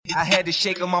I had to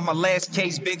shake him on my last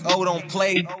case. Big O don't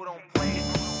play.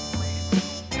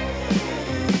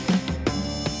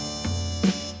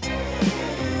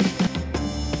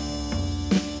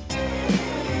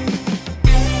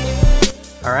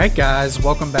 All right, guys,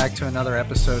 welcome back to another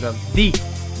episode of the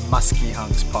Musky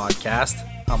Hunks podcast.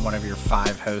 I'm one of your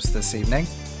 5 hosts this evening,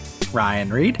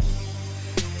 Ryan Reed.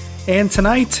 And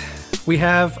tonight, we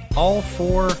have all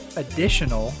 4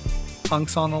 additional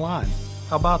hunks on the line.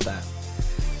 How about that?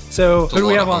 So, who do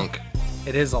we have on?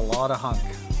 It is a lot of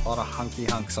hunky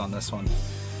hunks on this one.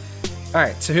 All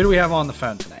right, so who do we have on the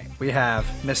phone tonight? We have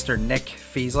Mr. Nick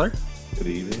Fiesler. Good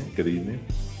evening. Good evening.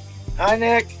 Hi,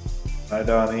 Nick. Hi,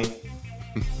 Donnie.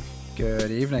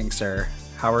 Good evening, sir.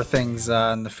 How are things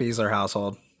in the Fiesler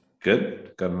household?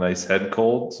 Good. Got a nice head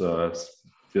cold, so I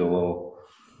feel a little.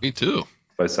 Me too.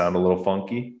 If I sound a little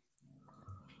funky,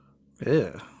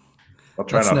 Ew. I'll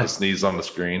try not to sneeze on the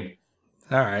screen.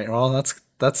 All right. Well, that's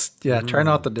try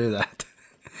not to do that.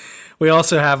 We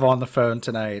also have on the phone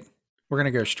tonight. We're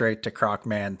gonna go straight to Croc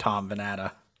Man Tom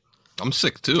Venata. I'm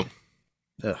sick too.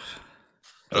 Ugh.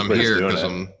 But I'm here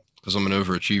because I'm an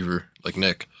overachiever like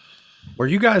Nick. Were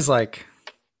you guys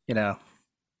hanging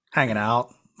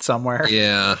out somewhere?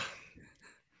 Yeah.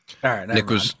 All right. Nick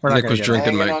was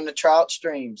drinking on the trout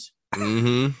streams.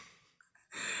 Mm-hmm.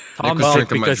 Tom was sick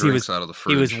because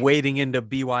he was wading into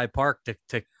BY Park to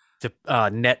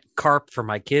net carp for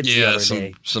my kids the other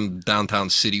day. Some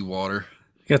downtown city water.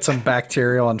 Get some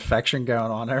bacterial infection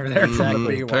going on over there.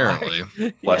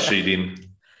 Apparently. Flesh eating.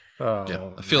 Oh, yeah.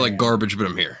 I feel like garbage, but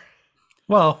I'm here.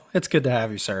 Well, it's good to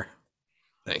have you, sir.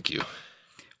 Thank you.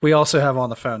 We also have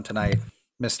on the phone tonight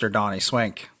Mr. Donnie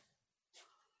Swink.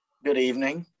 Good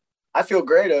evening. I feel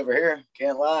great over here.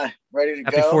 Can't lie. Ready to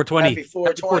Happy go. 420. Happy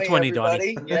 420,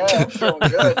 everybody. Donnie. Yeah, I'm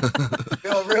feeling good.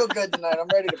 Feeling real good tonight. I'm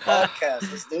ready to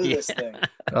podcast. Let's do this thing.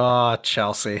 Oh,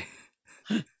 Chelsea.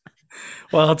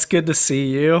 Well, it's good to see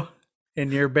you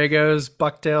in your Big O's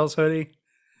Bucktails hoodie.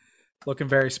 Looking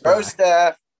very spry. Pro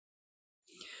staff.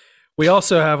 We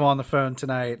also have on the phone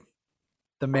tonight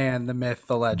the man, the myth,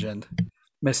 the legend,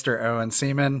 Mr. Owen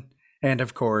Seaman, and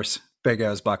of course, Big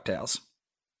O's Bucktails.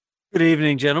 Good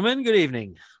evening, gentlemen. Good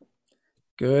evening.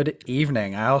 Good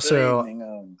evening. I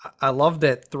love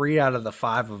that 3 out of the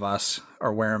 5 of us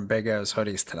are wearing Big O's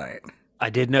hoodies tonight.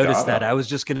 I did notice that. I was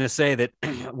just going to say that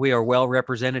we are well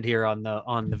represented here on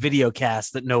the video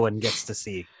cast that no one gets to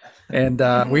see. And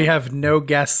we have no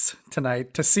guests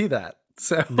tonight to see that.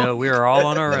 So no, we are all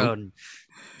on our own.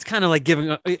 It's kind of like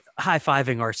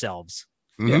high-fiving ourselves.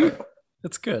 Yeah,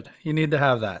 it's good. You need to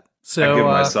have that. So I give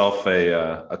myself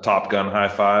a Top Gun high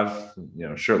five,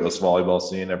 shirtless volleyball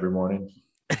scene every morning.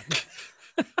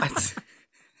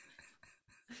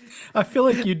 I feel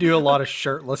like you do a lot of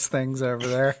shirtless things over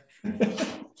there.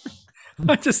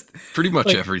 Pretty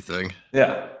much everything.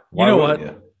 Yeah. You know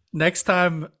what? Next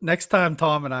time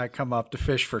Tom and I come up to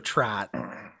fish for trout,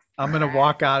 I'm gonna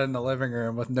walk out in the living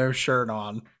room with no shirt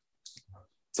on.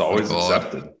 It's always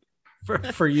accepted.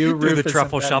 For you, Rufus. Rufus The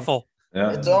truffle shuffle.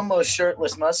 Yeah. It's almost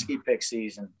shirtless musky pick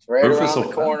season. It's right around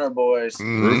the corner, boys.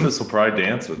 Rufus will probably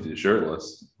dance with you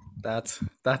shirtless. That's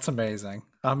amazing.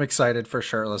 I'm excited for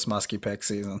shirtless musky pick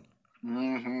season.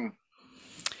 Mm-hmm.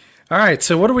 All right,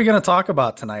 so what are we going to talk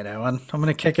about tonight, Owen? I'm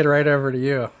going to kick it right over to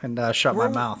you and shut my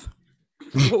mouth.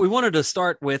 What we wanted to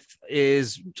start with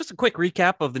is just a quick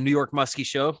recap of the New York Musky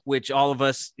Show, which all of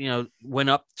us, went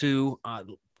up to.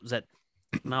 Was that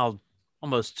now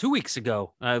almost 2 weeks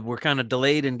ago? We're kind of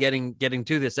delayed in getting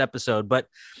to this episode, but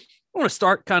I want to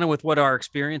start kind of with what our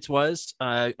experience was.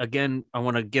 Again, I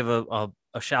want to give a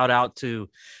shout out to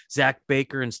Zach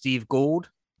Baker and Steve Gould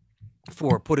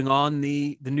for putting on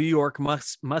the New York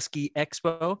Musky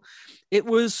Expo. It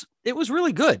was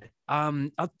really good.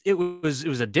 It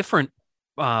was a different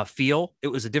feel. It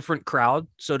was a different crowd,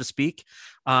 so to speak.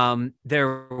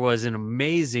 There was an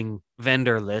amazing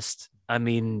vendor list. I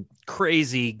mean,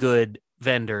 crazy good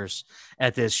vendors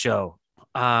at this show.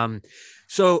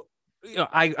 So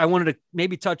I wanted to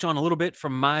maybe touch on a little bit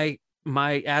from my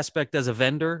aspect as a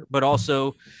vendor, but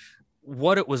also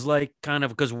what it was like, kind of,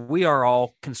 because we are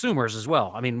all consumers as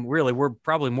well. I mean, really, we're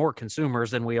probably more consumers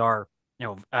than we are,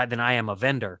 than I am a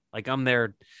vendor. Like, I'm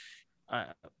there.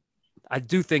 I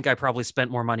do think I probably spent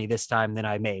more money this time than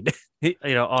I made,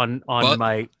 on but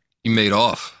my. You made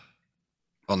off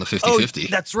on the 50-50. Oh,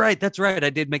 that's right.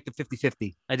 I did make the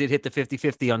 50-50. I did hit the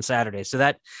 50-50 on Saturday. So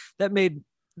that made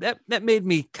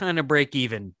me kind of break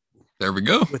even. There we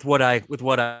go. With what I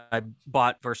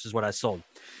bought versus what I sold.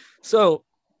 So,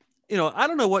 I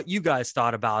don't know what you guys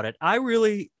thought about it. I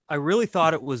really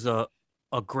thought it was a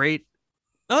great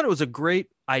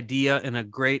idea and a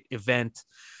great event.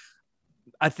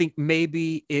 I think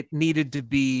maybe it needed to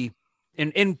be,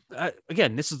 and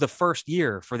again, this is the first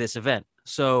year for this event.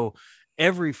 So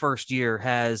every first year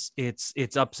has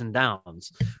its ups and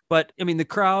downs. But I mean, the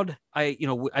crowd, I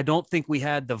don't think we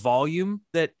had the volume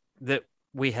that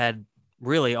we had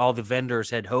really all the vendors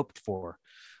had hoped for.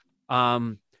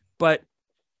 But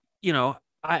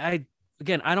I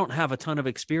again, I don't have a ton of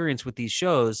experience with these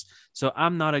shows, so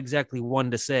I'm not exactly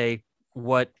one to say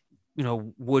what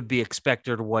would be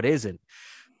expected or what isn't.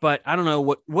 But I don't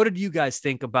know, what did you guys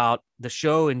think about the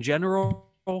show in general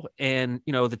and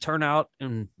the turnout?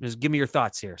 And just give me your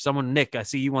thoughts here. Nick, I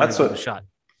see you want to give a shot.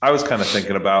 I was kind of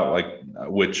thinking about, like,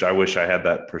 which I wish I had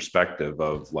that perspective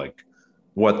of, like,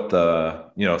 what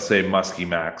the say Muskie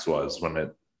Max was when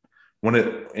it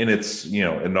in its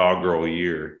inaugural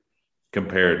year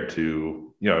compared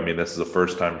to I mean, this is a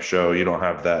first time show. You don't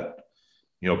have that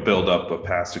build up of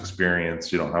past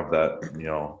experience. You don't have that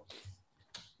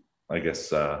I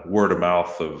guess word of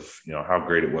mouth of how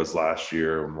great it was last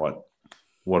year and what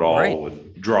all right.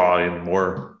 would draw in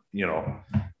more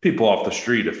people off the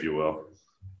street, if you will.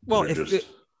 Well,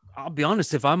 I'll be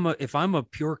honest, if I'm a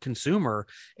pure consumer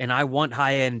and I want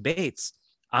high end baits,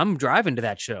 I'm driving to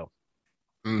that show.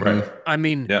 Right. I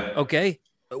mean, yeah. Okay,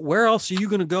 where else are you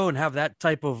going to go and have that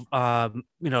type of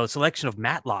selection of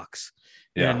matlocks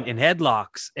and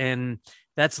headlocks and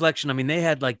that selection? I mean, they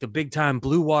had like the big time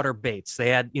blue water baits. They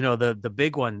had the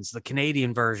big ones, the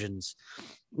Canadian versions.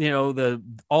 All the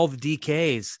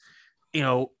DKs.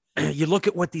 You look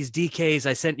at what these DKs.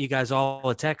 I sent you guys all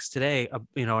a text today.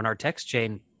 In our text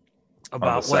chain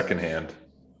about secondhand.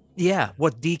 Yeah,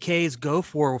 what DKs go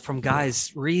for from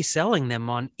guys reselling them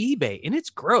on eBay, and it's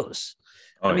gross.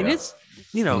 I mean, it's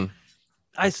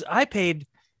I paid.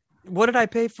 What did I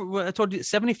pay for? I told you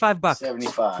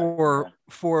 $75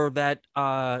 for that.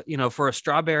 For a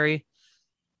strawberry.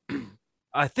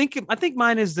 I think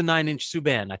mine is the 9-inch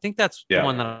Suban. I think that's the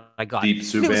one that I got. Deep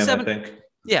Suban, I think.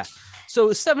 Yeah, so it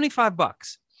was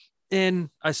 $75, and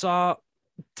I saw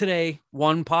today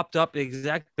one popped up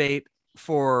exact bait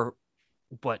for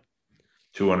what?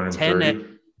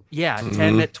 230.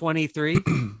 10 at 23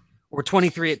 or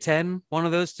 23 at 10, one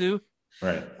of those two.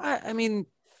 Right. I mean,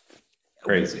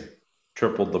 crazy.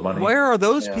 Tripled the money. Where are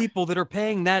those people that are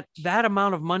paying that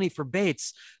amount of money for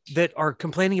baits that are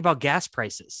complaining about gas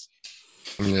prices?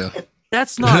 Yeah.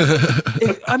 That's not,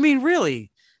 I mean,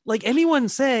 really, like anyone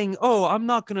saying, oh, I'm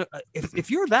not going to,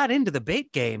 if you're that into the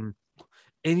bait game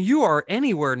and you are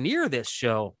anywhere near this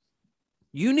show,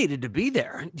 you needed to be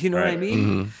there. You know what I mean?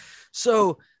 Mm-hmm.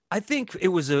 So I think it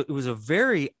was a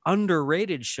very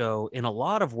underrated show in a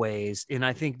lot of ways, and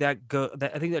I think that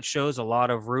shows a lot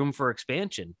of room for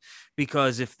expansion,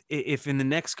 because if in the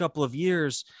next couple of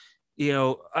years,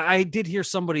 I did hear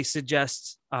somebody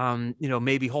suggest,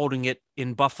 maybe holding it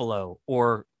in Buffalo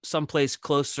or someplace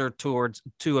closer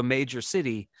to a major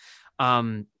city,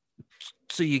 so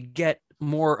you get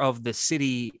more of the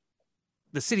city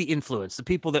influence, the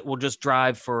people that will just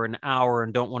drive for an hour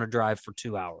and don't want to drive for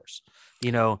 2 hours.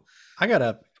 I got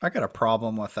a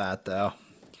problem with that though.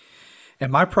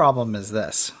 And my problem is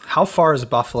this: how far is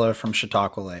Buffalo from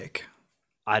Chautauqua Lake?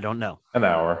 I don't know. An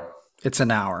hour. It's an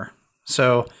hour.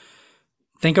 So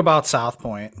think about South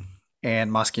Point and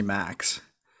Muskie Max.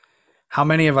 How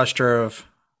many of us drove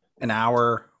an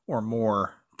hour or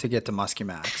more to get to Muskie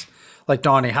Max? Like,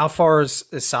 Donnie, how far is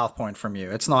South Point from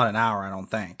you? It's not an hour, I don't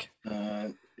think.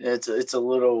 It's a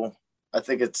little, I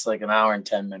think it's like an hour and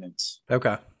 10 minutes.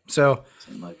 Okay. So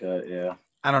something like that, yeah.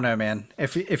 I don't know, man.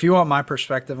 If you want my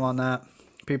perspective on that,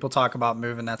 people talk about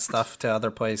moving that stuff to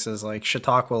other places. Like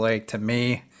Chautauqua Lake, to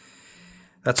me,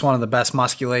 that's one of the best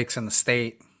musky lakes in the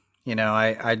state.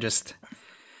 I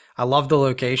love the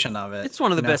location of it. It's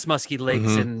one of the best musky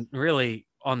lakes in really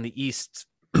on the east,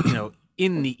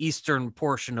 in the eastern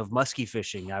portion of musky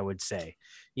fishing, I would say.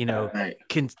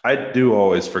 I do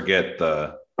always forget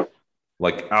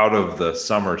out of the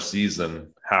summer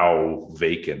season, how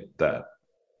vacant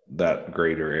that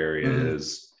greater area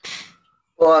is.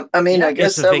 Well, I mean, I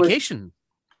guess it's a vacation.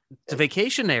 It's a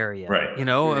vacation area, right?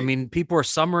 I mean, people are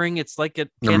summering. It's like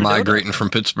they're migrating from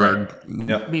Pittsburgh. Right.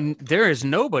 Yeah. I mean, there is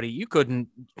nobody. You couldn't,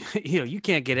 you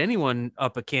can't get anyone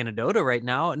up at Canadota right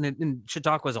now. And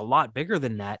Chautauqua is a lot bigger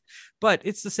than that, but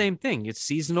it's the same thing. It's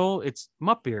seasonal. It's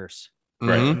mup beers.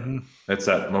 Right. Mm-hmm. It's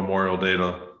that Memorial Day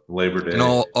to Labor Day. And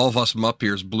all of us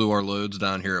muppiers blew our loads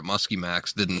down here at Muskie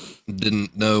Max.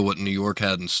 Didn't know what New York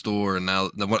had in store, and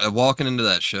now walking into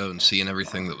that show and seeing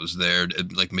everything that was there,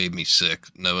 it made me sick.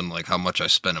 Knowing how much I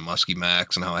spent at Muskie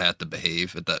Max and how I had to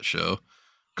behave at that show.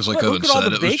 Because Owen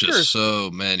said, it was just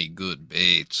so many good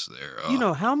baits there.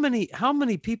 How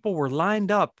many people were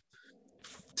lined up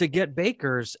to get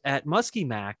bakers at Muskie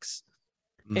Max.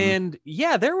 Mhm. And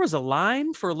yeah, there was a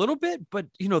line for a little bit, but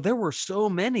there were so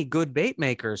many good bait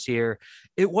makers here.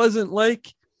 It wasn't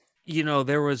like,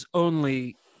 there was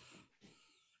only,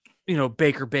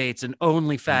 Baker Baits and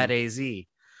only Fat AZ.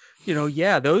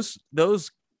 Yeah, those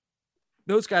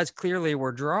guys clearly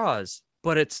were draws,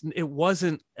 but it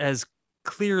wasn't as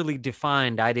clearly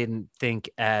defined, I didn't think,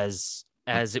 as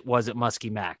it was at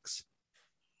Muskie Max.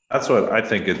 That's what I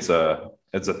think. It's a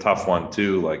tough one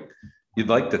too. Like, you'd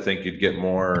like to think you'd get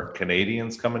more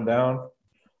Canadians coming down,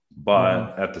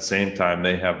 but at the same time,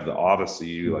 they have the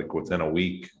Odyssey like within a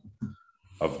week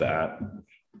of that.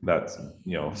 That's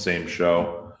same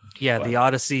show. Yeah, But the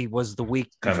Odyssey was the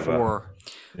week kind of before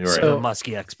You're right. the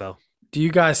Muskie Expo. Do you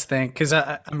guys think, because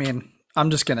I mean, I'm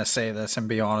just going to say this and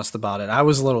be honest about it. I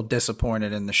was a little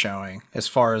disappointed in the showing as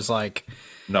far as like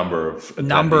number of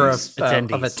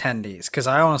attendees, because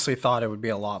I honestly thought it would be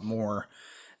a lot more.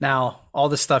 Now, all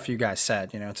the stuff you guys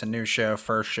said, it's a new show,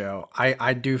 first show.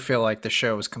 I do feel like the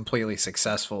show was completely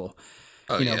successful,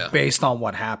 based on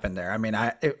what happened there. I mean,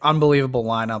 unbelievable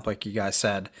lineup, like you guys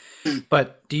said.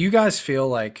 But do you guys feel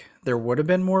like there would have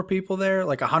been more people there?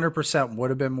 Like 100% would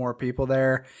have been more people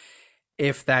there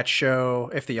if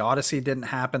the Odyssey didn't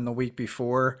happen the week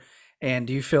before? And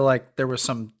do you feel like there was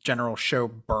some general show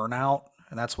burnout,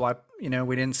 and that's why,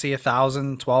 we didn't see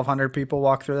 1,000, 1,200 people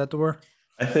walk through that door?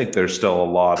 I think there's still a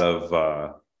lot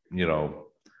of,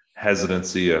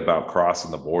 hesitancy about crossing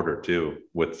the border too,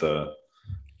 with the,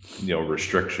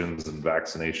 restrictions and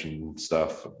vaccination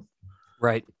stuff.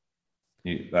 Right.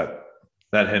 That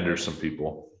hinders some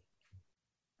people.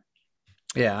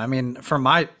 Yeah, I mean, from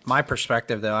my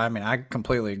perspective, though, I mean, I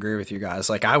completely agree with you guys.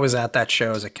 Like, I was at that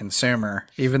show as a consumer,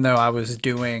 even though I was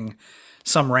doing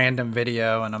some random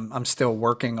video, and I'm still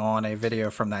working on a video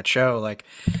from that show. Like,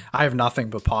 I have nothing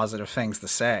but positive things to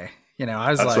say.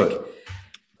 I was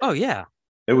oh yeah,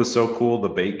 it was so cool. The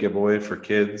bait giveaway for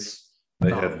kids. They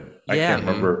had, I can't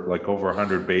remember, like over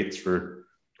 100 baits for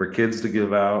kids to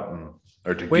give out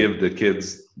give to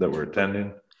kids that were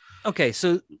attending. Okay,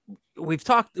 so we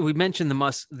mentioned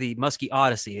the Muskie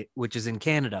Odyssey, which is in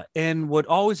Canada, and what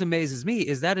always amazes me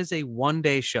is that is a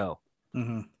one-day show.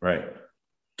 Mm-hmm. Right.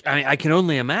 I mean, I can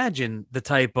only imagine the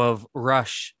type of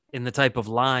rush and the type of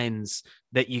lines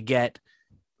that you get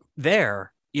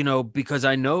there, because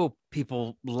I know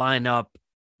people line up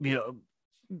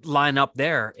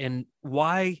there, and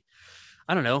why,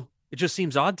 I don't know. It just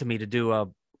seems odd to me to do a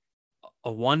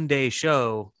one-day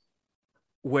show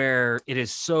where it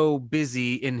is so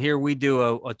busy, and here we do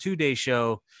a 2-day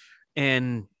show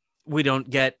and we don't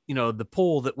get, the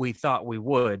pull that we thought we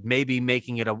would. Maybe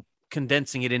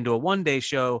condensing it into a 1-day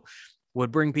show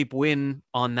would bring people in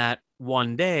on that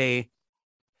one day.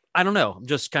 I don't know. I'm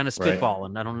just kind of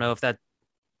spitballing. Right. I don't know if that.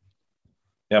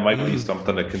 Yeah, it might be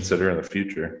something to consider in the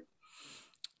future.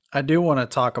 I do want to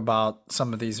talk about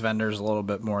some of these vendors a little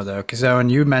bit more, though, because when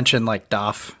you mentioned like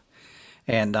Duff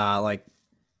and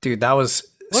dude, that was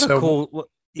what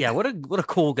a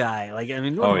cool guy. Like, I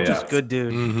mean, just good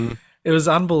dude. Mm-hmm. It was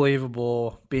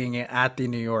unbelievable being at the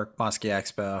New York Musky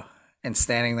Expo and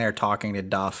standing there talking to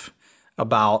Duff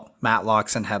about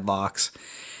matlocks and headlocks.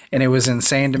 And it was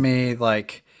insane to me,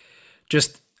 like,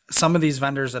 just some of these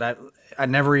vendors that I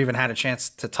never even had a chance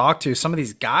to talk to, some of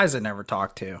these guys I never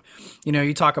talked to.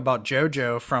 You talk about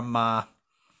JoJo from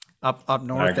up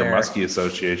north there. Musky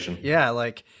Association. Yeah,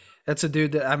 like, that's a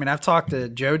dude that, I mean, I've talked to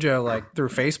JoJo like through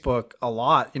Facebook a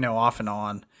lot, off and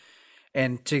on.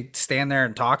 And to stand there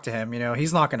and talk to him,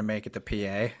 he's not going to make it to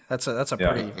PA. That's a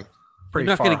pretty You're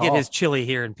not going to get his chili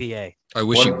here in PA. I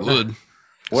wish he would.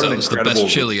 It's the best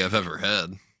chili I've ever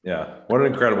had. Yeah. What an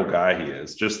incredible guy he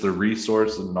is. Just the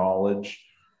resource and knowledge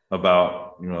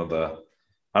about, I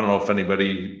don't know if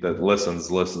anybody that listens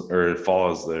or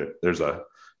follows there's a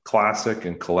classic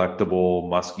and collectible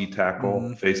musky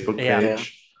tackle Facebook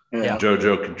page. Yeah.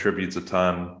 JoJo contributes a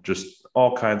ton, just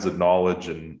all kinds of knowledge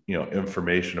and,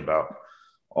 information about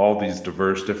all these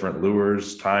diverse different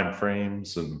lures, time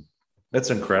frames, and it's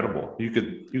incredible. You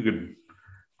could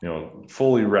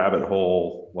fully rabbit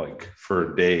hole like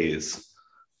for days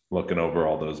looking over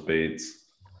all those baits.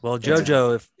 Well,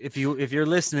 JoJo, if you're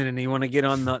listening and you want to get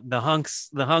on the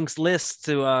hunks list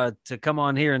to come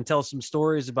on here and tell some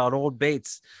stories about old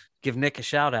baits, give Nick a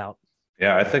shout out.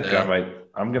 Yeah, I think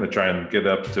I'm going to try and get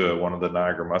up to one of the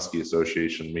Niagara Muskie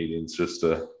Association meetings just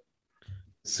to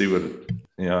see what,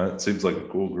 it seems like a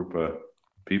cool group of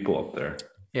people up there.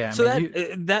 Yeah.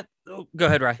 Go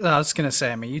ahead, Ryan. I was going to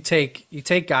say, I mean, you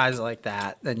take guys like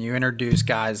that, then you introduce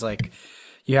guys like,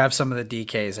 you have some of the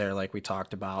DKs there, like we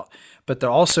talked about, but they're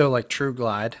also like True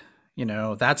Glide,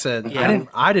 That's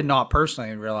I did not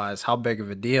personally realize how big of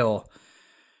a deal.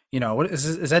 What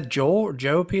is that?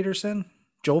 Joe Peterson?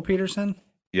 Joel Peterson?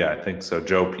 Yeah, I think so.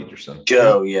 Joe Peterson.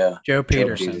 Joe, yeah. Joe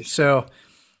Peterson. So,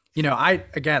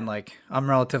 I'm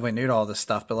relatively new to all this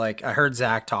stuff, but like I heard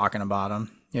Zach talking about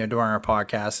him, during our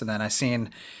podcast, and then I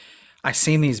seen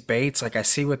these baits, like I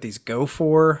see what these go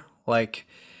for. Like,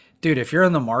 dude, if you're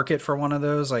in the market for one of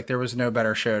those, like there was no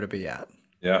better show to be at.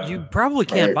 Yeah. You probably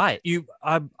can't buy it.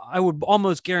 I would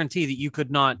almost guarantee that you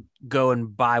could not go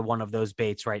and buy one of those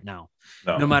baits right now.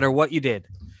 No matter what you did.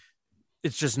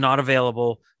 It's just not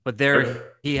available. But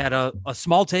there he had a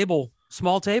small table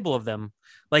of them.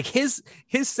 Like his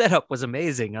setup was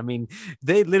amazing. I mean,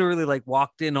 they literally like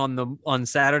walked in on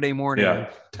Saturday morning.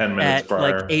 10 minutes at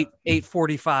prior. like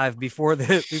 8:45 before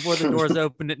the doors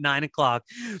opened at 9:00.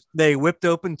 They whipped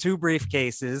open 2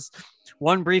 briefcases.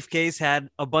 One briefcase had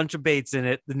a bunch of baits in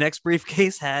it. The next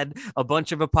briefcase had a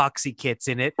bunch of epoxy kits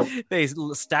in it. They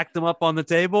stacked them up on the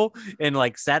table and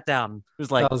like sat down. It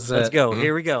was like, let's go.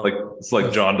 Here we go. Like it's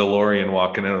like John DeLorean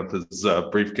walking in with his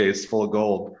briefcase full of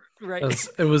gold. Right.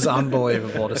 It was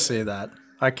unbelievable to see that.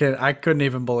 I couldn't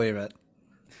even believe it.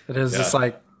 It is just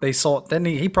like they sold. Then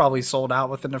he probably sold out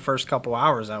within the first couple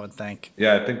hours, I would think.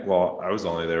 Yeah, I think. Well, I was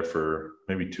only there for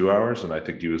maybe 2 hours, and I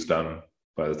think he was done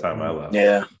by the time I left.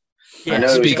 Yeah. Yeah. I know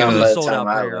Speaking of sold out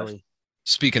pretty early.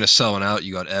 Speaking of selling out,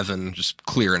 you got Evan just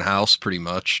clearing house pretty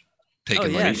much,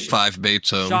 taking like 5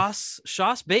 baits home.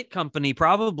 Shoss Bait Company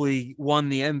probably won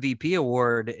the MVP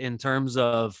award in terms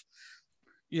of,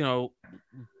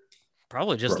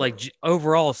 probably just like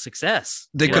overall success.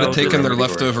 They could have taken their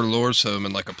leftover lures home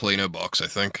in like a Plano box, I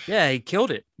think. Yeah, he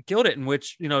killed it. In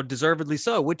which, deservedly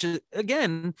so, which is,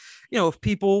 again, if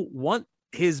people want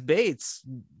his baits,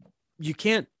 you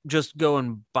can't just go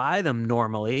and buy them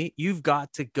normally. You've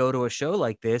got to go to a show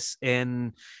like this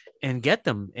and get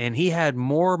them. And he had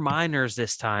more minors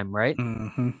this time, right?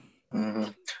 Mm-hmm.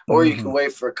 Mm-hmm. Or you can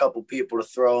wait for a couple people to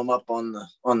throw them up on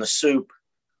the soup.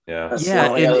 Yeah.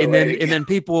 And then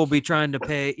people will be trying to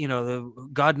pay,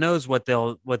 God knows what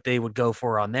they would go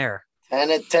for on there. 10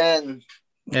 at 10.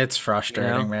 It's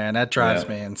frustrating, man. That drives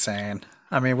me insane.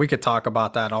 I mean, we could talk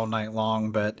about that all night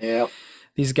long, but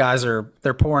these guys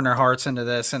they're pouring their hearts into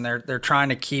this, and they're trying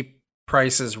to keep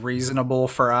prices reasonable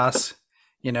for us,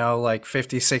 like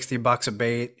 $50-$60 a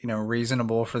bait,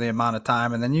 reasonable for the amount of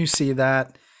time. And then you see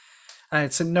that, and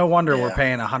it's no wonder we're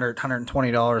paying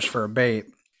 $120 for a bait.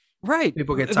 Right.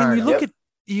 People get tired.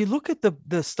 You look at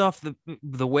the stuff,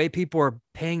 the way people are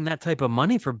paying that type of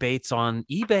money for baits on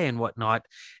eBay and whatnot,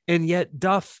 and yet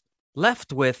Duff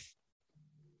left with,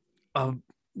 I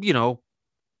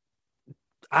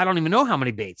don't even know how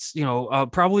many baits,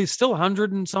 probably still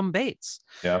 100 and some baits.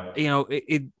 Yeah.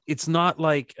 It's not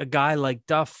like a guy like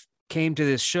Duff came to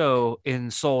this show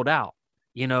and sold out,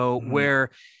 where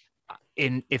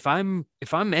if I'm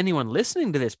anyone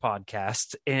listening to this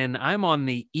podcast and I'm on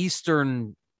the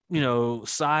eastern,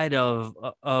 side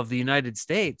of the United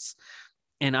States,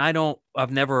 and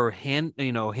I've never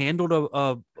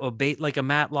handled a bait like a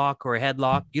matlock or a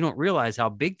headlock, you don't realize how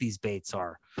big these baits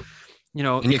are.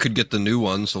 And you could get the new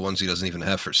ones, the ones he doesn't even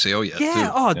have for sale yet. Yeah.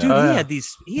 Too. Oh, dude,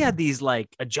 he had these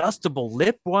like adjustable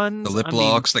lip ones, the lip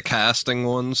locks, the casting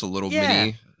ones, a little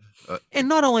mini. And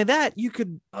not only that, you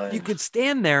could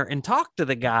stand there and talk to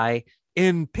the guy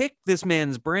and pick this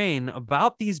man's brain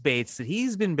about these baits that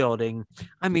he's been building.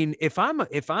 I mean, if I'm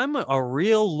a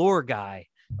real lure guy,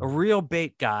 a real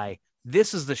bait guy,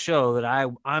 this is the show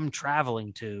that I'm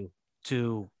traveling to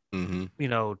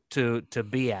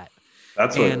be at.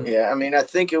 That's what. Yeah, I mean, I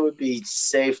think it would be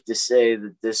safe to say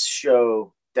that this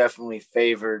show definitely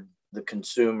favored the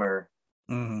consumer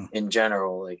in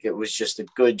general. Like, it was just a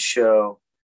good show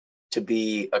to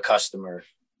be a customer.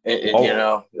 You had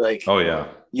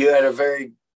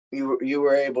you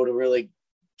were able to really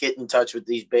get in touch with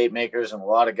these bait makers and a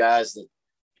lot of guys that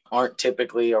aren't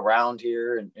typically around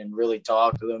here, and really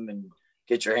talk to them and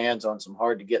get your hands on some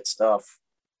hard to get stuff.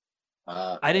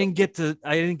 I didn't get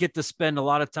to spend a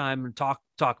lot of time and talk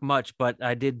much, but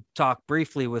I did talk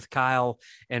briefly with Kyle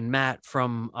and Matt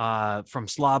from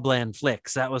Slobland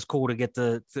Flicks. That was cool to get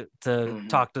to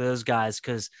talk to those guys,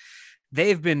 because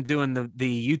they've been doing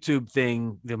the YouTube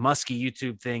thing, the Musky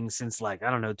YouTube thing, since like, I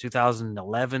don't know,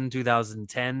 2011,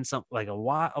 2010, something like a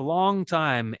long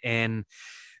time. And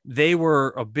they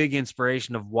were a big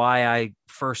inspiration of why I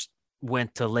first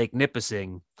went to Lake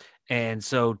Nipissing. And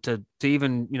so to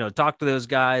even, talk to those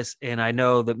guys, and I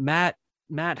know that Matt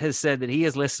has said that he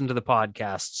has listened to the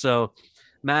podcast. So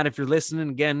Matt, if you're listening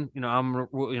again,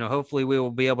 hopefully we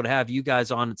will be able to have you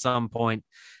guys on at some point,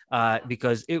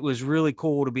 because it was really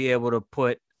cool to be able to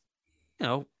put,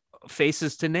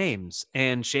 faces to names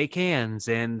and shake hands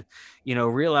and,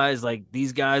 realize like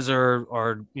these guys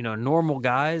are, normal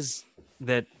guys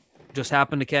that just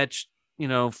happen to catch,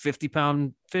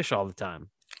 50-pound fish all the time.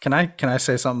 Can I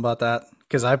say something about that?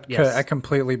 Because I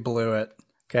completely blew it.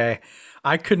 Okay.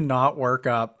 I could not work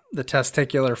up the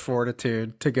testicular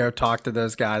fortitude to go talk to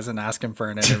those guys and ask them for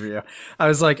an interview. I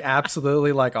was like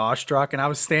absolutely like awestruck. And I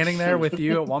was standing there with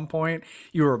you at one point.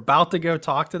 You were about to go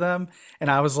talk to them. And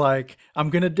I was like, I'm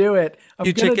going to do it. I'm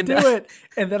going to do it.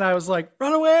 And then I was like,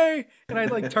 run away. And I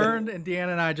like turned and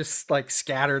Deanna and I just like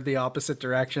scattered the opposite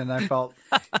direction. And I felt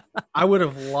I would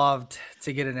have loved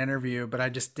to get an interview, but I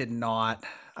just did not.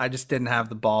 I just didn't have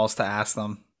the balls to ask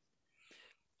them.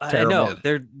 Terrible. I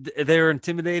know they're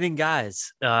intimidating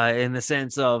guys in the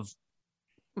sense of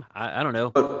I don't know,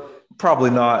 but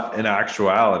probably not in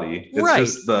actuality. It's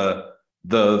just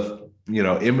the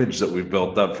image that we've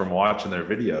built up from watching their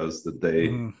videos that they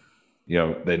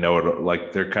they know it,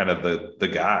 like they're kind of the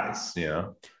guys,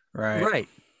 right.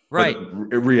 But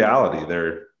in reality,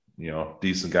 they're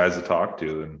decent guys to talk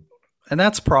to, and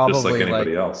that's probably just like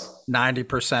anybody else.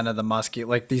 90% of the musky,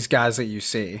 like these guys that you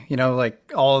see,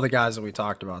 like all of the guys that we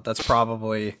talked about, that's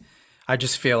probably, I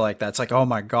just feel like that's like, oh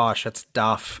my gosh, that's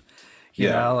Duff,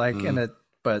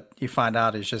 but you find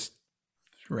out he's just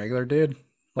a regular dude.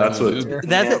 That's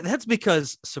that's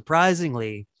because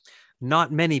surprisingly,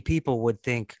 not many people would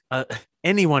think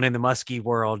anyone in the musky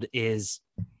world is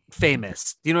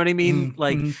famous. You know what I mean?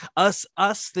 Like us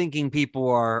thinking people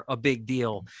are a big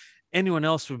deal. Anyone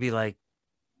else would be like,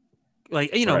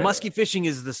 musky fishing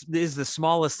is the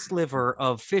smallest sliver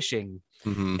of fishing.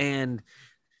 And,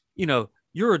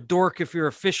 you're a dork if you're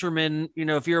a fisherman,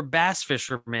 if you're a bass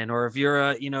fisherman, or if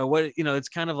you're it's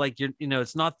kind of like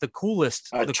it's not the coolest,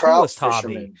 coolest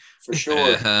hobby for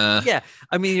sure. Yeah.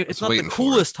 I mean, it's not the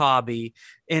coolest hobby.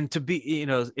 And to be,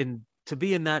 to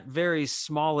be in that very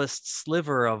smallest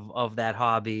sliver of that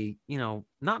hobby,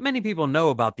 not many people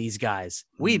know about these guys.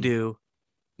 We do.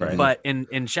 Right. But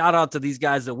and shout out to these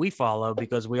guys that we follow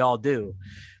because we all do.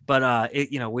 But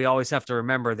we always have to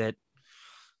remember that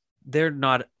they're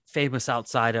not famous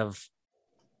outside of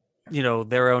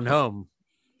their own home.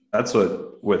 That's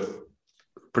what with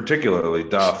particularly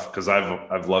Duff, because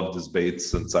I've loved his baits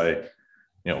since I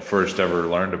first ever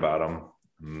learned about them.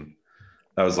 And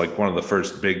that was like one of the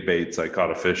first big baits I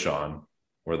caught a fish on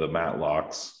were the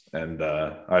Matlocks. And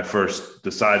I first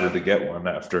decided to get one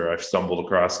after I stumbled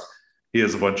across. He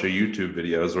has a bunch of YouTube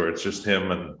videos where it's just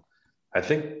him and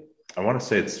I want to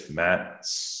say it's Matt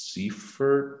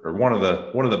Seifert or one of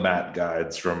the Matt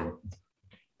guides from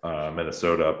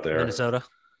Minnesota up there.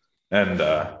 And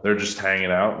they're just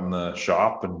hanging out in the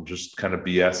shop and just kind of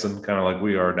BSing, kind of like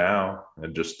we are now,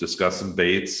 and just discussing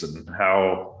baits and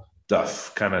how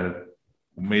Duff kind of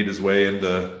made his way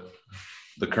into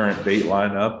the current bait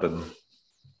lineup, and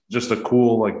just a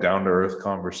cool, like, down to earth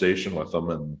conversation with them,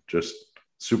 and just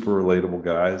super relatable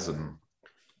guys and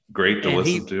great to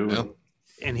listen to. Yeah.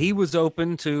 And he was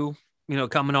open to,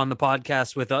 coming on the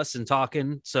podcast with us and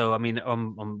talking. So, I mean,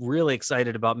 I'm really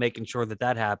excited about making sure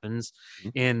that happens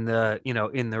in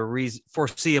the,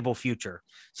 foreseeable future.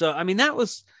 So, I mean, that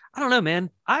was, I don't know, man.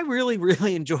 I really,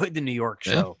 really enjoyed the New York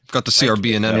show. Yeah. Got to see our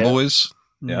B&N boys.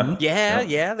 Yeah.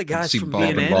 The guys from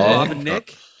B&N, Bob and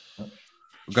Nick.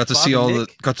 Got to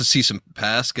see some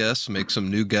past guests, make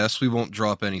some new guests. We won't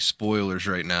drop any spoilers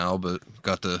right now, but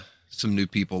some new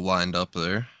people lined up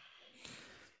there.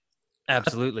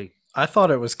 Absolutely. I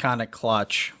thought it was kind of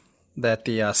clutch that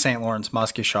the St. Lawrence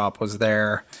Muskie Shop was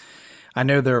there. I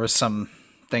know there was some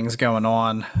things going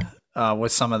on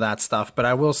with some of that stuff, but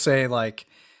I will say, like,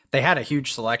 they had a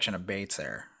huge selection of baits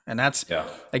there. And that's,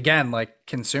 again, like,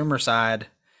 consumer side.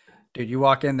 Dude, you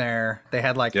walk in there, they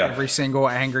had every single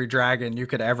angry dragon you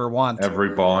could ever want. Every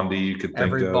Bondy you could think of.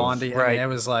 Every Bondy. Right. I mean, it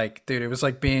was like, dude, it was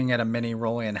like being at a mini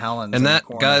Rolly and Helen's. And that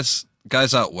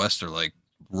guys out west are like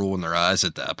rolling their eyes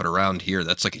at that. But around here,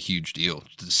 that's like a huge deal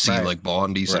to see like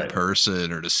Bondies in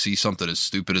person, or to see something as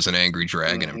stupid as an angry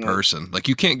dragon in person. Like,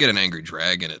 you can't get an angry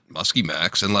dragon at Muskie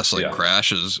Max unless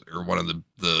Crashes or one of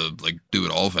the like do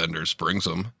it all vendors brings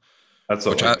them. That's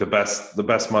the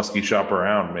best muskie shop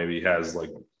around maybe has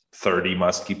like 30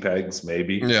 musky pegs,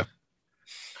 maybe. Yeah.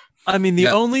 I mean, the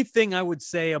only thing I would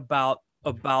say about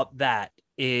that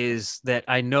is that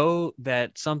I know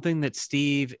that something that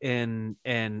Steve and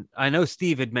I know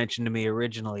Steve had mentioned to me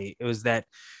originally, it was that,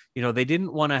 they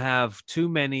didn't want to have too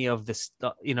many of the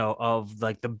stuff, of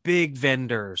like the big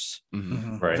vendors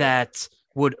that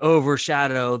would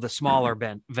overshadow the smaller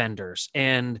vendors.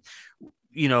 And,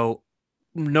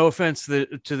 no offense to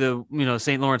the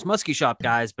St. Lawrence Muskie Shop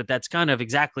guys, but that's kind of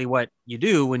exactly what you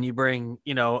do when you bring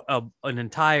an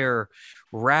entire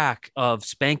rack of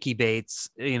spanky baits,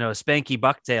 spanky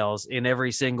bucktails in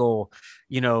every single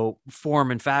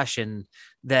form and fashion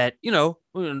that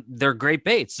they're great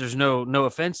baits. There's no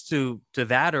offense to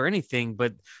that or anything,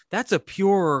 but that's a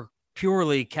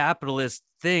purely capitalist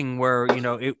thing where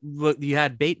you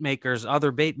had bait makers,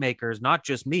 other bait makers, not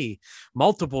just me,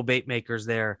 multiple bait makers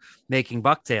there making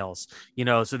bucktails.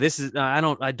 So this is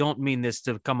I don't mean this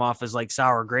to come off as like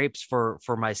sour grapes for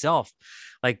myself.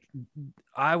 Like,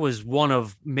 I was one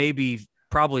of maybe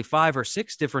probably 5 or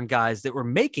 6 different guys that were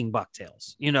making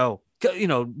bucktails,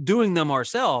 doing them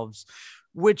ourselves,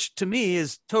 which to me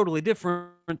is totally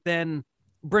different than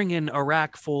bring in a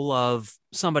rack full of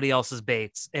somebody else's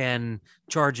baits and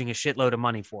charging a shitload of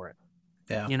money for it.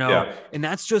 Yeah. And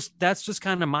that's just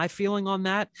kind of my feeling on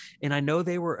that. And I know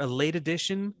they were a late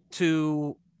addition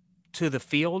to the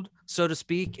field, so to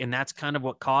speak. And that's kind of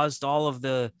what caused all of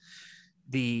the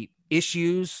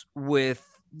issues with,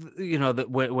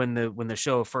 when the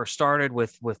show first started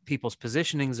with people's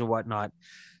positionings and whatnot.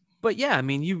 But yeah, I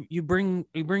mean, you bring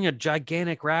a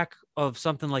gigantic rack of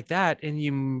something like that, and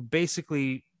you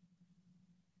basically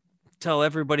tell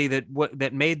everybody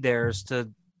that made theirs to,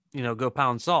 go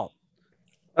pound salt.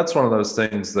 That's one of those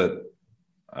things that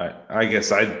I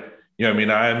guess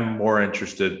I'm more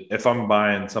interested if I'm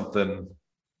buying something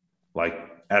like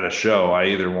at a show. I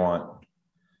either want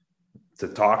to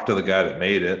talk to the guy that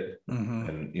made it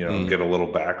and get a little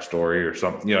backstory or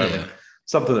something. I mean,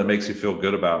 something that makes you feel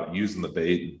good about using the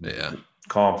bait,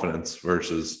 confidence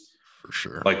versus for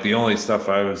sure. Like the only stuff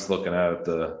I was looking at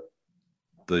the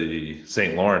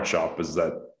St. Lawrence shop is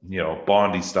that,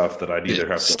 Bondy stuff that I'd either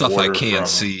have to stuff order I can't from,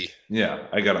 see. Yeah.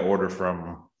 I got to order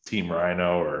from Team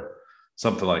Rhino or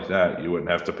something like that. You wouldn't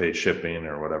have to pay shipping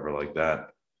or whatever like that.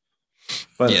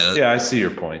 But I see your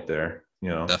point there.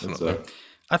 Definitely.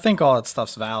 I think all that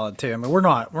stuff's valid too. I mean, we're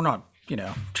not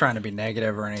trying to be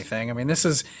negative or anything. I mean, this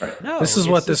is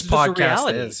what this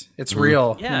podcast is. It's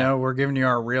real. Yeah. We're giving you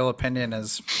our real opinion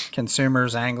as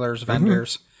consumers, anglers,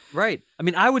 vendors. Right. I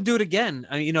mean, I would do it again.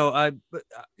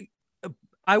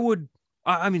 I would,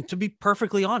 to be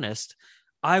perfectly honest,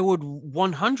 I would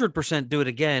 100% do it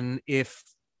again if,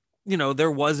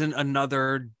 there wasn't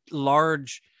another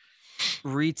large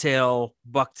retail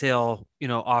bucktail,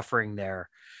 offering there.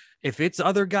 If it's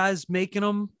other guys making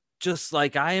them just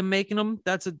like I am making them,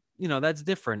 that's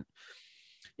different,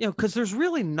 because there's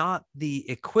really not the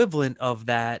equivalent of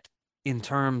that in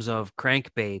terms of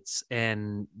crankbaits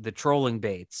and the trolling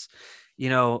baits.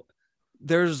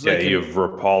 There's you have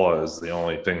Rapala is the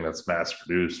only thing that's mass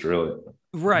produced, really.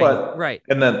 Right. Right.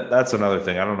 And then that's another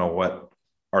thing. I don't know what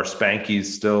are Spankies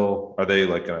still, are they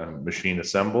like a machine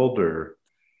assembled or?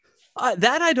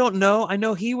 That I don't know. I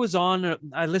know he was on.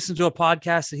 I listened to a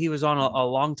podcast that he was on a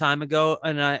long time ago,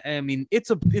 and I mean, it's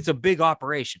a big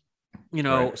operation,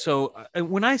 Right. So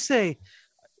when I say,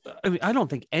 I don't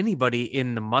think anybody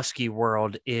in the muskie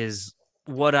world is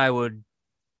what I would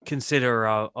consider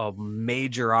a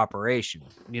major operation.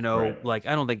 Right. Like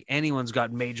I don't think anyone's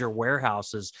got major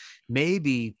warehouses.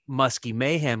 Maybe Muskie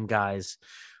Mayhem guys,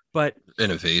 but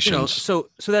innovations. So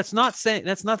that's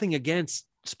nothing against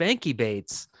Spanky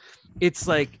baits. It's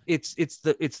like it's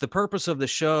the purpose of the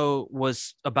show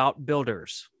was about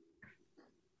builders.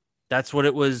 That's what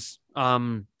it was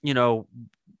billed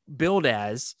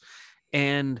as,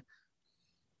 and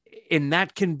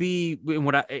that can be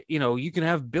what you can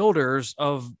have builders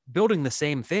of building the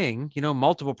same thing,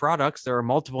 multiple products. There are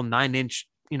multiple 9-inch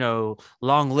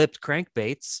long-lipped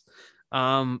crankbaits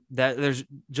that there's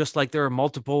just like there are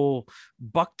multiple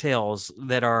bucktails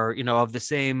that are of the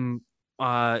same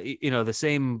the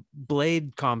same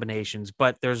blade combinations,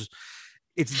 but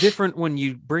it's different when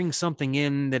you bring something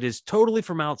in that is totally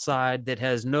from outside that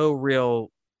has no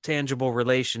real tangible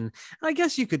relation. I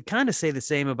guess you could kind of say the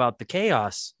same about the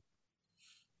chaos,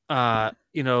 the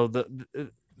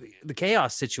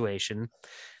chaos situation,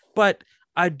 but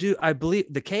I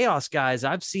believe the chaos guys,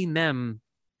 I've seen them,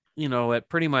 at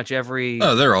pretty much every,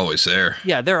 they're always there.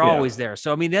 Yeah. They're always there.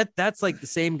 So, I mean, that's like the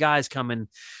same guys coming.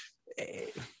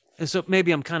 And so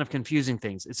maybe I'm kind of confusing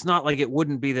things. It's not like it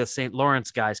wouldn't be the St.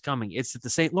 Lawrence guys coming. It's that the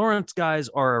St. Lawrence guys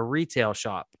are a retail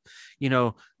shop.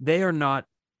 They are not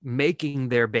making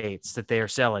their baits that they are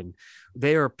selling.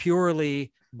 They are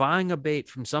purely buying a bait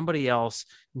from somebody else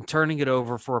and turning it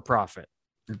over for a profit.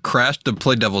 Crash, to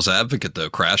play devil's advocate, though,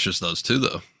 Crashes those too,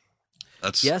 though.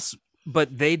 Yes, but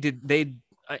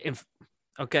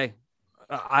okay.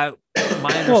 my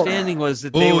understanding was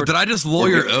that they were. Did I just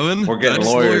lawyer Owen? We're getting Did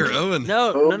I just lawyered. lawyer Owen.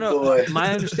 No. Boy.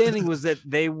 My understanding was that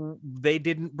they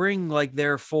didn't bring like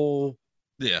their full.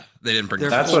 Yeah, they didn't bring.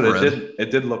 That's what it did.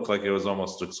 It did look like it was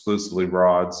almost exclusively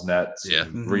rods, nets,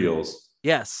 and reels.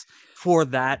 Yes, for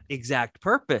that exact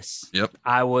purpose. Yep.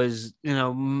 I was,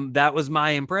 that was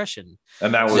my impression.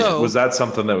 And that was that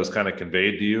something that was kind of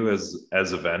conveyed to you as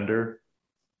a vendor?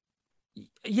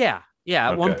 Yeah,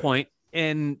 at one point,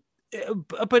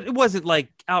 but it wasn't like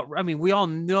out. I mean, we all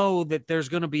know that there's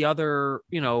going to be other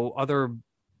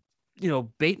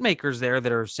bait makers there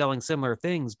that are selling similar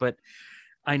things, but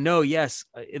I know, yes,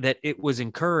 that it was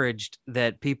encouraged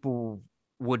that people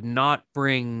would not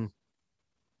bring,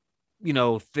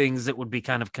 things that would be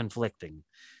kind of conflicting.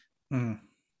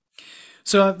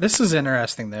 So this is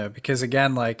interesting though, because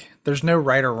again, like there's no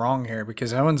right or wrong here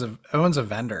because Owen's a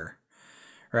vendor,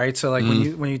 right? So like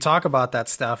when you talk about that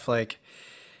stuff, like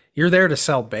you're there to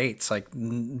sell baits. Like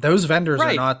those vendors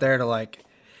are not there to like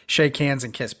shake hands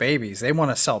and kiss babies. They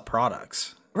want to sell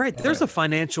products. Right. There's a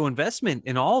financial investment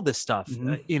in all this stuff,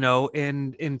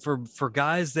 and for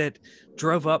guys that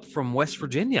drove up from West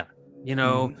Virginia,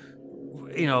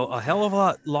 a hell of a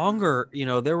lot longer,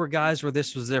 there were guys where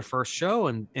this was their first show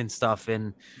and stuff.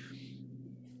 And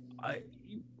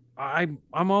I'm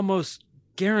almost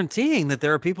guaranteeing that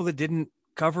there are people that didn't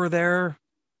cover their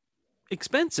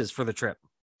expenses for the trip.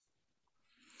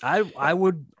 I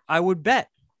would bet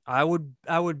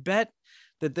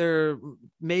that there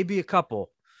may be a couple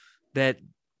that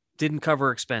didn't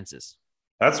cover expenses.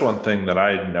 That's one thing that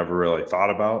I never really thought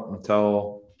about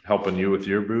until helping you with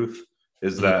your booth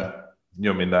is that,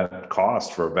 that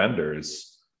cost for a vendor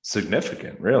is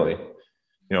significant, really.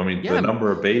 The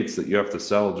number of baits that you have to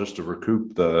sell just to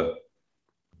recoup the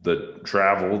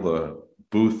travel, the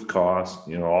booth cost,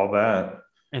 all that.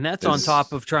 And that's on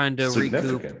top of trying to recoup.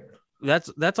 Significant.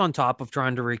 That's on top of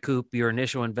trying to recoup your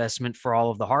initial investment for all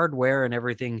of the hardware and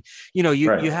everything. You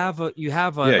have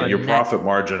your profit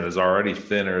margin is already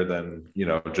thinner than,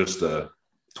 just a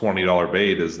 $20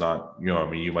 bait is not,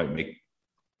 you might make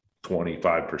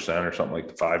 25% or something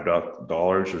like $5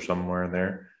 or somewhere in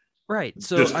there. Right.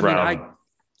 So just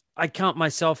I count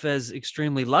myself as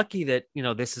extremely lucky that,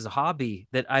 this is a hobby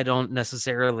that I don't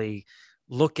necessarily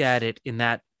look at it in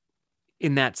that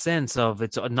sense of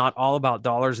it's not all about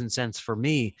dollars and cents for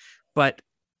me. But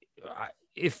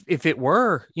if it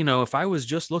were, if I was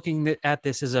just looking at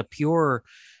this as a pure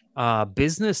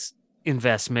business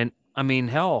investment, I mean,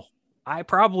 hell, I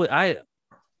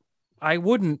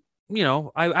wouldn't,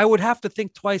 I would have to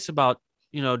think twice about,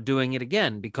 doing it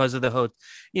again because of the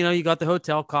you got the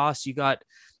hotel costs, you got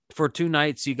for 2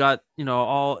 nights, you got,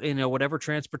 all, whatever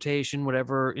transportation,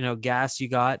 whatever, gas you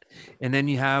got. And then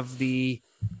you have the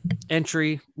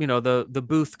entry, the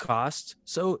booth cost.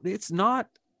 So it's not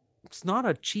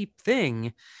a cheap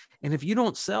thing. And if you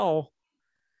don't sell,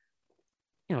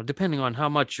 depending on how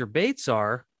much your baits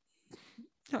are,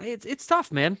 it's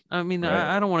tough, man. I mean,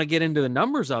 right. I don't want to get into the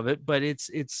numbers of it, but it's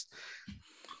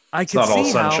not all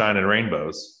sunshine and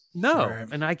rainbows. No. Right.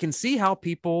 And I can see how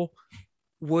people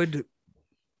would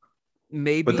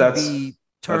maybe be turned away.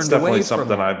 That's definitely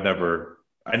something I never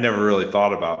really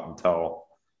thought about until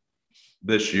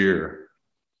this year.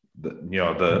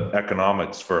 The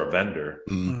economics for a vendor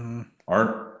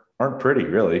aren't pretty,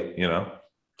 really.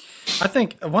 I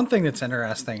think one thing that's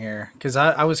interesting here, because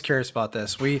I was curious about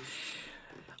this.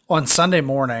 On Sunday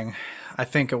morning, I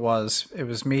think it was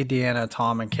me, Deanna,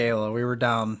 Tom, and Kayla. We were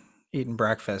down eating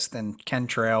breakfast, and Ken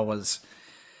Trail was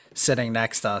sitting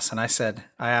next to us. And I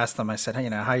asked him,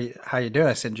 hey, how you doing?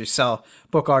 I said, did you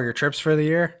book all your trips for the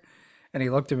year? And he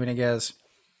looked at me and he goes,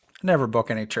 I never book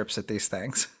any trips at these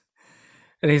things.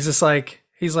 And he's just like,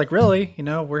 really?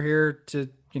 We're here to,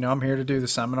 I'm here to do the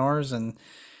seminars and,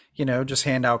 just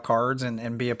hand out cards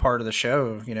and be a part of the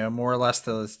show, more or less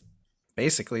to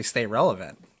basically stay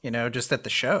relevant, just at the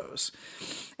shows.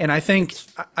 And I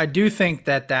do think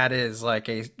that is like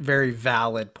a very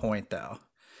valid point though.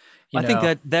 I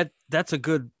think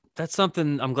that's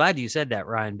something. I'm glad you said that,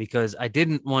 Ryan, because I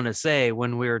didn't want to say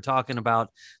when we were talking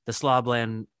about the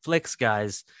Slobland Flicks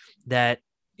guys that,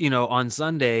 on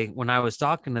Sunday when I was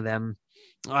talking to them,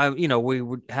 we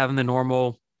were having the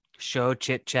normal show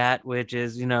chit chat, which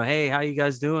is, hey, how you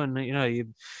guys doing?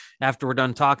 After we're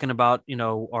done talking about,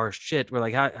 our shit, we're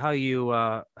like, how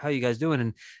you guys doing?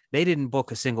 And they didn't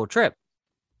book a single trip.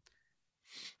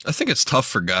 I think it's tough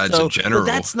for guides in general.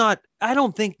 But that's not, I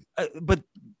don't think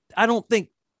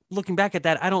looking back at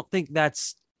that, I don't think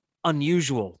that's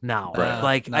unusual now.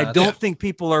 Right. I don't think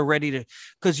people are ready to,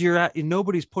 because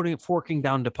nobody's forking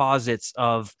down deposits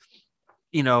of,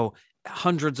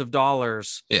 hundreds of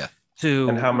dollars to.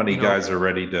 And how many guys are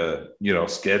ready to,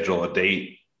 schedule a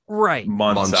date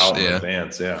months out in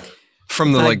advance? Yeah.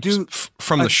 From the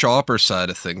from the shopper side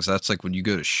of things, that's like when you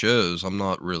go to shows, I'm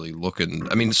not really looking.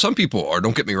 I mean, some people are,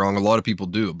 don't get me wrong, a lot of people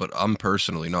do, but I'm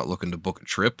personally not looking to book a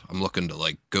trip. I'm looking to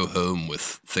like go home with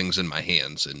things in my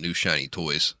hands and new shiny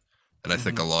toys. And I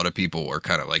think a lot of people are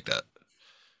kind of like that.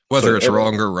 Whether it's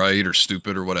wrong or right or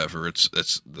stupid or whatever, it's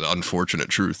the unfortunate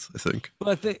truth, I think.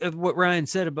 Well, I think what Ryan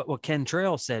said about what Ken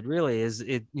Trail said really is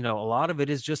a lot of it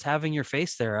is just having your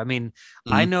face there. I mean,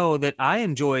 I know that I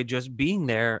enjoy just being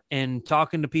there and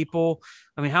talking to people.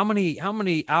 I mean, how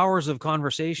many hours of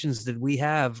conversations did we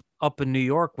have up in New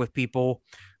York with people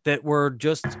that were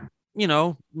just,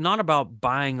 not about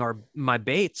buying my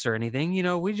baits or anything,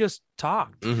 we just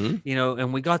talked,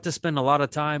 and we got to spend a lot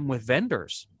of time with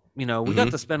vendors. We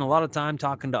got to spend a lot of time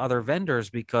talking to other vendors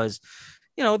because,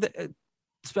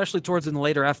 especially towards in the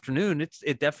later afternoon,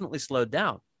 it definitely slowed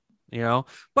down,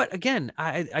 but again,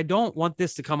 I don't want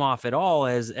this to come off at all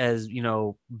as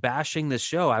bashing this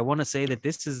show. I want to say that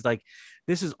this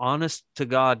is honest to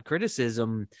God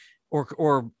criticism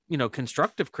or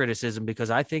constructive criticism, because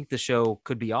I think the show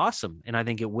could be awesome. And I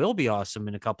think it will be awesome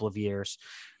in a couple of years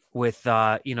with,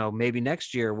 maybe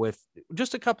next year with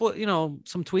just a couple of,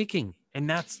 some tweaking. And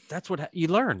that's what you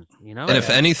learn, And if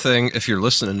anything, if you're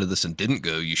listening to this and didn't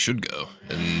go, you should go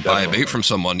and buy a bait from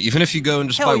someone. Even if you go and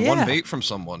just buy one bait from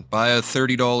someone, buy a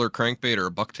 $30 crankbait or a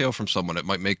bucktail from someone, it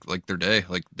might make like their day.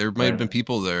 Like there might have been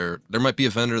people there. There might be a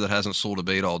vendor that hasn't sold a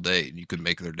bait all day, and you could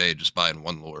make their day just buying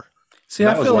one lure. See,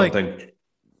 I feel like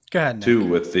go ahead, Nick. Too,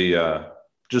 with the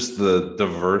just the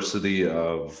diversity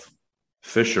of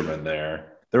fishermen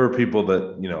there. There were people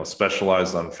that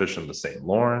specialized on fishing the St.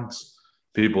 Lawrence.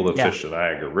 People that fish the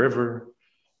Niagara River,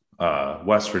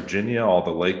 West Virginia, all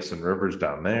the lakes and rivers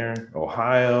down there,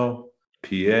 Ohio, PA.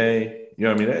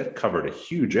 It covered a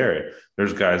huge area.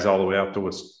 There's guys all the way out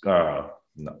to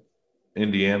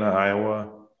Indiana, Iowa,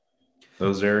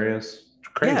 those areas. It's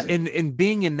crazy. Yeah, and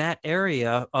being in that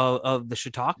area of the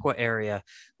Chautauqua area,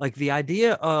 like the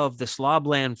idea of the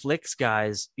Slobland Flicks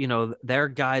guys, their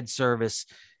guide service,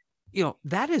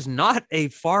 that is not a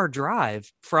far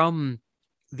drive from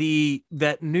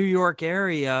that New York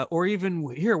area, or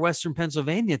even here, Western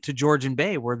Pennsylvania, to Georgian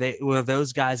Bay, where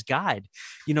those guys guide.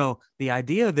 The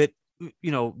idea that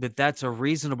that's a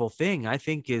reasonable thing, I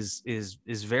think is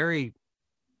very,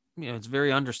 it's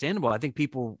very understandable. I think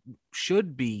people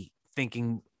should be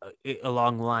thinking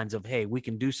along the lines of, hey, we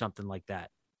can do something like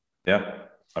that. Yeah,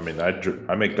 I mean,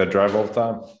 I make that drive all the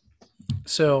time.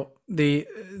 So the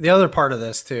other part of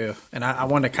this too, and I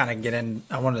want to kind of get in,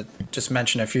 I want to just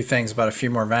mention a few things about a few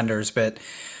more vendors, but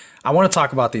I want to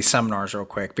talk about these seminars real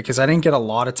quick because I didn't get a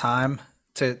lot of time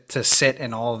to sit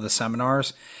in all of the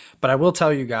seminars, but I will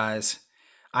tell you guys,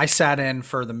 I sat in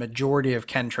for the majority of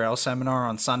Ken Trail's seminar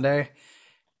on Sunday,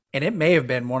 and it may have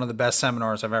been one of the best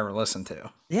seminars I've ever listened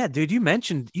to. Yeah, dude, you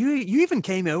mentioned, you even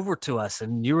came over to us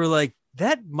and you were like,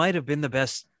 that might have been the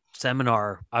best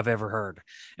seminar I've ever heard.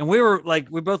 And we were like,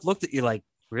 we both looked at you like,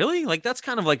 really? Like, that's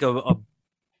kind of like a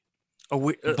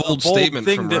bold statement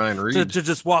thing from Ryan Reed to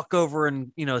just walk over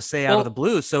and, say out of the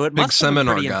blue. So it must have been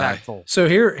pretty impactful. So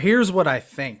here's what I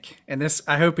think. And this,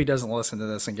 I hope he doesn't listen to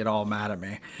this and get all mad at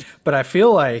me, but I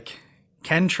feel like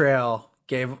Ken Trail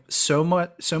gave so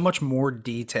much more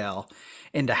detail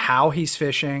into how he's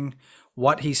fishing,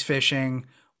 what he's fishing,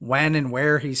 when and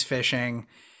where he's fishing,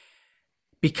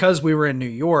 because we were in New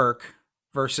York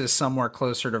versus somewhere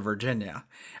closer to Virginia.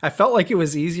 I felt like it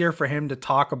was easier for him to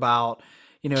talk about,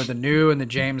 the New and the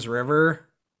James River,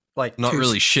 like not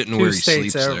really shitting where he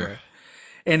sleeps over there.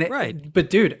 And right. But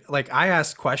dude, like I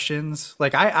asked questions,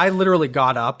 like I literally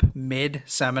got up mid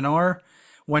seminar,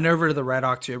 went over to the Red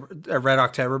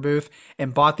October booth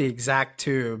and bought the exact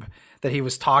tube that he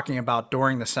was talking about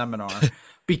during the seminar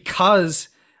because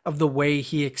of the way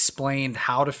he explained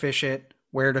how to fish it,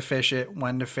 where to fish it,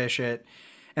 when to fish it.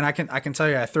 And I can tell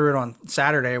you, I threw it on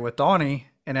Saturday with Donnie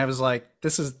and I was like,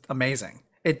 this is amazing.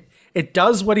 It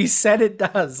does what he said it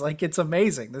does. Like, it's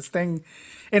amazing. This thing,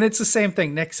 and it's the same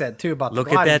thing Nick said too about look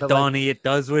the gliding, at that, Donnie. It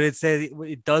does what it said.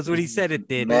 It does what he said it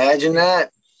did. Imagine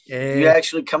that. If you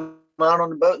actually come out on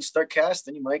the boat and start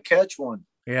casting, you might catch one.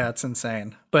 Yeah, it's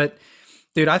insane. But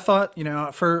dude, I thought,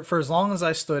 for as long as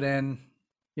I stood in,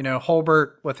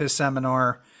 Holbert with his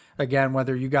seminar, again,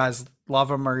 whether you guys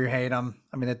love him or you hate him,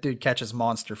 I mean, that dude catches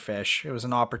monster fish. It was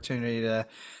an opportunity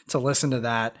to listen to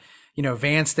that.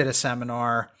 Vance did a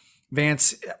seminar.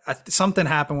 Vance, something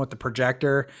happened with the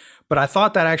projector, but I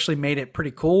thought that actually made it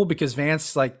pretty cool because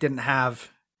Vance didn't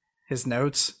have his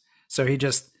notes, so he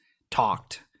just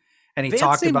talked, and he Vance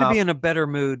talked seemed about to be in a better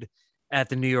mood at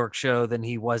the New York show than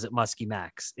he was at Muskie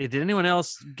Max. Did anyone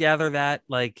else gather that?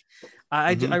 Like,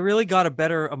 I really got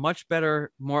a much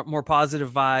better, more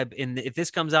positive vibe if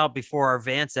this comes out before our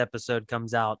Vance episode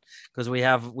comes out, because we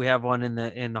have one in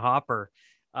the hopper.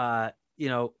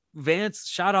 Vance,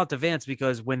 shout out to Vance,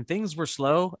 because when things were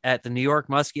slow at the New York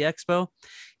Musky Expo,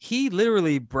 he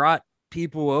literally brought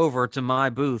people over to my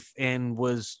booth and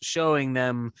was showing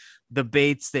them the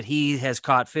baits that he has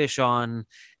caught fish on.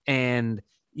 And,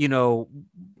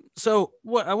 so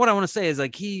what I want to say is,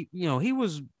 like, he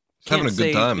was having a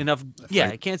good time.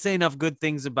 I can't say enough good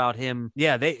things about him.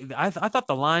 Yeah, I thought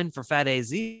the line for Fat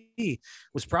AZ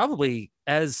was probably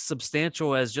as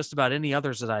substantial as just about any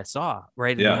others that I saw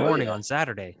in the morning on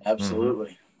Saturday.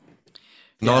 Absolutely.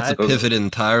 Not to pivot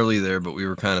entirely there, but we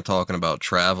were kind of talking about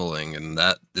traveling, and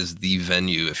that is the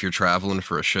venue. If you're traveling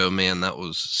for a show, man, that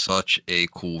was such a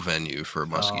cool venue for a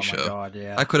Muskie show. God,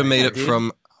 yeah. I could have made it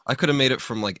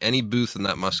from like any booth in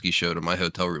that Muskie show to my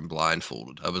hotel room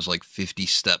blindfolded. I was like 50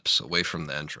 steps away from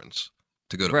the entrance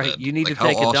to go to bed. You need like, to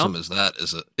take a dump. How awesome is that?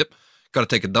 Yep. Got to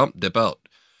take a dump, dip out.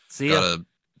 See ya. Got to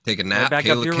take a nap. Back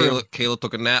up your room. Kayla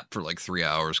took a nap for like 3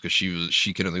 hours because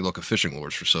she could only look at fishing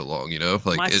lures for so long.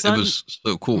 Like it was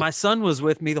so cool. My son was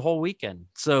with me the whole weekend,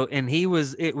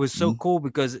 it was so cool,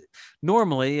 because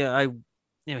normally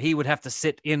he would have to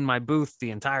sit in my booth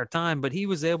the entire time, but he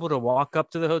was able to walk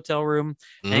up to the hotel room,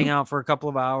 hang out for a couple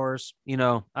of hours.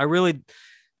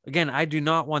 I do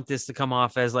not want this to come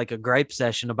off as like a gripe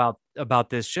session about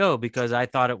this show, because I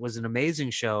thought it was an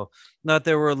amazing show. Not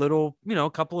there were a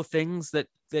couple of things that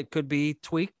could be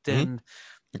tweaked. And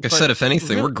like I said, if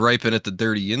anything, we're griping at the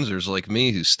dirty yinzers like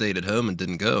me who stayed at home and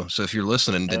didn't go. So if you're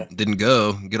listening, didn't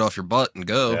go, get off your butt and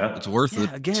go. Yeah. It's worth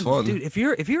it. Again, it's fun. Dude, if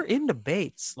you're into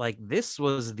baits, like, this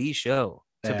was the show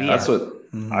to be. That's what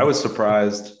I was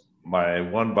surprised. My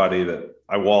one buddy that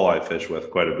I walleye fish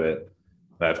with quite a bit,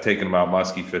 that I've taken him out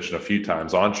muskie fishing a few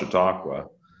times on Chautauqua.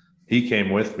 He came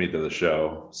with me to the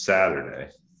show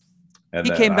Saturday. And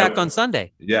he came back on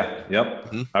Sunday. Yeah.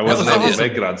 Yep. I wasn't able to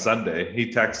make it on Sunday.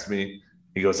 He texted me.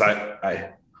 He goes,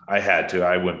 I had to.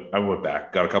 I went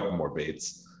back, got a couple more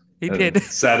baits. He did.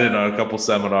 Sat in on a couple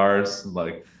seminars. And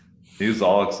like, he was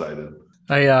all excited.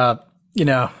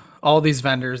 All these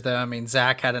vendors, though. I mean,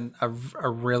 Zach had a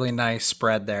really nice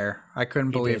spread there. I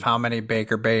couldn't believe how many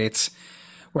Baker baits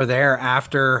were there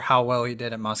after how well he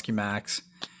did at Muskie Max.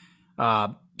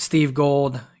 Steve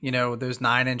Gold, those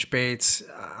 9-inch baits,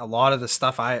 a lot of the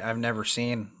stuff I've never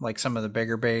seen, like some of the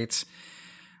bigger baits.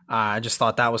 I just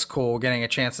thought that was cool, getting a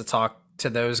chance to talk to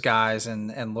those guys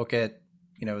and look at,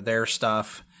 their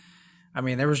stuff. I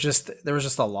mean, there was just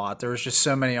a lot. There was just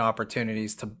so many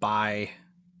opportunities to buy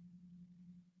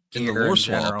gear in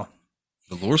general.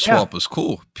 The lure swap was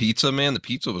cool. Pizza, man, the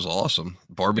pizza was awesome.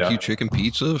 Barbecue chicken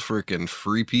pizza, freaking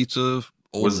free pizza.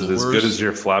 Was it as good as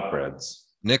your flatbreads?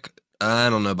 Nick, I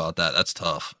don't know about that. That's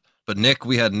tough. But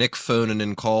we had Nick phoning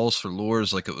in calls for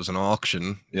lures like it was an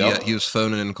auction. Yeah, he was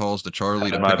phoning in calls to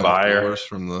Charlie to pick up lures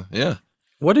from the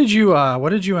What did you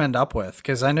end up with?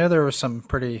 Because I know there was some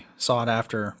pretty sought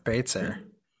after baits there.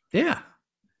 Yeah,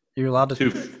 you're allowed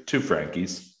to two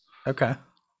Frankies. Okay,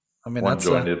 I mean one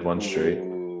jointed, one straight.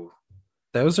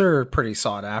 Those are pretty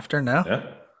sought after. No. Yeah.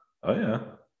 Oh yeah.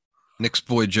 Nick's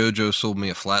boy Jojo sold me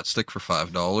a flat stick for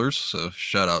 $5. So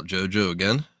shout out Jojo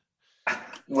again.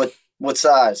 What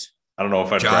size? I don't know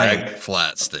if I'd giant brag.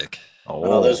 Flat stick.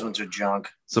 Oh, those ones are junk.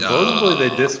 Supposedly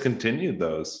they discontinued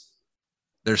those.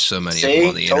 There's so many of them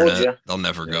on the internet. You. They'll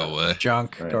never go away.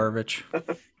 Junk, garbage. Put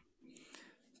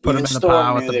them in the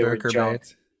pile with the Booker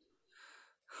baits.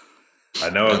 I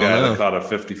know a guy that caught a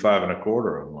 55 and a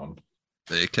quarter on one.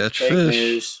 They catch Fake fish.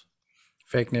 News.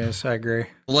 Fake news. I agree.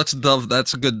 Well,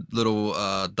 that's a good little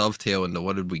dovetail into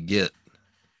what did we get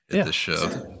at this show.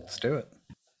 Let's do it.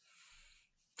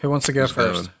 Who wants to go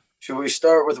first? Should we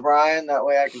start with Ryan? That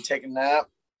way I can take a nap.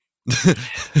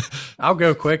 I'll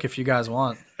go quick if you guys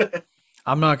want.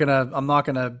 I'm not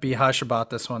gonna be hush about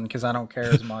this one because I don't care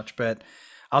as much. But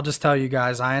I'll just tell you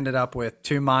guys, I ended up with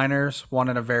 2 minors, one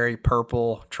in a very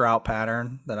purple trout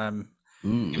pattern that I'm.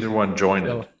 Either one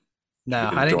jointed. No,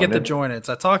 I didn't get the jointed.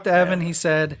 So I talked to Evan. He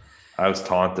said I was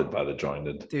taunted by the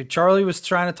jointed. Dude, Charlie was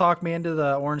trying to talk me into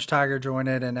the orange tiger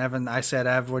jointed, and Evan, I said,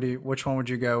 Ev, which one would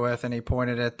you go with? And he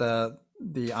pointed at the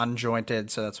unjointed,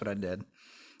 so that's what I did.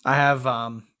 I have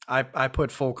I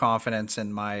put full confidence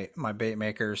in my bait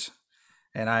makers,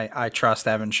 and I trust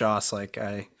Evan Shoss like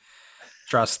I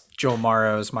trust Joel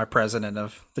Morrow as my president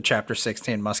of the Chapter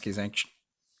 16 Muskies Inc.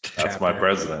 That's my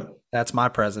president. That's my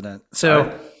president.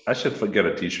 So I should get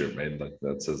a T-shirt made like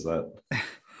that says that.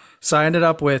 So I ended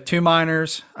up with 2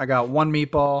 minors. I got 1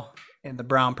 meatball, in the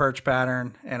brown perch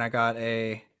pattern, and I got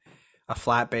a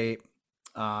flat bait.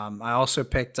 I also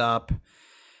picked up.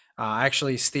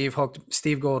 Actually, Steve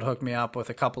Gold hooked me up with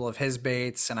a couple of his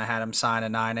baits, and I had him sign a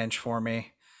 9-inch for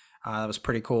me. That was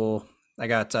pretty cool. I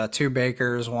got 2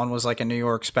 Bakers. One was like a New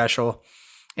York special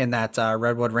in that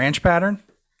Redwood Ranch pattern.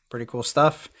 Pretty cool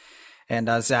stuff. And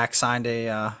Zach signed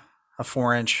a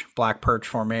 4-inch black perch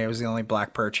for me. It was the only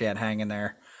black perch he had hanging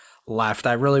there left.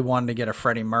 I really wanted to get a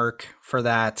Freddie Merc for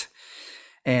that.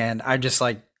 And I just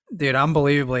like, dude,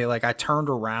 unbelievably, like I turned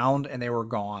around and they were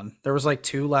gone. There was like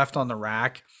 2 left on the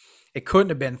rack. It couldn't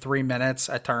have been 3 minutes.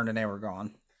 I turned and they were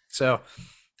gone. So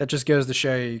that just goes to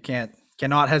show you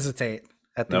cannot hesitate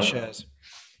at these shows.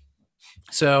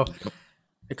 So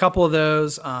a couple of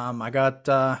those. I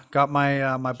got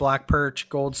my black perch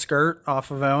gold skirt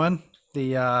off of Owen,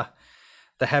 the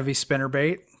heavy spinner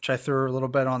bait, which I threw a little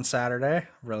bit on Saturday.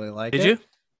 Really like it. Did you?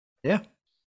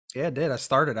 Yeah, it did. I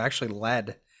started. I actually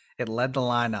led. It led the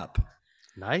lineup.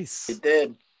 Nice. It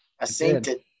did. I seen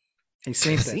it. He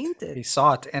seen it. He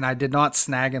saw it, and I did not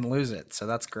snag and lose it. So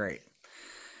that's great.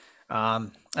 I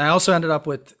also ended up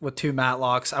with 2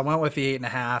 Matlocks. I went with the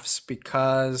 8.5s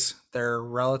because they're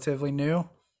relatively new.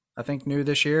 I think new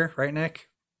this year, right, Nick?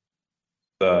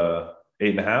 The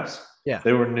 8.5s? Yeah.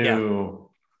 They were new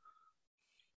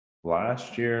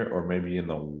last year or maybe in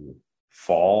the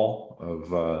fall of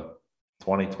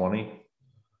 2020.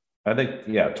 I think,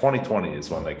 2020 is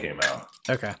when they came out.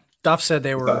 Okay. Duff said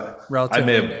they were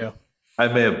relatively new. I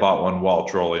may have bought one while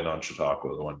trolling on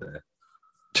Chautauqua one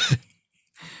day.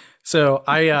 So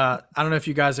I don't know if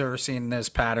you guys have ever seen his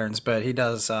patterns, but he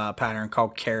does a pattern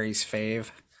called Carrie's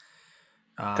Fave.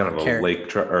 Kind of a lake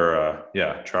trout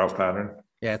pattern.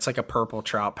 Yeah, it's like a purple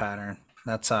trout pattern.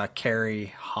 That's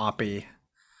Carrie Hoppy.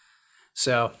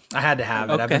 So I had to have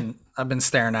it. Okay. I've been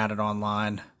staring at it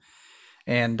online,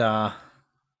 and I'm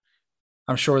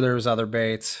sure there was other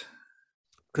baits.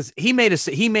 Because he made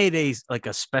a like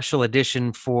a special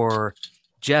edition for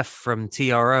Jeff from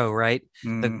TRO, right?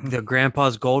 Mm-hmm. The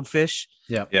Grandpa's Goldfish.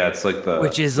 Yeah, it's like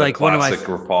which is the like one of my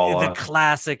Rapala. the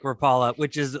classic Rapala,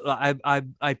 which is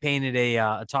I painted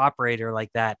a top rater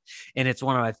like that, and it's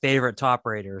one of my favorite top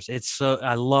raters.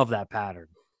 I love that pattern.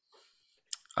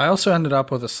 I also ended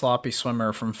up with a sloppy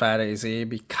swimmer from Fat AZ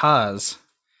because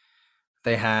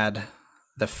they had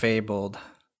the fabled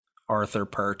Arthur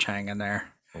perch hanging there.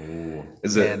 Ooh.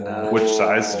 Is it which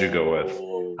size did you go with?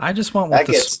 I just went with that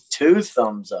gets 2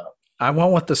 thumbs up. I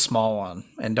went with the small one,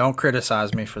 and don't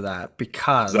criticize me for that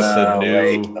because that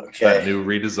new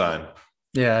redesign.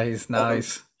 Yeah, he's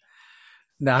nice.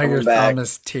 Now your thumb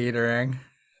is teetering.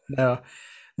 No,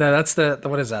 that's the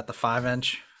what is that? The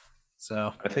 5-inch.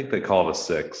 So I think they call it a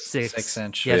 6.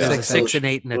 6-inch. Yeah, there's a 6, an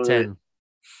 8, and a 10.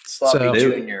 Sloppy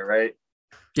Junior, right?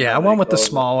 Yeah, I went with the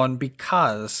small one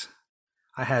because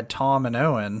I had Tom and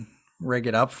Owen rig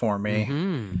it up for me.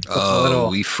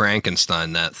 Mm-hmm. We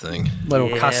Frankenstein that thing.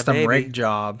 Little custom rig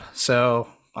job. So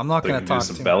I'm not going to talk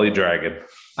some belly dragging.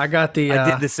 I got the.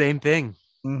 I did the same thing.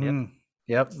 Mm-hmm.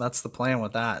 Yep, that's the plan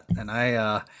with that. And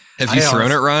have you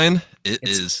thrown it, Ryan?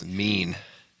 It's mean.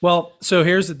 Well, so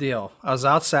here's the deal. I was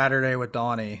out Saturday with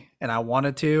Donnie, and I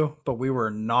wanted to, but we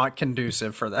were not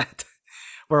conducive for that.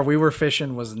 Where we were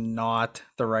fishing was not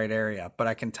the right area. But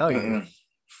I can tell you,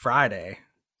 Friday,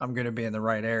 I'm going to be in the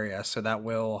right area, so that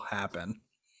will happen.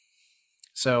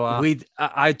 So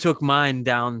I took mine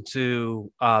down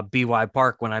to BY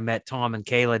Park when I met Tom and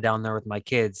Kayla down there with my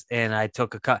kids, and I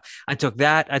took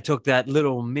that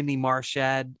little mini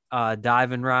Marshad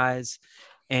dive and rise,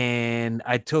 and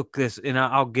I took this, and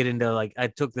I'll get into I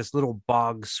took this little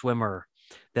bog swimmer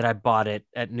that I bought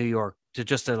at New York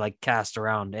to like cast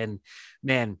around, and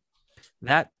man,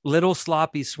 that little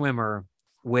sloppy swimmer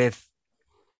with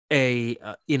a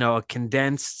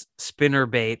condensed spinner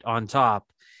bait on top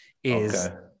is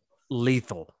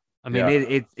lethal. I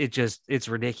mean, it's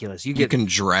ridiculous. You can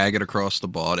drag it across the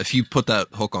bottom. If you put that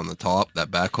hook on the top,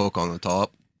 that back hook on the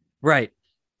top, right?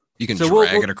 You can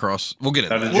drag it across. We'll get it.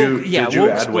 Did you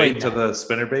add weight to the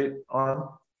spinner bait on?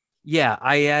 Yeah,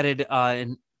 I added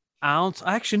an ounce.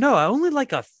 Actually, no, I only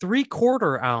like a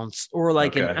 3/4 ounce or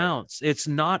like an ounce. It's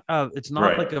not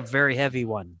like a very heavy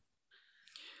one.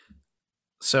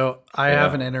 So I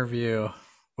have an interview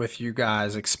with you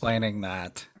guys explaining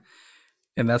that,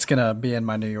 and that's going to be in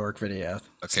my New York video.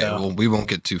 Okay, well, we won't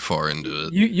get too far into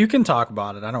it. You can talk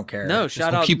about it. I don't care. No,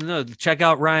 check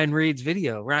out Ryan Reed's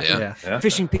video.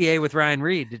 Fishing PA with Ryan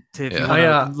Reed if you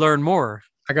want to learn more.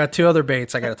 I got 2 other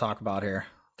baits I got to talk about here.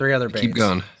 3 other baits. Keep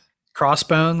going.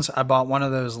 Crossbones. I bought one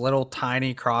of those little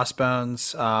tiny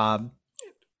crossbones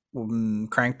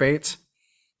crankbaits.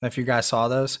 If you guys saw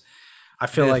those. I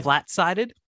feel like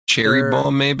flat-sided. cherry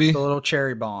bomb, maybe the little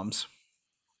cherry bombs.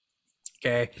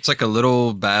 Okay, it's like a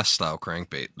little bass style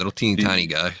crankbait, little teeny tiny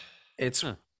guy. It's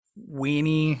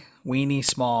weenie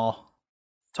small,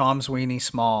 Tom's weenie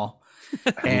small,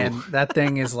 and that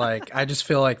thing is like, I just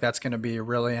feel like that's going to be a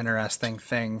really interesting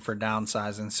thing for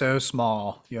downsizing. So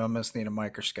small, you almost need a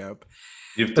microscope.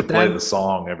 You have to play the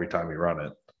song every time you run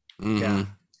it. Yeah,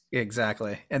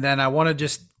 exactly. And then I want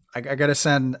to I got to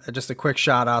send just a quick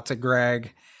shout out to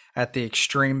Greg at the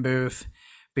Extreme booth,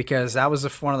 because that was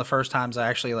one of the first times I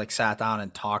actually like sat down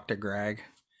and talked to Greg.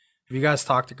 Have you guys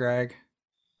talked to Greg?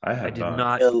 I did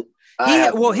not.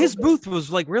 His booth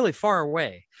was like really far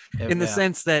away in the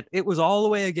sense that it was all the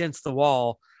way against the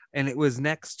wall, and it was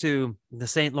next to the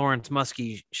St. Lawrence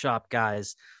Musky shop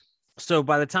guys. So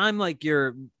by the time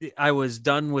I was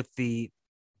done with the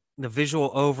visual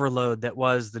overload that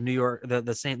was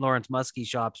the St. Lawrence Musky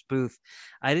shop's booth,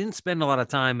 I didn't spend a lot of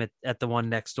time at the one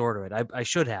next door to it. I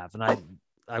should have, and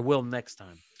I will next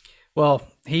time. Well,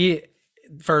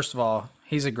 first of all,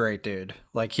 he's a great dude.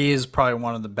 Like, he is probably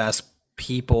one of the best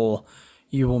people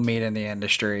you will meet in the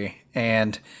industry.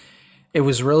 And it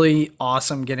was really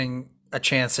awesome getting a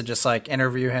chance to just like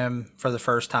interview him for the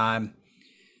first time,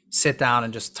 sit down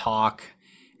and just talk.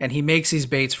 And he makes these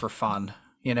baits for fun.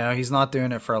 You know, he's not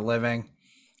doing it for a living.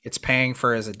 It's paying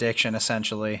for his addiction,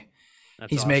 essentially.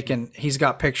 He's awesome. He's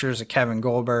got pictures of Kevin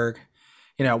Goldberg.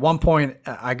 You know, at one point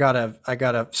I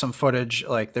got some footage,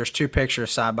 like there's two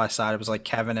pictures side by side. It was like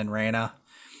Kevin and Raina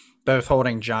both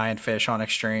holding giant fish on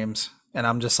extremes. And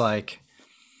I'm just like,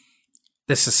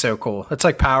 this is so cool. It's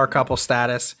like power couple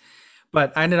status.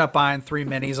 But I ended up buying 3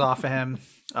 minis off of him.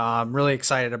 I'm really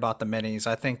excited about the minis.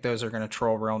 I think those are going to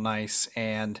troll real nice.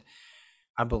 And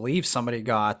I believe somebody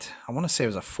got, I want to say it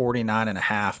was a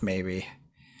 49.5 maybe,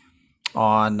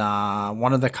 on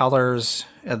one of the colors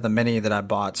of the mini that I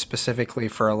bought specifically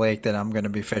for a lake that I'm going to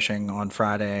be fishing on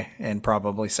Friday and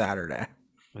probably Saturday.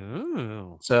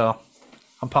 Ooh. So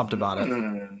I'm pumped about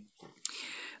it.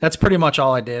 That's pretty much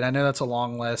all I did. I know that's a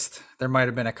long list. There might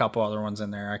have been a couple other ones in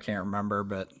there. I can't remember,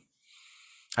 but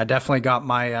I definitely got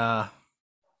my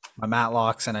my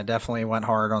Matlocks, and I definitely went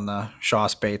hard on the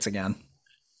Shaw's baits again.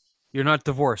 You're not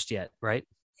divorced yet, right?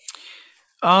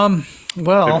 Well,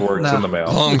 paperwork's in the mail.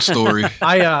 Long story.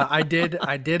 I did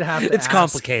have to. It's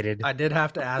complicated. I did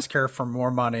have to ask her for more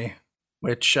money,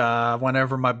 which went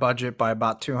over my budget by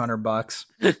about $200.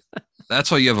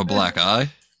 That's why you have a black eye.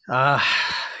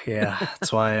 Yeah,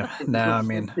 that's why. I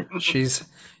mean, she's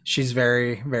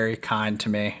very, very kind to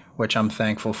me, which I'm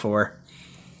thankful for.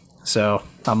 So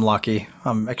I'm lucky.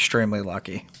 I'm extremely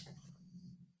lucky.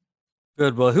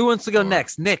 Good. Well, who wants to go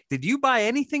next? Nick, did you buy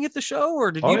anything at the show,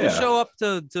 or did you just show up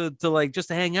to like just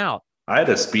to hang out? I had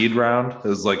a speed round. It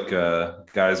was like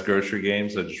guys' grocery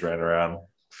games. I just ran around,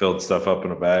 filled stuff up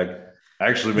in a bag. I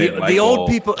actually made the old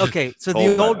people. Okay, so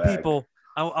the old people.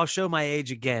 I'll show my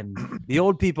age again. The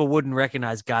old people wouldn't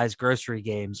recognize guys' grocery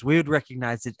games. We would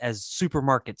recognize it as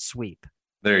supermarket sweep.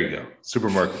 There you go,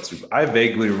 supermarket sweep. I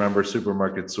vaguely remember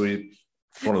supermarket sweep.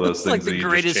 One of those things like that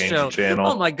you just change the channel.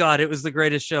 Oh my god, it was the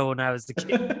greatest show when I was a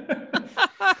kid.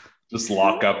 Just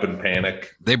lock up and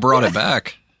panic. They brought it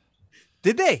back.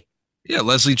 Did they? Yeah,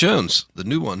 Leslie Jones, the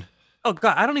new one. Oh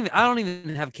god, I don't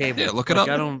even have cable. Yeah, look it up.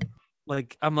 I don't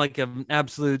I'm like an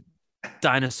absolute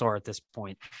dinosaur at this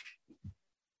point.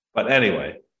 But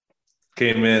anyway,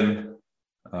 came in.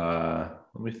 Let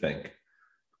me think.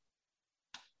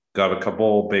 Got a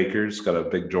couple bakers. Got a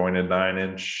big jointed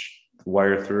 9-inch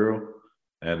wire through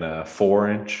and a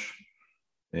 4-inch.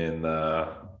 And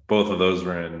both of those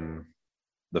were in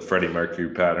the Freddie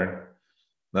Mercury pattern.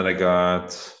 Then I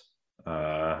got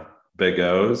Big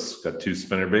O's. Got 2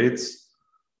 spinner baits.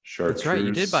 Chartreuse. That's right.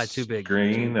 You did buy 2 big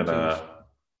green and a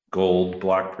gold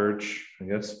black perch, I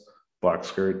guess. Black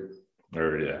skirt.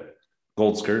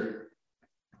 Gold skirt,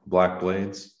 black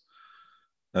blades.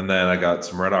 And then I got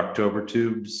some Red October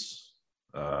tubes,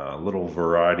 a little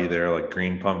variety there, like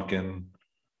green pumpkin,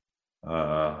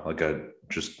 like a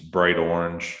just bright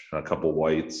orange, and a couple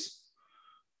whites.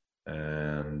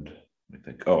 And I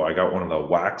think, I got one of the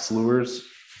wax lures,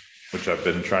 which I've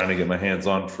been trying to get my hands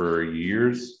on for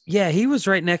years. Yeah, he was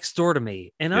right next door to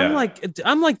me, and I'm like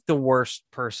the worst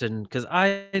person because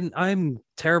I'm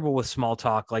terrible with small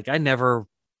talk. Like I never,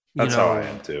 that's how I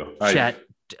am too.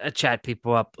 Chat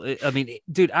people up. I mean,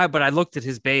 dude, but I looked at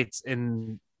his baits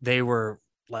and they were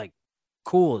like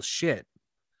cool as shit.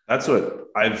 That's what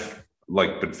I've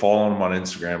like been following him on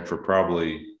Instagram for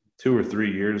probably 2 or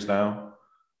 3 years now.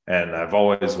 And I've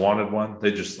always wanted one.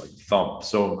 They just like thump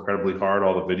so incredibly hard,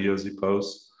 all the videos he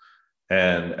posts.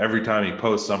 And every time he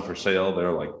posts some for sale,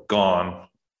 they're like gone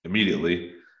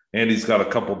immediately. And he's got a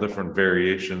couple different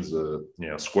variations of,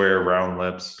 square, round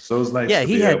lips. So it was nice. Yeah, to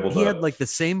he be had able he to, had like the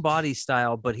same body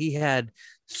style, but he had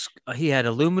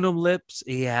aluminum lips.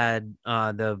 He had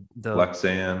the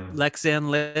Lexan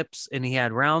lips, and he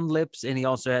had round lips, and he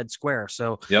also had square.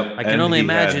 So yep. I can only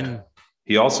imagine.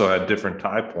 He also had different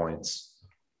tie points,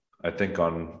 I think,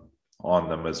 on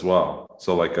them as well.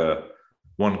 So like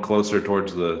one closer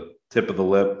towards the tip of the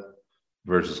lip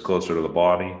versus closer to the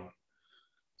body.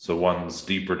 So one's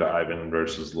deeper diving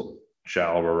versus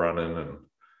shallower running. And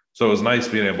so it was nice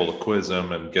being able to quiz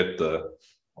him and get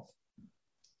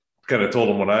kind of told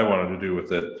him what I wanted to do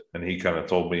with it. And he kind of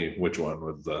told me which one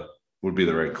would be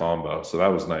the right combo. So that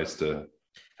was nice to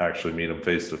actually meet him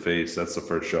face to face. That's the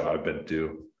first show I've been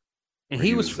to. And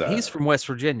he's from West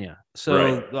Virginia.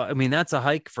 So, right. I mean, that's a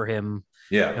hike for him.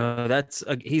 Yeah.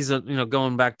 He's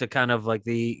going back to kind of like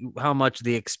how much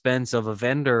the expense of a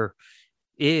vendor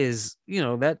is,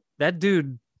 that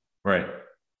dude, right?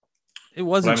 It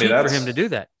wasn't cheap for him to do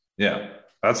that. Yeah,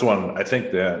 that's one. I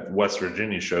think that West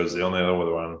Virginia show is the only other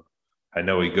one I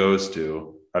know he goes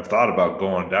to. I've thought about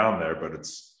going down there, but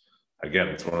it's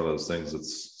one of those things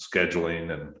that's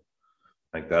scheduling, and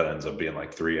like that ends up being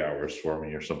like 3 hours for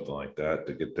me or something like that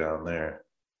to get down there.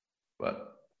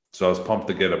 But so I was pumped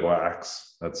to get a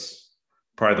wax. That's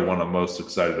probably the one I'm most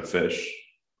excited to fish.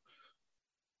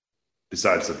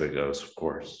 Besides the big O's, of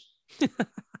course.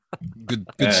 Good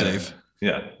save.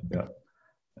 Yeah.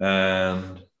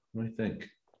 And what do you think?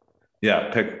 Yeah,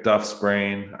 picked Duff's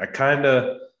brain. I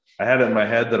had it in my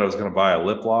head that I was going to buy a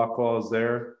lip lock while I was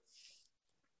there,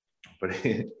 but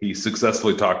he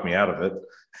successfully talked me out of it.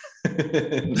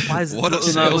 What a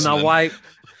salesman.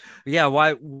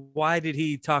 Why did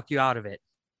he talk you out of it?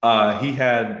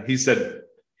 He said,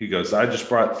 he goes, I just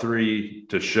brought 3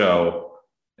 to show.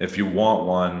 If you want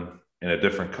one in a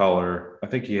different color, I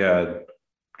think he had, I'm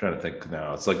trying to think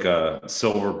now, it's like a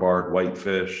silver barred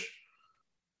whitefish,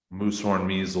 moose horn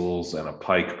measles, and a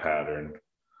pike pattern,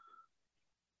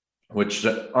 which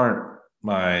aren't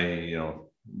my,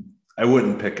 I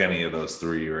wouldn't pick any of those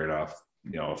 3 right off,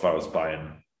 if I was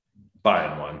buying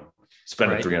one,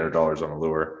 spending $300 on a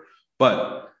lure.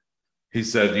 But he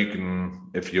said you can,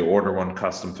 if you order one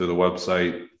custom through the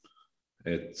website,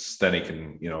 then he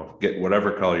can, get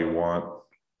whatever color you want,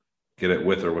 get it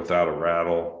with or without a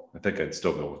rattle. I think I'd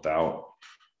still go without,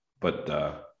 but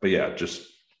yeah, just,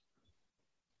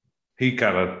 he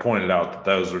kind of pointed out that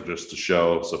those were just a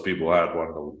show. So people had one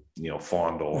to,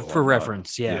 fondle for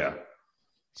reference. Yeah.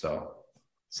 So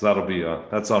that'll be,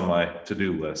 that's on my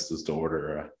to-do list, is to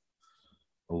order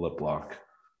a lip lock.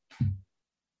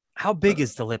 How big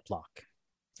is the lip lock?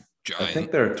 Giant. I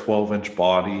think they're a 12-inch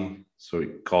body. So he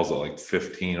calls it like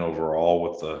 15 overall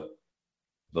with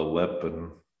the lip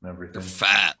and everything. They're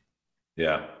fat.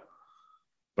 Yeah.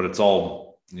 But it's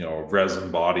all,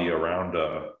 resin body around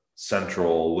a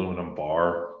central aluminum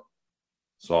bar.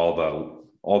 So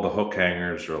all the hook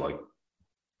hangers are like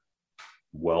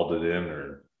welded in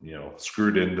or,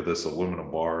 screwed into this aluminum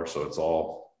bar. So it's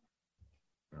all,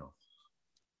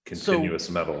 continuous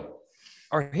metal.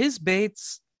 Are his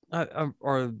baits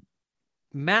are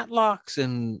matlocks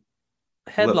and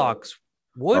headlocks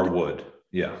wood? Are wood.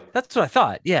 Yeah. That's what I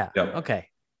thought. Yeah. Yep. Okay.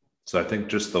 So I think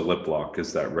just the lip lock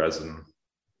is that resin.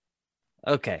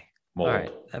 Okay. Mold. All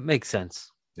right. That makes sense.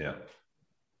 Yeah.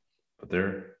 But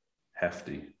they're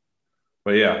hefty.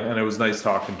 But yeah, and it was nice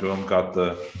talking to him.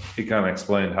 He kind of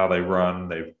explained how they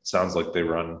run. Sounds like they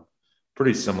run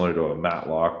pretty similar to a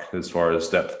matlock as far as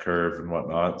depth curve and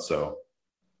whatnot. So,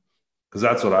 because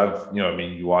that's what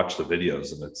you watch the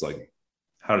videos and it's like,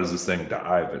 how does this thing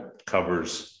dive? It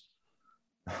covers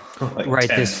like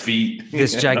 10 feet.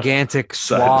 This gigantic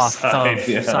swath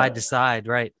side to side,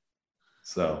 right?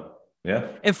 So, yeah.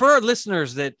 And for our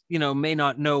listeners that, may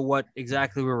not know what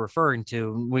exactly we're referring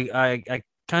to, I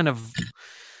kind of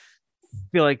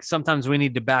feel like sometimes we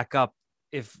need to back up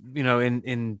if,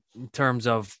 in terms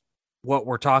of what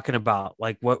we're talking about.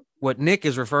 Like what Nick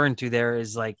is referring to there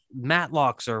is like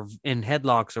matlocks and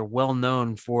headlocks are well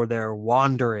known for their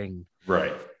wandering,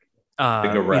 right?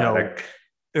 Big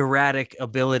erratic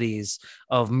abilities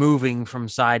of moving from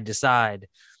side to side.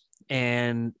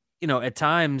 And, at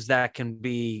times that can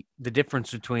be the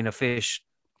difference between a fish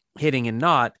hitting and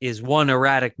not is one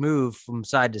erratic move from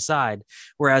side to side.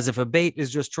 Whereas if a bait is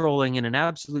just trolling in an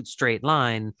absolute straight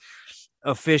line,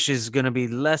 a fish is going to be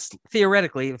less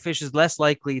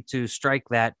likely to strike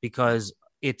that because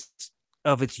it's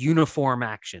of its uniform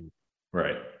action.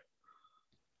 Right.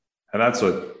 And that's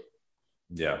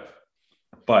yeah.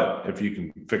 But if you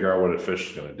can figure out what a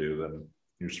fish is going to do, then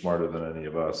you're smarter than any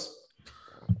of us.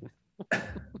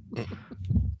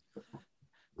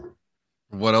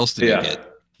 What else did you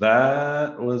get?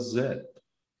 That was it.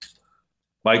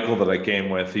 Michael that I came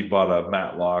with, he bought a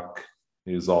matlock.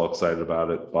 He was all excited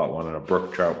about it. Bought one in a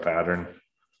brook trout pattern.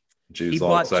 He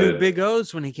bought excited. 2 big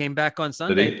O's when he came back on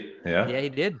Sunday. Did he? Yeah. Yeah, he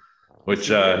did. Which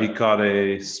he caught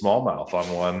a smallmouth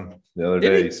on one the other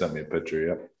day. He sent me a picture.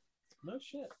 Yep. No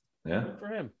shit. Yeah. Good for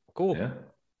him. Cool. Yeah.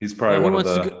 He's probably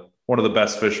one of the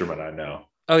best fishermen I know.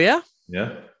 Oh yeah?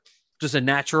 Yeah. Just a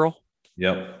natural.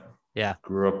 Yep. Yeah.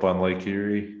 Grew up on Lake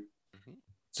Erie.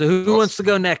 So who wants to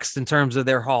go next in terms of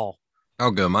their haul?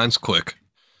 I'll go. Mine's quick.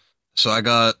 So I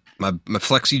got my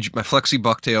flexi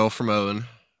bucktail from Owen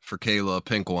for Kayla, a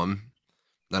pink one.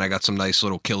 Then I got some nice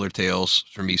little killer tails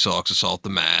from Esau's Assault the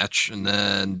Match. And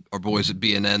then our boys at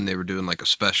B&N, they were doing like a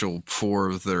special 4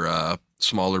 of their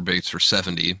smaller baits for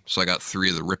 70. So I got 3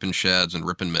 of the ripping shads and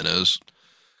ripping minnows.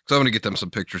 Because I'm going to get them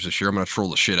some pictures this year. I'm going to troll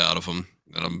the shit out of them.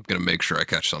 And I'm going to make sure I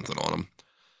catch something on them.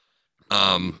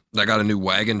 I got a new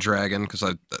wagon dragon because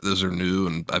those are new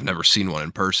and I've never seen one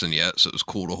in person yet. So it was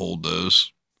cool to hold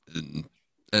those. And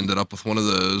ended up with one of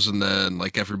those, and then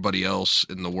like everybody else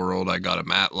in the world, I got a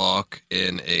matlock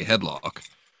and a headlock.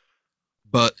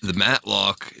 But the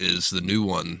matlock is the new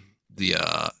one.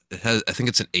 It has, I think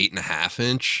it's an 8.5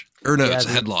 inch, or no, it's a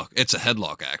headlock. It's a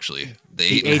headlock actually.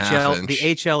 The 8.5 inch, the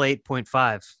HL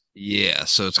 8.5. Yeah,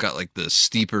 so it's got like the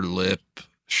steeper lip,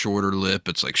 shorter lip.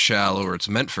 It's like shallower. It's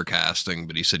meant for casting,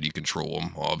 but he said you control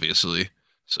them obviously,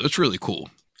 so it's really cool.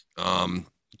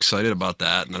 Excited about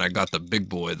that. And then I got the big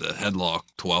boy, the headlock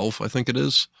 12, I think it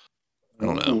is. I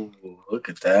don't know. Ooh, look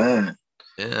at that.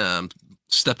 Yeah, I'm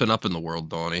stepping up in the world,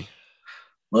 Donnie.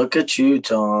 Look at you,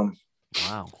 Tom.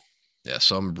 Wow. Yeah,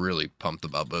 so I'm really pumped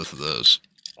about both of those.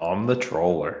 I'm the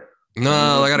troller.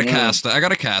 No, I got a casting. I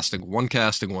got a casting, one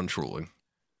trolling.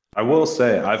 I will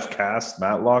say I've cast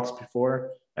matlocks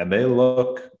before, and they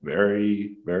look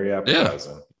very, very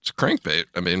appetizing. Yeah, it's a crankbait.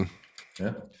 I mean,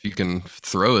 yeah, if you can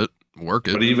throw it, work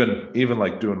it. But even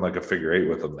like doing like a figure 8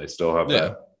 with them, they still have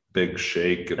that big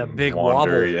shake and that big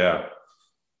wander. Wobble.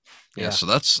 Yeah. So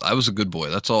I was a good boy.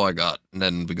 That's all I got. And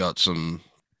then we got some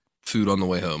food on the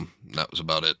way home. And that was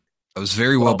about it. I was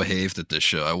very well behaved at this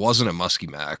show. I wasn't at Musky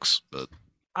Max, but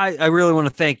I really want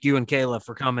to thank you and Kayla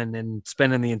for coming and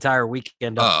spending the entire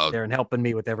weekend up there and helping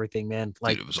me with everything, man.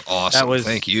 Like, dude, it was awesome.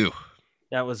 Thank you.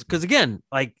 That was because again,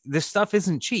 like this stuff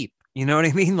isn't cheap. You know what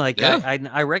I mean? Like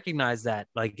I recognize that.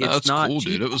 Like it's not cool,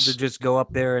 cheap dude. to just go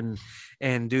up there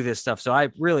and do this stuff. So I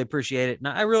really appreciate it. And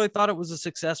I really thought it was a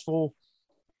successful.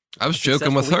 I was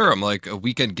joking with her. I'm like, a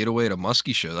weekend getaway at a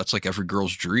Muskie show. That's like every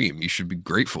girl's dream. You should be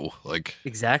grateful. Like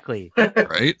exactly.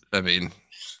 Right? I mean,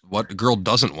 what girl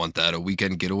doesn't want that? A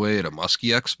weekend getaway at a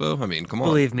Muskie Expo? I mean, come on.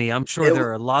 Believe me, I'm sure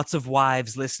there are lots of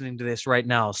wives listening to this right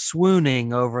now,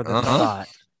 swooning over the thought.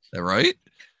 Right?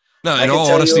 No, in all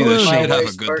honesty, though, she did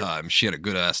have a good time. She had a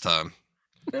good ass time.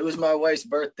 It was my wife's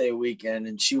birthday weekend,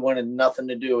 and she wanted nothing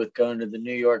to do with going to the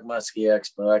New York Musky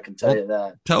Expo. I can tell you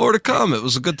that. Tell her to come. It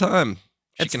was a good time.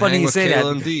 It's funny you say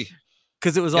that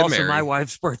because it was also my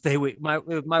wife's birthday week. My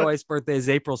wife's birthday is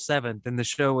April 7th, and the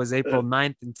show was April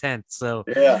 9th and 10th. So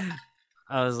yeah,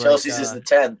 I was Chelsea's is the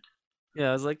 10th. Yeah,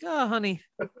 I was like, oh, honey,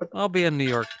 I'll be in New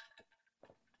York.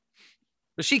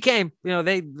 But she came. You know,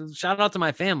 they shout out to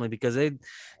my family because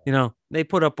they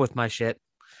put up with my shit.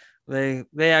 They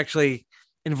actually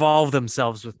involve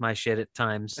themselves with my shit at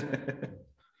times.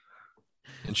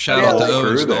 And shout out to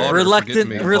Owen's daughter.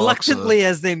 Reluctantly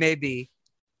as they may be.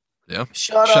 Yeah.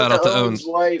 Shout out to Owen's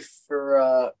wife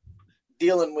for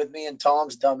dealing with me and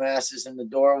Tom's dumbasses in the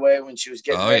doorway when she was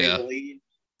getting ready to leave.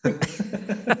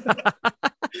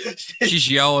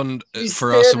 She's yelling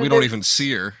for us and we don't even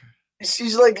see her.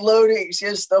 She's like loading. She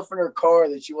has stuff in her car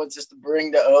that she wants us to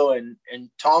bring to Owen.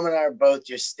 And Tom and I are both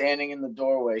just standing in the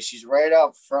doorway. She's right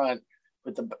out front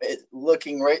with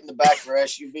looking right in the back of her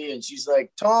SUV. And she's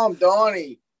like, Tom,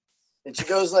 Donnie. And she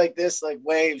goes like this, like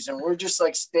waves. And we're just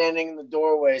like standing in the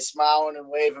doorway, smiling and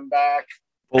waving back.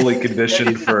 Fully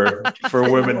conditioned for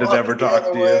women to never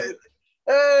talk to you.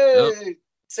 Hey,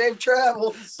 safe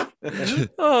travels.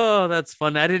 Oh, that's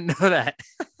fun. I didn't know that.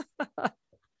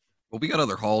 Well, we got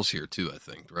other hauls here too, I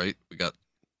think, right? We got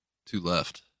 2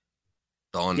 left.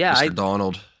 Mr.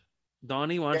 Donald.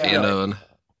 Donnie, why don't you go?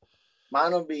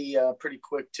 Mine will be pretty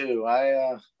quick too.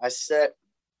 I set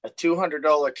a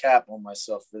 $200 cap on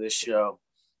myself for this show.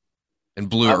 And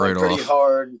blew it right off. Pretty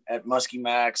hard at Musky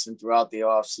Max and throughout the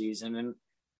off season, and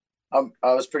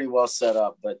I was pretty well set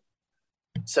up. But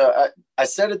so I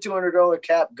set a $200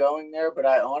 cap going there, but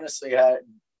I honestly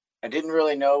I didn't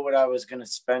really know what I was going to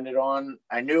spend it on.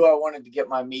 I knew I wanted to get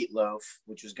my meatloaf,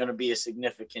 which was going to be a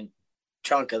significant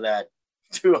chunk of that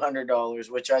 $200,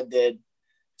 which I did.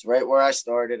 It's right where I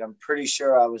started. I'm pretty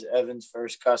sure I was Evan's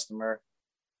first customer.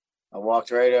 I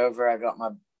walked right over. I got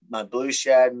my blue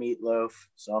shad meatloaf.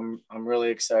 So I'm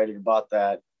really excited about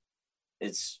that.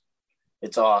 It's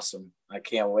awesome. I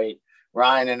can't wait.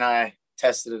 Ryan and I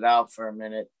tested it out for a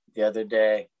minute the other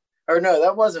day. Or no,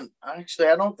 that wasn't actually,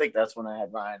 I don't think that's when I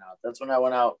had Ryan out. That's when I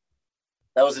went out.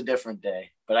 That was a different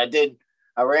day. But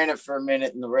I ran it for a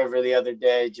minute in the river the other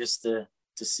day just to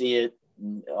see it.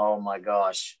 And, oh my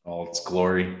gosh. All its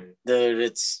glory. Dude,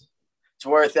 it's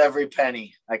worth every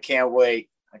penny. I can't wait.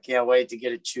 I can't wait to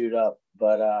get it chewed up.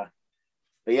 But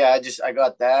yeah, I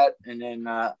got that. And then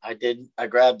I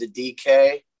grabbed a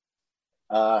DK.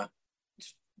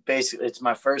 Basically it's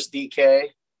my first DK.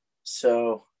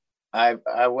 So I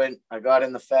got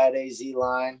in the Fat AZ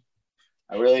line.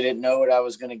 I really didn't know what I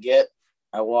was going to get.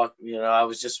 I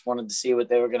was just wanted to see what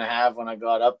they were going to have when I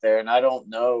got up there. And I don't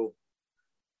know,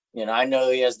 I know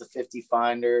he has the 50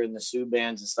 finder and the Sioux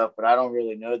bands and stuff, but I don't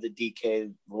really know the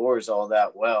DK lures all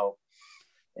that well.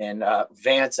 And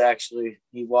Vance actually,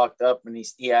 he walked up and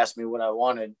he asked me what I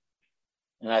wanted.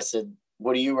 And I said,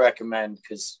 what do you recommend?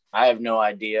 Because I have no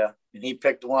idea. And he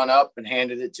picked one up and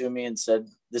handed it to me and said,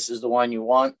 this is the one you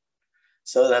want.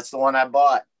 So that's the one I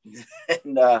bought.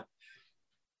 And I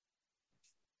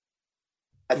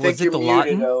think you're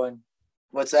muted, Owen.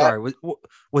 What's that? Sorry,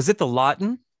 was it the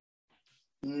Lawton?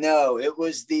 No, it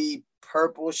was the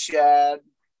purple shad,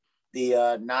 the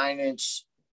 9-inch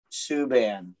Sioux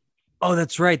band. Oh,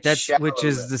 that's right. That's Shallow which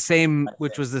is lip, the same,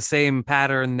 which was the same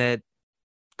pattern that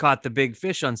caught the big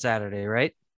fish on Saturday,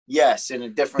 right? Yes, in a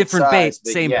different size, bait,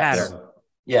 same pattern.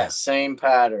 Yes, same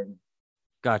pattern.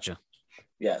 Gotcha.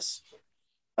 Yes.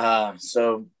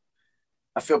 So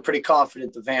I feel pretty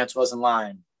confident the Vance wasn't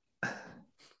lying.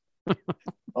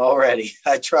 Already,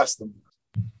 I trust him.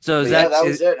 So that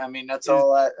was it. I mean, that's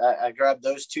all. I grabbed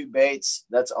those two baits.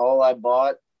 That's all I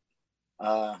bought.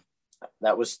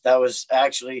 That was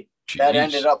actually that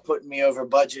ended up putting me over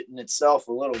budget in itself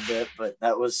a little bit, but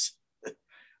I was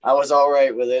all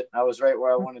right with it. I was right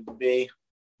where I wanted to be.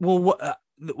 Well,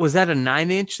 was that a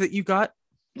 9-inch that you got?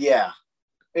 Yeah,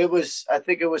 it was. I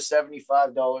think it was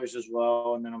 $75 as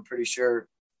well, and then I'm pretty sure.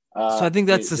 So I think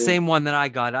that's the same one that I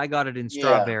got. I got it in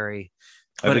strawberry,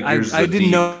 but I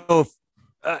didn't know if.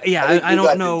 I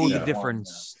don't know the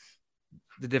difference.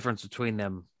 The difference between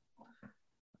them. I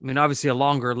mean, obviously a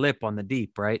longer lip on the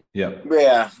deep, right? Yeah.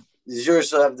 Yeah.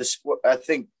 Yours have the I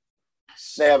think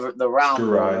they have the round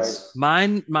eyes.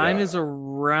 Right? Mine is a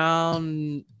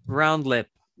round lip.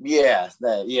 Yeah,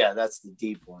 that's the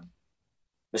deep one.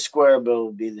 The square bill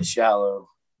would be the shallow.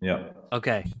 Yeah.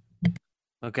 Okay.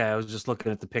 I was just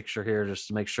looking at the picture here just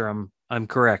to make sure I'm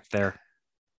correct there.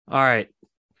 All right.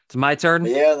 It's my turn.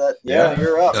 Yeah,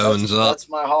 you're up. Owen's up. That's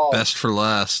my haul. Best for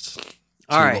last.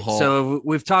 All right. So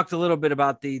we've talked a little bit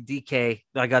about the DK.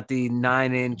 I got the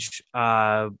 9-inch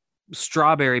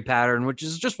strawberry pattern, which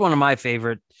is just one of my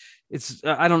favorite. It's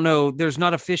I don't know. There's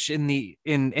not a fish in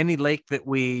any lake that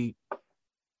we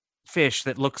fish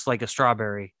that looks like a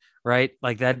strawberry, right?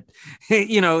 Like that,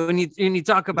 when you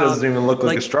talk about, it doesn't even look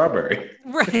like a strawberry,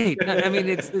 right? I mean,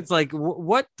 it's like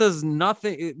what does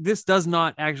nothing. This does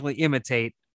not actually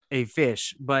imitate a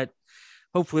fish, but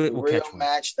hopefully it will catch one.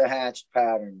 Match the hatch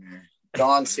pattern there.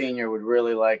 Don Senior would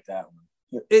really like that one.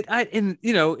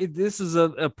 This is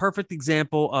a perfect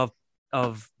example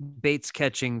of baits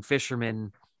catching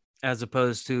fishermen as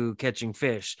opposed to catching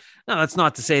fish. Now, that's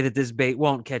not to say that this bait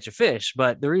won't catch a fish,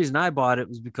 but the reason I bought it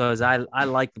was because I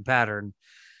like the pattern.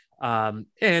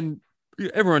 And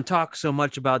everyone talks so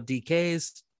much about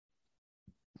DKs.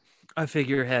 I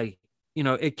figure, hey,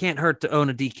 it can't hurt to own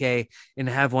a DK and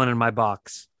have one in my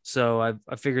box. So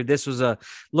I figured this was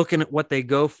looking at what they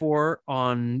go for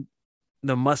on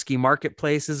the musky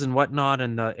marketplaces and whatnot,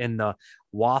 and the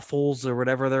waffles or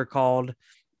whatever they're called.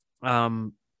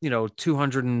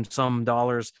 $200 and some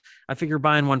dollars. I figure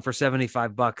buying one for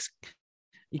 $75.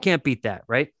 You can't beat that,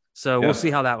 right? So We'll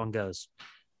see how that one goes.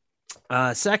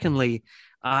 Secondly,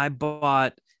 I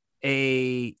bought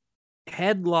a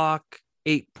Headlock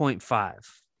 8.5.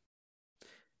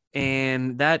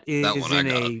 And that is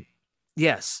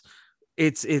yes,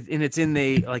 it's in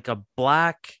a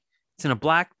black. It's in a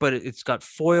black, but it's got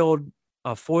foiled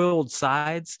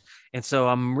sides, and so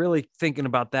I'm really thinking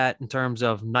about that in terms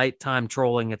of nighttime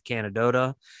trolling at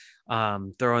Canadota.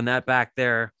 Throwing that back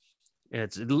there,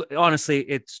 it's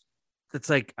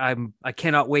like I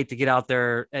cannot wait to get out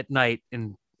there at night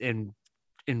and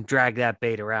drag that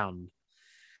bait around.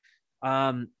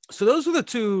 So those are the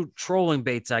two trolling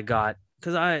baits I got,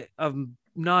 because I'm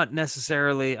not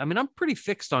necessarily, I'm pretty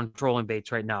fixed on trolling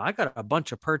baits right now. I got a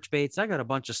bunch of perch baits. I got a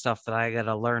bunch of stuff that I got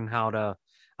to learn how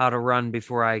how to run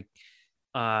before I,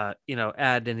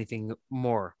 add anything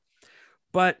more.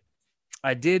 But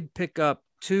I did pick up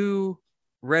 2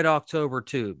 Red October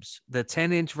tubes, the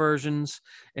 10-inch versions,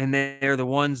 and they're the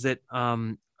ones that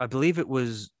I believe it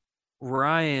was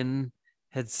Ryan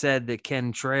had said that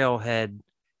Ken Trail had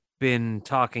been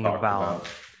talking about.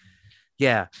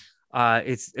 Yeah.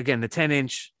 It's again the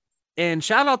 10-inch. And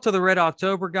shout out to the Red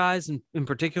October guys, in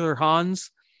particular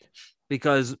Hans,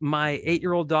 because my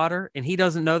 8-year-old daughter, and he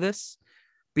doesn't know this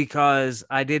because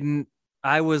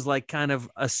I was like kind of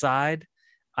aside.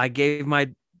 I gave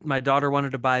my daughter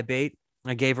wanted to buy bait.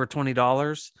 I gave her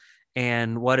 $20.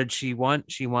 And what did she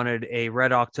want? She wanted a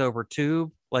Red October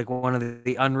tube, like one of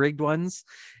the unrigged ones.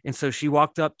 And so she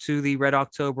walked up to the Red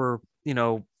October,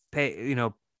 pay,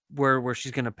 where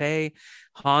she's going to pay.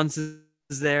 Hans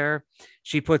is there.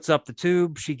 She puts up the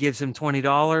tube. She gives him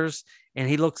 $20 and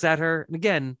he looks at her. And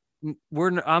again,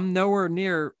 I'm nowhere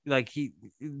near like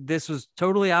this was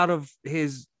totally out of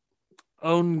his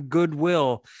own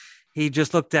goodwill. He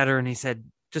just looked at her and he said,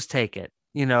 just take it,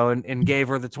 and gave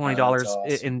her the $20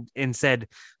 awesome. and said,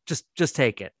 just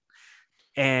take it.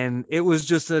 And it was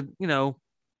just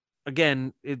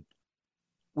again,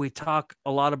 we talk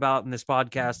a lot about in this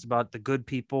podcast about the good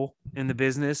people in the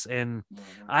business. And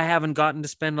I haven't gotten to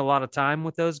spend a lot of time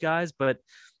with those guys, but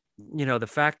the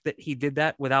fact that he did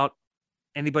that without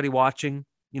anybody watching,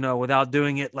 without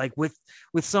doing it like with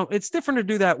some, it's different to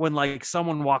do that when like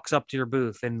someone walks up to your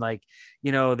booth and like,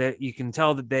 that you can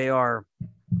tell that they are,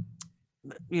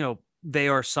 they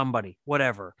are somebody,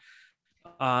 whatever.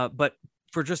 But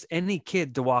for just any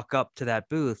kid to walk up to that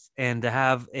booth and to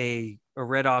have a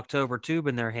Red October tube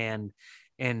in their hand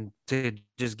and to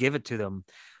just give it to them.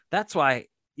 That's why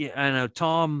I know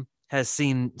Tom has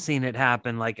seen it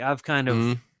happen. Like I've kind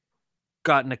of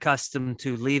gotten accustomed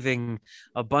to leaving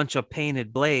a bunch of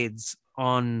painted blades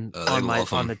on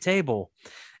the table,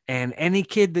 and any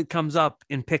kid that comes up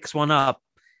and picks one up,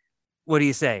 what do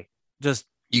you say? Just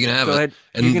you can have go it. Ahead.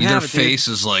 And you their face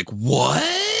is like, what?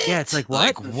 Yeah, it's like,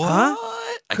 what? Like, what? Huh?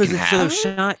 Because it's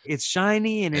so it's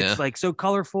shiny and it's like so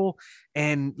colorful,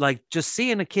 and like just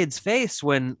seeing a kid's face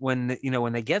when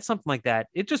they get something like that,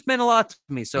 it just meant a lot to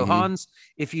me. So Hans,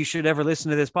 if you should ever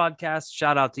listen to this podcast,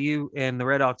 shout out to you and the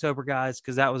Red October guys,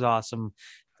 because that was awesome.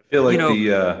 I feel like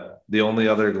the only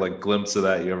other like glimpse of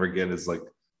that you ever get is like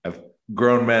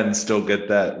grown men still get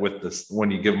that with this when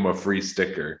you give them a free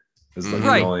sticker. Is like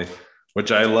the only,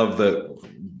 which I love that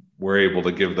we're able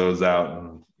to give those out,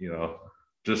 and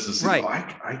just to see,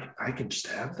 I can just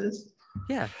have this.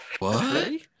 Yeah.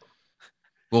 What?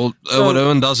 Well, what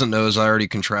Owen doesn't know is I already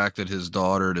contracted his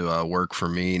daughter to work for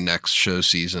me next show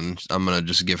season. I'm going to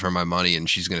just give her my money and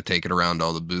she's going to take it around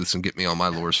all the booths and get me all my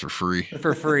lures for free.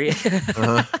 For free.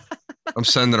 I'm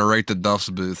sending her right to Duff's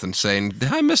booth and saying,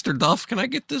 hi, Mr. Duff, can I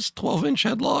get this 12-inch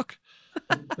headlock?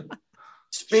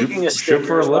 Speaking of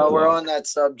stickers, while we're on that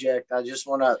subject, I just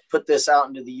want to put this out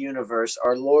into the universe.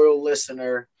 Our loyal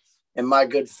listener and my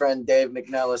good friend Dave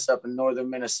McNellis up in northern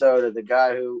Minnesota, the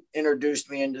guy who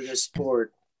introduced me into this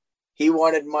sport, he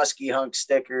wanted Musky Hunk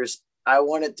stickers. I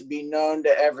want it to be known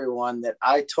to everyone that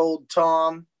I told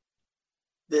Tom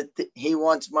that he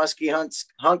wants Musky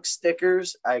Hunk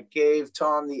stickers. I gave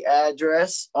Tom the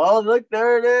address. Oh, look,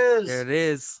 there it is. There it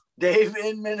is. Dave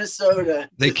in Minnesota.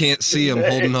 They can't see him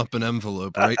holding up an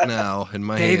envelope right now in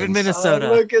my hands. Dave in Minnesota.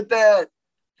 Oh, look at that.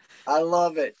 I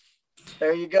love it.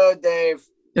 There you go, Dave.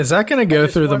 Is that going to go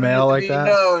through the mail like that?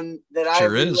 Known that sure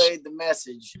I relayed the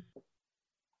message.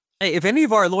 Hey, if any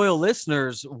of our loyal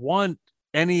listeners want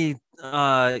any,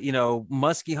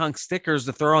 Musky Hunk stickers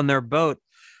to throw on their boat,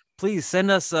 please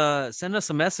send us a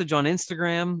message on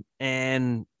Instagram,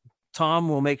 and Tom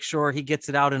will make sure he gets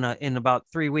it out in about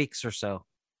 3 weeks or so.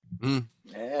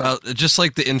 Yeah. Just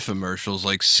like the infomercials,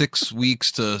 like 6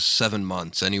 weeks to 7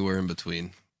 months, anywhere in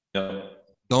between. Yeah.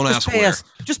 Don't just ask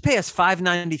where. Just pay us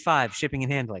 $5.95 shipping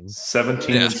and handling.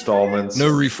 17 installments. No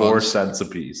refunds. 4 cents a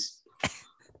piece.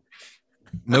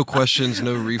 No questions,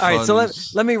 no refunds. All right,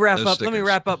 so let me wrap up. Stickers. Let me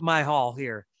wrap up my haul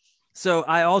here. So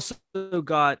I also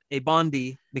got a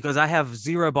Bondi because I have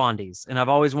 0 Bondis, and I've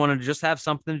always wanted to just have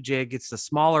something to jig. It's the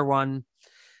smaller one.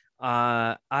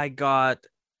 I got,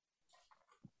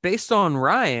 based on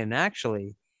Ryan,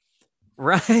 actually,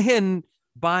 Ryan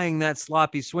buying that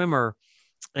sloppy swimmer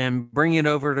and bringing it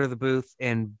over to the booth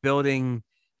and building.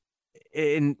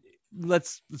 And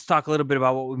let's talk a little bit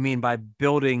about what we mean by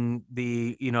building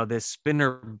the, this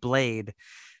spinner blade.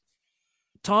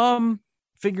 Tom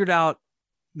figured out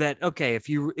that, okay, if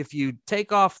you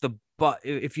take off the but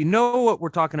if you know what we're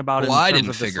talking about Well, in I terms didn't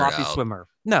of the figure it sloppy out. swimmer,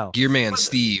 no. Gearman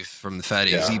Steve from the Fatty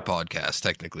Yeah. Z podcast,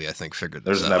 technically, I think figured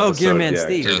There's this an out. episode. Gearman yeah,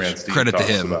 Steve. Gearman So Steve credit to talks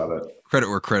him. about it. Credit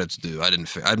where credit's due.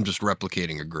 I'm just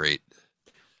replicating a great.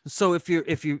 So if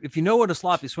you know what a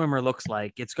sloppy swimmer looks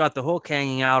like, it's got the hook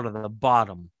hanging out of the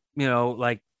bottom,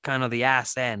 like kind of the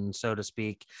ass end, so to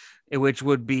speak, which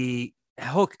would be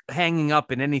hook hanging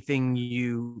up in anything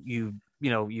you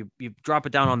drop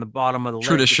it down on the bottom of the lake,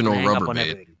 Traditional hang up rubber on bait.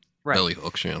 everything. Right. Belly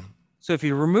hooks, yeah. So if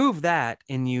you remove that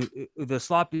and the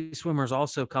sloppy swimmers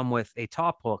also come with a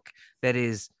top hook that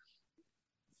is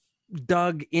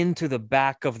dug into the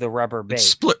back of the rubber bait. It's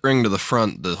split ring to the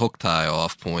front, the hook tie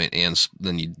off point, and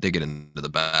then you dig it into the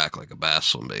back like a bass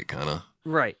swim bait kind of.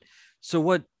 Right. So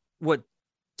what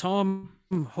Tom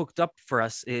hooked up for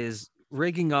us is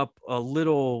rigging up a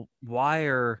little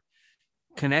wire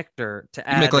connector to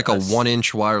add make like a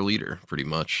 1-inch wire leader, pretty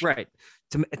much. Right.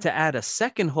 To add a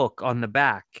second hook on the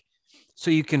back, so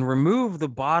you can remove the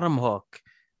bottom hook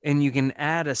and you can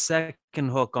add a second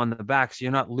hook on the back, so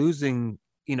you're not losing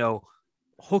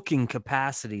hooking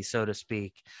capacity, so to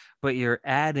speak, but you're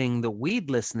adding the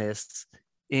weedlessness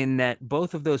in that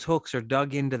both of those hooks are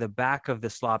dug into the back of the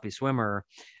sloppy swimmer.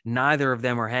 Neither of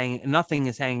them are nothing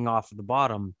is hanging off of the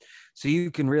bottom. So you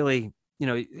can really,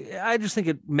 I just think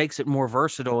it makes it more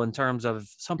versatile in terms of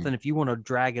something if you want to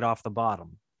drag it off the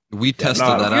bottom. We tested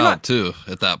that out too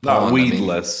at that Not pond.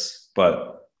 weedless,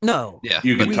 but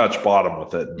you can touch bottom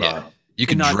with it. You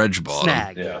can dredge bottom.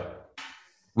 Snag. Yeah.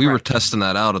 We were testing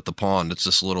that out at the pond. It's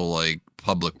this little like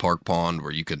public park pond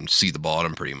where you can see the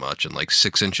bottom pretty much, and like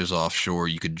 6 inches offshore,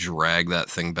 you could drag that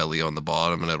thing belly on the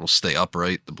bottom and it'll stay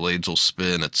upright. The blades will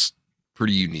spin. It's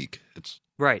pretty unique. It's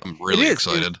right. I'm really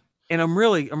excited. And I'm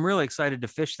really excited to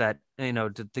fish that,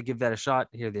 to give that a shot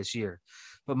here this year.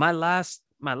 But my last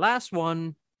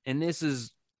one, and this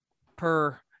is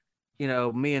per,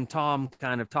 me and Tom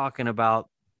kind of talking about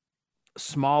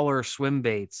smaller swim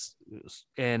baits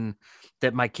and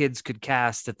that my kids could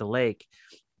cast at the lake.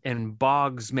 And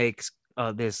Boggs makes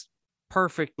this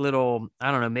perfect little,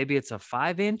 I don't know, maybe it's a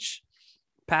 5-inch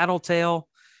paddle tail.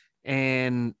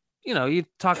 And, you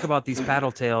talk about these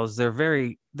paddle tails.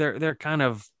 They're kind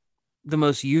of the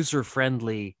most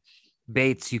user-friendly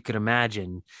baits you could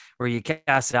imagine, where you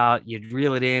cast it out, you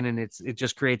reel it in, and it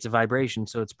just creates a vibration.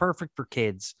 So it's perfect for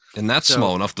kids. And that's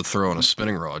small enough to throw on a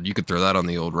spinning rod. You could throw that on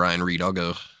the old Ryan Reed. I'll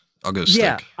go stick.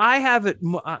 Yeah, I have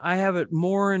it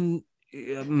more in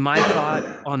my thought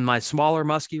on my smaller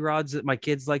musky rods that my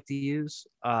kids like to use,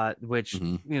 which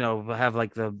have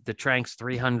like the Tranks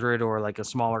 300 or like a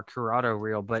smaller Curado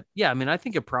reel. But yeah, I mean, I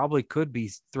think it probably could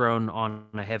be thrown on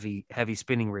a heavy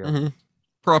spinning reel.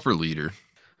 Proper leader.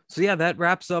 So yeah, that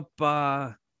wraps up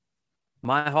my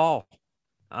haul.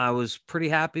 I was pretty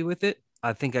happy with it.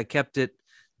 I think I kept it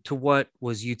to what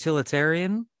was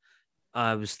utilitarian.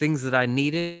 It was things that I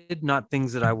needed, not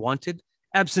things that I wanted.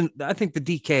 I think the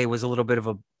DK was a little bit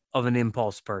of an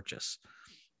impulse purchase.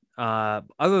 Other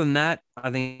than that, I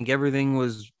think everything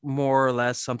was more or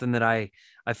less something that I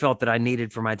felt that I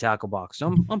needed for my tackle box.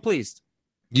 So I'm pleased.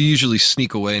 You usually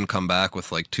sneak away and come back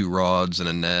with like 2 rods and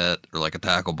a net or like a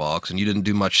tackle box, and you didn't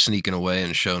do much sneaking away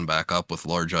and showing back up with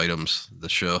large items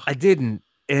this show. I didn't.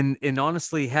 And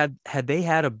honestly, had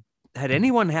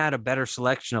anyone had a better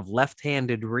selection of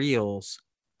left-handed reels,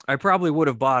 I probably would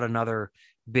have bought another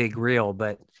big reel.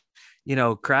 But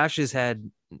Crashes had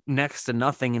next to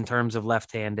nothing in terms of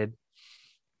left-handed.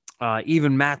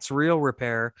 Even Matt's Reel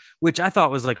Repair, which I thought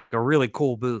was like a really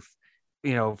cool booth.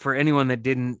 For anyone that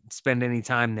didn't spend any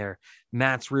time there,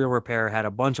 Matt's Reel Repair had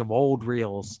a bunch of old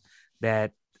reels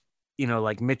that,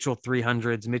 like Mitchell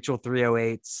 300s, Mitchell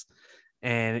 308s,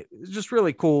 and it was just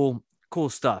really cool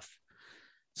stuff.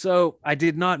 So I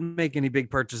did not make any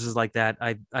big purchases like that.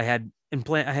 I had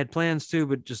plans to,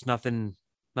 but just nothing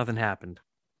happened.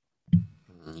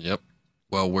 Yep.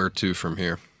 Well, where to from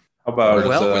here? How about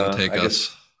wind take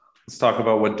us? Let's talk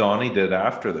about what Donnie did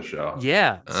after the show.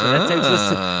 Yeah, so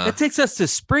that takes us to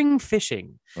spring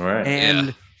fishing. All right,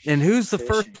 and who's the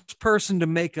first person to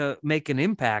make an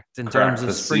impact in terms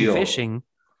of spring fishing?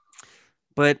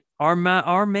 But our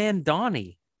man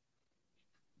Donnie.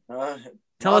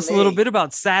 Tell us a little bit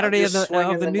about Saturday of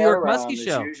the New York Musky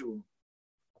Show.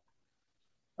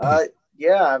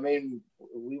 Yeah, I mean,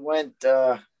 we went.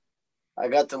 I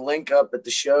got the link up at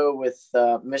the show with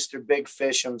Mr. Big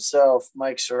Fish himself,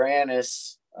 Mike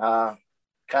Saranis,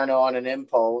 kind of on an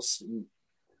impulse. And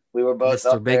we were both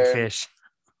Mr. up Big there. Fish.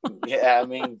 Yeah, I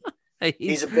mean,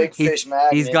 he's a big fish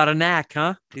magnet. He's got a knack,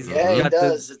 huh? He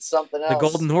does. It's something else. The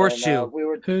golden horseshoe. And, we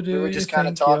were just kind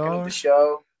of talking at the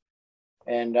show,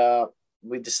 and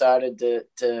we decided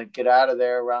to get out of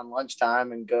there around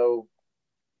lunchtime and go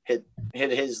hit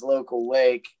his local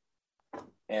lake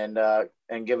and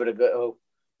give it a go.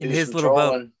 In his little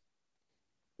boat.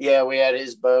 Yeah, we had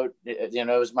his boat. You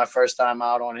know, it was my first time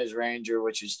out on his Ranger,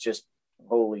 which is just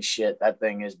holy shit. That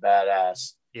thing is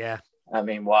badass. Yeah. I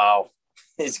mean, wow.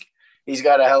 He's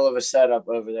got a hell of a setup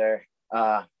over there.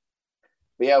 But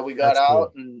yeah, we got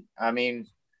out, and I mean,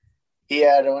 he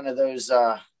had one of those.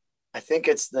 I think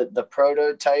it's the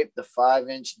prototype, the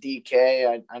 5-inch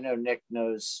DK. I know Nick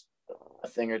knows a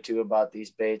thing or two about these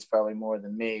baits, probably more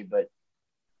than me, but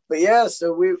yeah.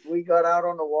 So we got out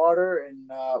on the water,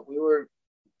 and we were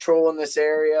trolling this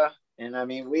area, and I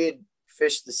mean, we had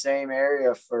fished the same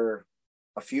area for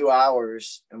a few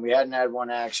hours, and we hadn't had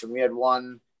one action. We had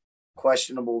one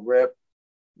questionable rip,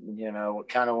 you know,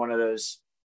 kind of one of those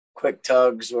quick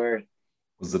tugs where.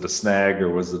 Was it a snag or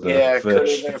was it a fish? Could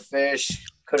have been a fish.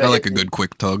 I like a good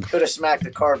quick tug. Could have smacked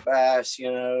the carp bass,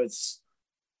 you know, it's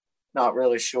not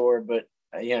really sure, but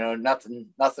you know, nothing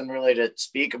really to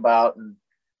speak about.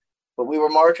 But we were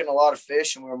marking a lot of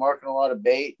fish and we were marking a lot of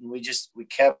bait, and we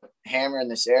kept hammering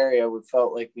this area. We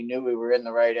felt like we knew we were in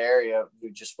the right area. We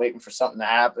were just waiting for something to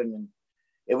happen. And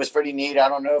it was pretty neat. I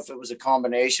don't know if it was a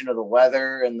combination of the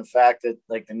weather and the fact that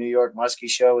like the New York Musky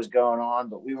show was going on,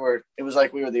 but it was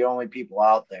like we were the only people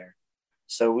out there.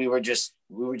 So we were just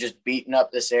beating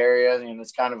up this area, and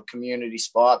it's kind of a community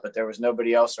spot, but there was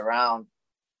nobody else around.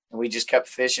 And we just kept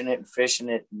fishing it,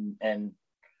 and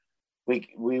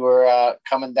we were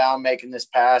coming down, making this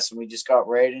pass, and we just got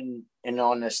right in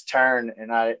on this turn.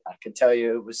 And I could tell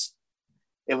you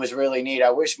it was really neat.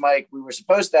 I wish we were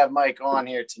supposed to have Mike on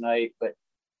here tonight, but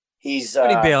he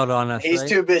bailed on us. He's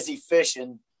too busy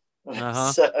fishing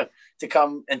so, to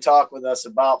come and talk with us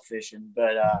about fishing.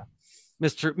 But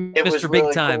Mr. Big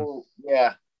really Time. Cool.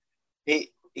 Yeah.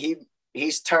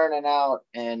 He's turning out,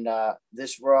 and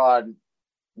this rod,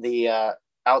 the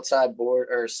outside board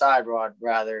or side rod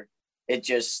rather, it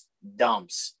just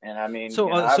dumps. And I mean, so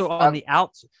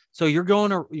you're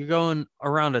going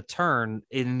around a turn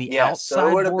in the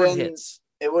outside board hits.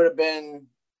 It would have been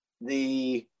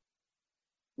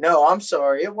I'm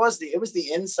sorry. It was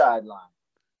the inside line.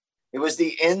 It was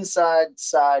the inside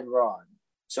side rod.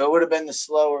 So it would have been the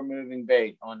slower moving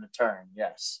bait on the turn.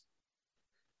 Yes.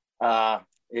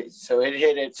 So it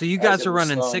hit it. So you guys are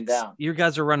running six. Down. You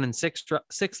guys are running six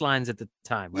lines at the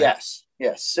time, right?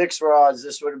 Yes. 6 rods.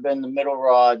 This would have been the middle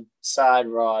rod, side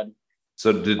rod.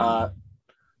 So do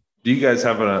you guys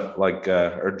have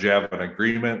or do you have an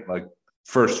agreement? Like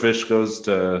first fish goes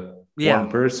to one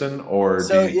person, or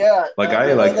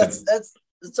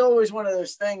it's always one of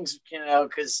those things, you know,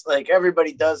 because like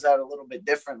everybody does that a little bit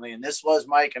differently. And this was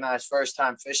Mike and I's first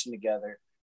time fishing together.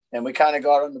 And we kind of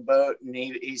got on the boat, and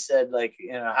he said, like,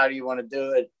 you know, how do you want to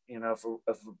do it? You know,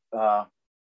 if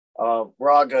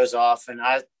rod goes off. And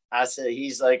I said,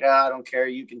 he's like, I don't care.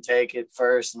 You can take it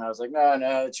first. And I was like,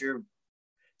 no,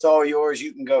 it's all yours.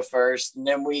 You can go first. And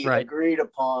then we agreed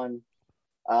upon,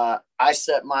 I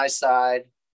set my side.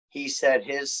 He set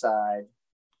his side.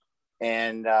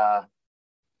 And,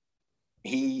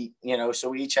 he, you know, so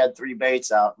we each had 3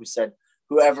 baits out. We said,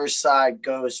 whoever's side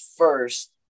goes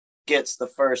first gets the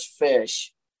first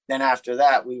fish. Then after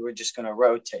that, we were just going to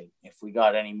rotate if we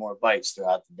got any more bites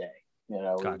throughout the day. You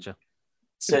know, gotcha.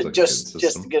 So like just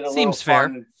to get a little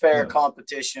fun, fair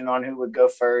competition on who would go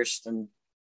first, and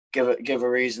give a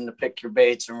reason to pick your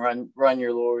baits and run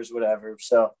your lures, whatever.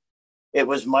 So it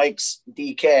was Mike's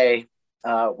DK.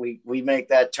 We make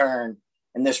that turn,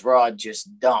 and this rod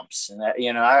just dumps. And that,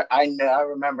 you know, I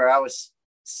remember I was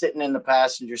sitting in the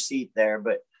passenger seat there,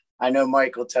 but I know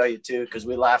Mike will tell you too, because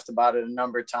we laughed about it a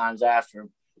number of times after. As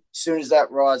soon as that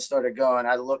rod started going,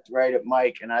 I looked right at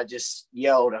Mike and I just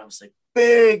yelled. I was like,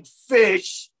 big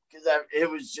fish, because it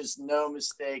was just no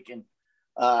mistake. And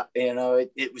you know,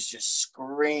 it was just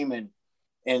screaming.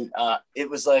 And it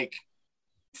was like,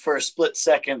 for a split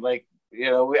second, like,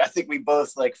 you know, I think we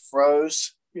both like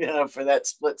froze, you know, for that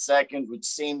split second, which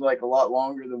seemed like a lot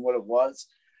longer than what it was.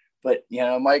 But, you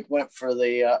know, Mike went for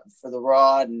the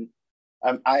rod, and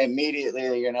I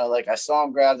immediately, you know, like I saw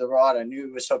him grab the rod. I knew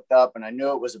he was hooked up, and I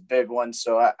knew it was a big one.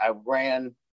 So I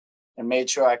ran and made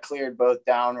sure I cleared both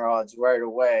down rods right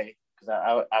away,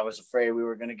 because I was afraid we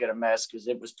were going to get a mess, because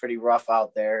it was pretty rough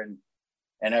out there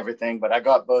and everything. But I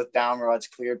got both down rods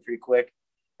cleared pretty quick.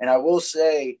 And I will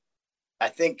say, I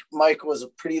think Mike was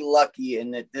pretty lucky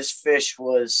in that this fish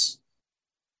was,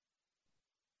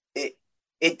 it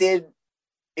did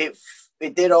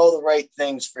all the right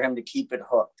things for him to keep it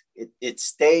hooked. It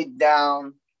stayed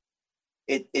down.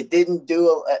 It didn't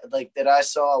do like that. I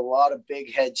saw a lot of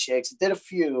big head shakes. It did a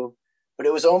few, but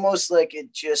it was almost like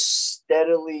it just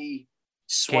steadily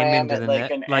swam at like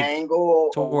net, an like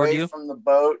angle away you from the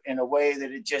boat in a way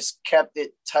that it just kept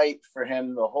it tight for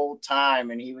him the whole time.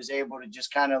 And he was able to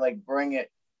just kind of like bring it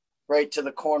right to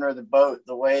the corner of the boat,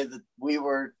 the way that we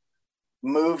were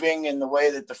moving and the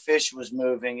way that the fish was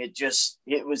moving. It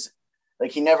was like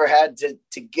he never had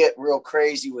to get real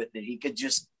crazy with it.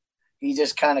 He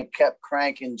just kind of kept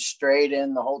cranking straight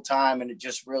in the whole time, and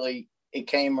it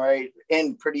came right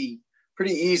in pretty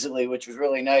easily, which was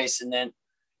really nice. And then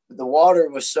the water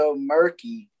was so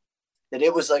murky that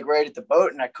it was like right at the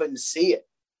boat, and I couldn't see it.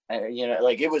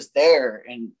 Like it was there,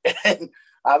 and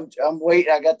I'm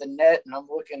waiting. I got the net, and I'm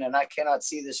looking, and I cannot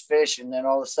see this fish. And then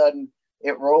all of a sudden,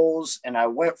 it rolls, and I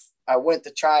went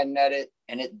to try and net it,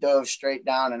 and it dove straight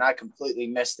down, and I completely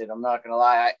missed it. I'm not gonna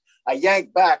lie. I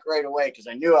yanked back right away because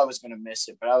I knew I was gonna miss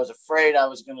it, but I was afraid I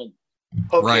was gonna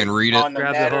hook Ryan, it read on it.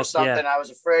 the net or something. I was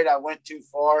afraid I went too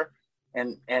far.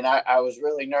 And I was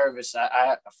really nervous.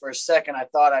 I for a second I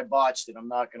thought I botched it. I'm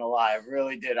not gonna lie, I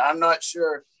really did. I'm not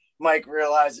sure Mike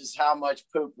realizes how much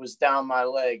poop was down my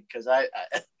leg, because I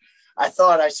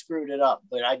thought I screwed it up,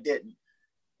 but I didn't.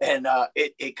 And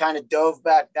it kind of dove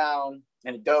back down,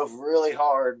 and it dove really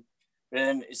hard. And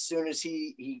then as soon as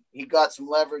he got some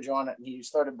leverage on it, and he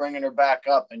started bringing her back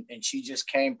up, and she just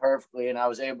came perfectly, and I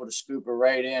was able to scoop her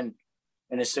right in.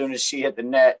 And as soon as she hit the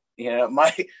net,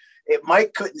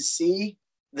 Mike couldn't see.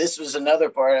 This was another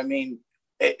part. I mean,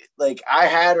 like I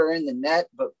had her in the net,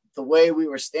 but the way we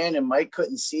were standing, Mike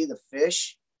couldn't see the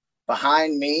fish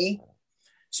behind me.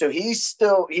 So he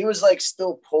was like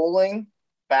still pulling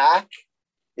back,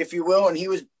 if you will. And he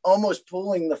was almost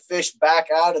pulling the fish back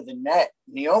out of the net.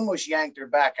 And he almost yanked her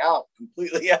back out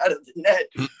completely out of the net.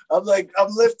 I'm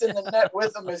lifting the net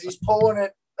with him as he's pulling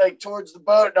it like towards the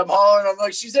boat. And I'm hollering. I'm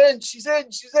like, she's in.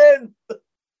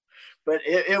 But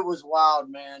it was wild,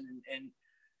 man. And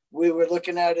we were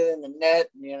looking at it in the net.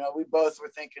 And, we both were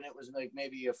thinking it was like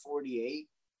maybe a 48.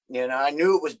 I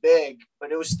knew it was big,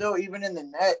 but it was still, even in the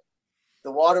net,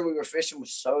 the water we were fishing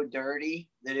was so dirty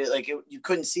that you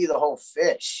couldn't see the whole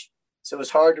fish. So it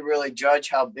was hard to really judge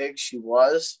how big she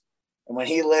was. And when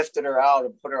he lifted her out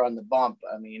and put her on the bump,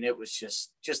 I mean, it was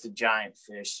just a giant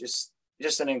fish,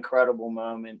 just an incredible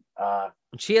moment.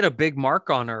 She had a big mark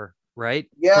on her. Right?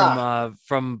 Yeah.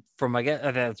 From I guess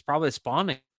that's probably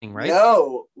spawning, right?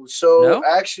 No. So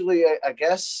actually, I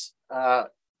guess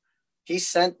he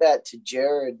sent that to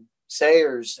Jared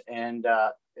Sayers, and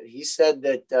he said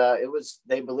that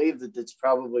they believe that it's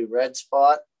probably red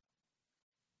spot.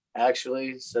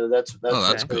 Actually, so that's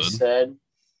what they said.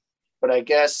 But I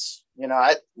guess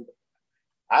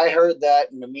I heard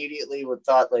that and immediately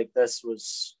thought like this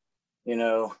was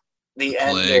the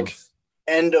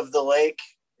end of the lake,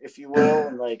 if you will.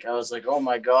 And like, I was like, oh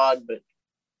my God. But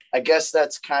I guess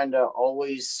that's kind of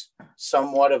always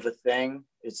somewhat of a thing.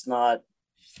 It's not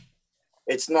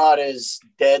as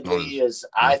deadly as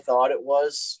I thought it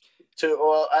was.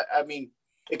 I mean,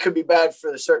 it could be bad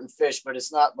for a certain fish, but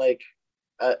it's not like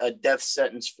a death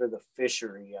sentence for the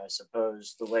fishery, I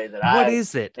suppose, the way that what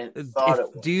is it? Thought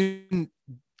it was.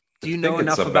 Do you know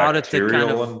enough about it to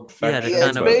kind of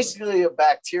it's basically a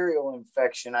bacterial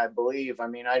infection, I believe. I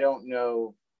mean, I don't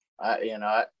know.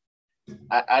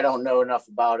 I don't know enough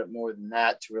about it more than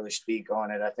that to really speak on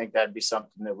it. I think that'd be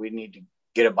something that we need to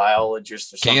get a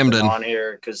biologist or something on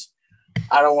here, because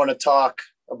I don't want to talk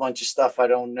a bunch of stuff I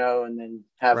don't know and then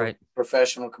have a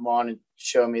professional come on and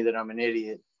show me that I'm an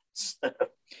idiot.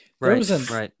 There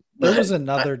was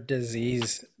another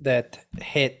disease that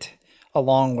hit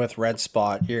along with red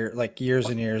spot years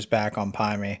and years back on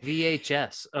Pyme.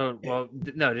 VHS. Oh, well,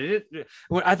 no, did it?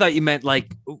 I thought you meant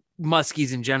like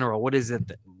muskies in general. What is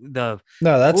it? The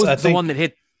one that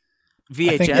hit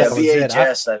VHS.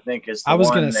 VHS, I think is the I was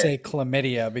going to say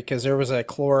chlamydia, because there was a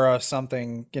chlora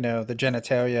something, the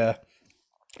genitalia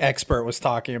expert was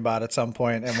talking about at some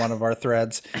point in one of our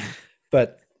threads.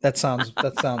 But that sounds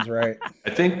right. I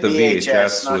think the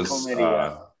VHS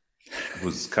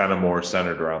was kind of more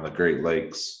centered around the Great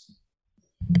Lakes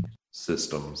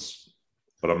systems,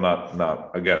 but I'm not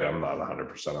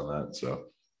 100% on that. So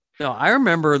no, I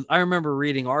remember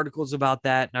reading articles about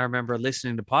that, and I remember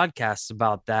listening to podcasts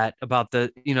about that, about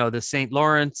the the St.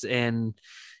 Lawrence and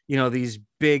these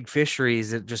big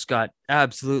fisheries that just got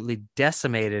absolutely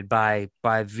decimated by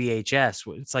VHS.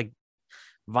 It's like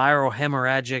viral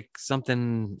hemorrhagic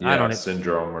something, I don't know,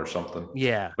 syndrome or something.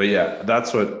 Yeah. But yeah,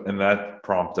 that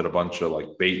prompted a bunch of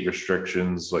like bait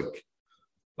restrictions, like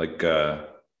no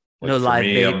live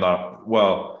bait.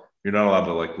 You're not allowed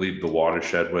to like leave the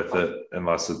watershed with it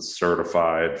unless it's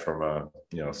certified from a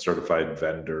certified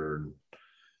vendor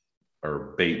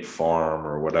or bait farm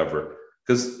or whatever.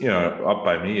 because up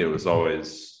by me it was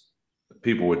always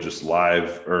people would just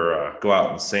live or go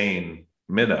out and seine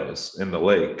minnows in the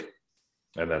lake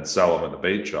and then sell them in the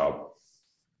bait shop.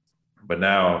 But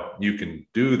now you can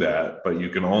do that, but you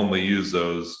can only use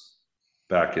those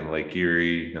back in Lake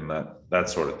Erie and that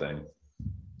sort of thing.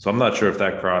 So I'm not sure if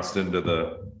that crossed into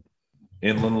the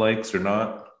inland lakes or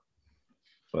not,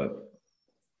 but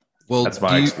that's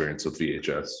my experience with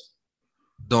VHS.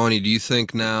 Donnie, do you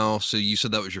think now, so you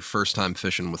said that was your first time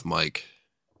fishing with Mike?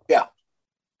 Yeah.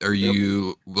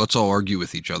 Let's all argue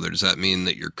with each other. Does that mean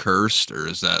that you're cursed, or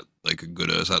is that like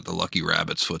is that the lucky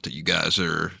rabbit's foot that you guys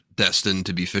are destined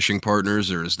to be fishing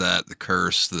partners, or is that the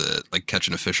curse that like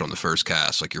catching a fish on the first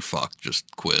cast, like you're fucked,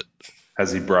 just quit?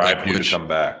 Has he bribed you to come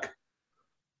back?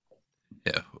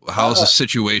 Yeah. How's the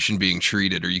situation being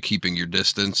treated? Are you keeping your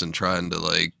distance and trying to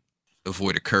like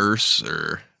avoid a curse,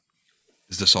 or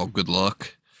is this all good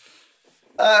luck?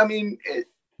 I mean,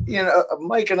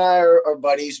 Mike and I are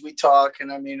buddies. We talk,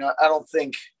 and I mean, I don't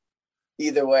think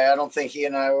either way. I don't think he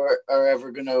and I are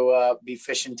ever going to be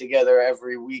fishing together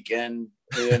every weekend.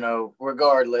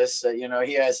 Regardless,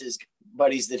 he has his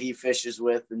buddies that he fishes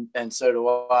with, and so do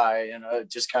I. It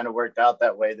just kind of worked out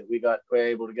that way that we were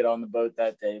able to get on the boat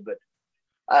that day. But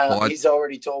he's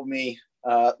already told me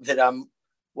that I'm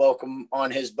welcome on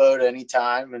his boat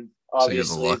anytime, and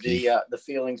obviously the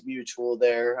feeling's mutual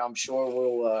there. I'm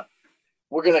sure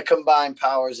we're going to combine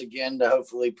powers again to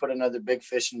hopefully put another big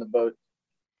fish in the boat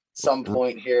some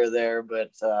point here or there,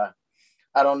 but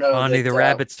I don't know. Donnie the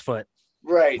rabbit's foot.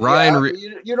 Right. Ryan,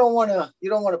 you don't want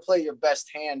to play your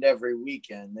best hand every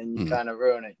weekend, then you kind of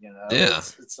ruin it, Yeah.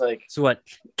 It's like, so what?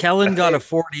 Kellen got a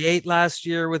 48 last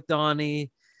year with Donnie.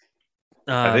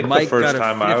 I think Mike the first got a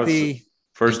time 50.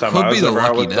 I was ever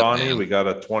out with Donnie, man. we got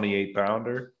a 28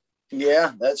 pounder.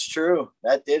 Yeah, that's true.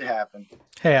 That did happen.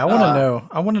 Hey, I want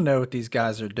to know what these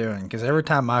guys are doing, because every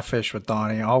time I fish with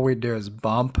Donnie, all we do is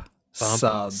bump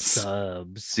subs.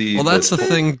 See, well, that's the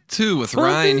thing too with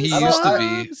Ryan.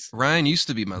 Ryan used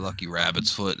to be my lucky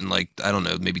rabbit's foot in, like, I don't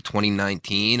know, maybe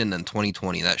 2019, and then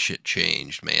 2020 that shit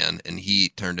changed, man, and he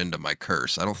turned into my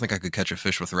curse. I don't think I could catch a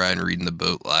fish with Ryan Reed in the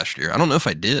boat last year. I don't know if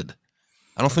I did.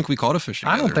 I don't think we caught a fish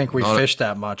together. I don't think we fished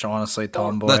that much, honestly,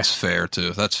 Tomboy. That's fair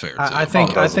too. I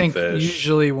think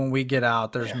usually when we get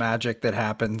out, there's magic that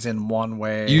happens in one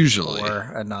way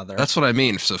or another. That's what I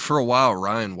mean. So for a while,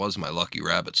 Ryan was my lucky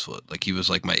rabbit's foot. Like, he was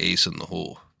like my ace in the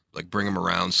hole. Like, bring him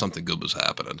around, something good was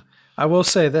happening. I will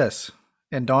say this.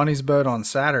 In Donnie's boat on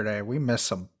Saturday, we missed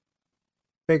some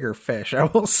bigger fish. I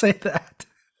will say that.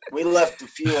 We left a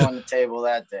few on the table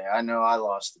that day. I know I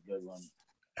lost a good one.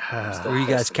 Were you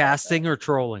guys casting or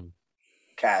trolling?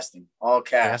 Casting. All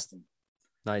casting.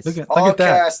 Yeah. Nice. Look at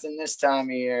that. Casting this time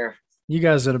of year. You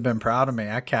guys would have been proud of me.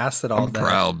 I casted all day. I'm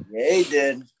proud. Yeah, he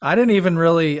did. I didn't even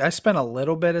really. I spent a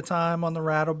little bit of time on the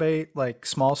rattle bait, like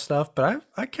small stuff, but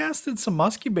I casted some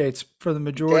musky baits for the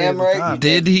majority of the time.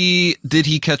 Did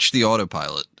he catch the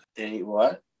autopilot? Did he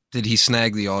what? Did he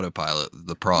snag the autopilot,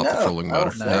 the prop trolling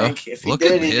motor? No. If Look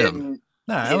did, at him.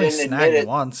 No, I only snagged it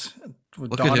once.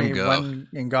 Donnie went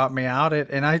and got me out it,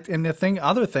 and the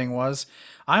other thing was,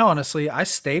 I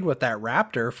stayed with that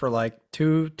raptor for like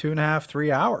 2.5,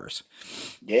 3 hours.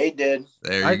 Yeah, he did.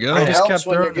 There you go. I just kept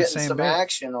throwing the same bait.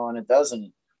 Action on it, doesn't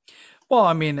it? Well,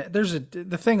 I mean, there's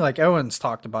the thing, like Owen's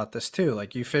talked about this too.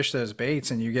 Like, you fish those baits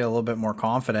and you get a little bit more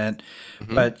confident.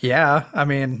 Mm-hmm. But yeah, I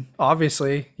mean,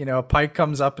 obviously, a pike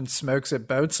comes up and smokes it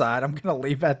boat side, I'm gonna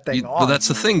leave that thing on. But that's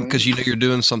the thing, because you're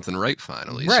doing something right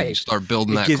finally. Right. So you start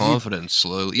building that confidence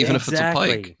slowly, even if it's a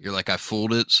pike. You're like, I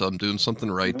fooled it, so I'm doing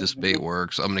something right. This bait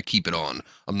works. I'm gonna keep it on.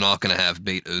 I'm not gonna have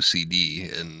bait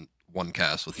OCD and one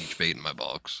cast with each bait in my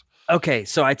box. Okay,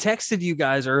 so I texted you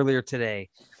guys earlier today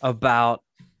about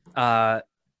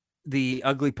the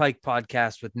Ugly Pike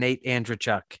podcast with Nate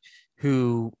Andrzejczyk,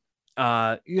 who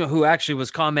actually was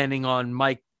commenting on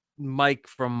Mike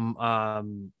from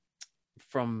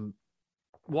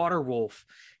Waterwolf,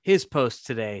 his post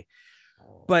today.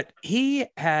 But he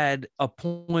had a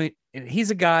point, and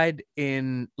he's a guide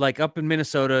in, like, up in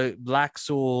Minnesota, Black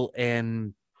Soul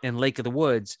and Lake of the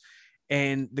Woods.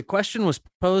 And the question was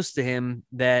posed to him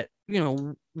that,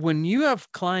 when you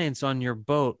have clients on your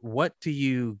boat, what do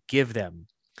you give them?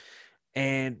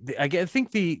 And I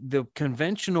think the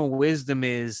conventional wisdom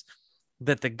is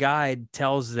that the guide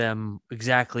tells them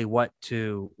exactly what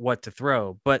to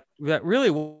throw, but that really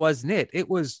wasn't it. It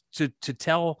was to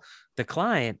tell the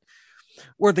client,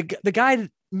 or the guide.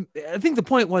 I think the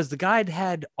point was the guide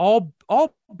had all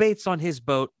baits on his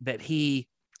boat that he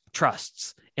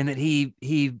trusts and that he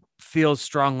feels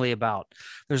strongly about.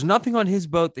 There's nothing on his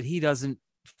boat that he doesn't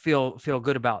feel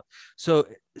good about. So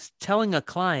telling a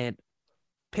client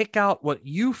pick out what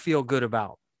you feel good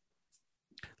about.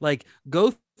 Like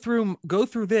go through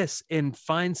this and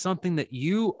find something that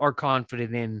you are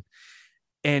confident in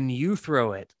and you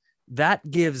throw it.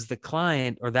 That gives the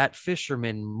client or that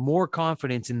fisherman more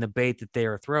confidence in the bait that they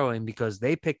are throwing because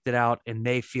they picked it out and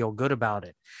they feel good about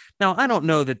it. Now, I don't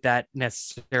know that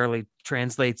necessarily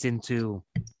translates into,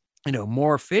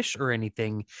 more fish or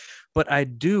anything, but I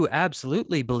do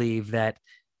absolutely believe that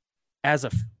as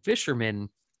a fisherman,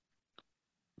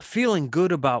 feeling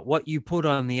good about what you put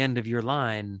on the end of your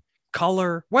line,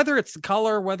 color, whether it's the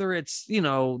color, whether it's,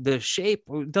 the shape,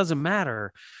 it doesn't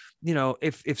matter.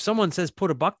 If someone says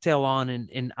put a bucktail on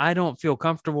and I don't feel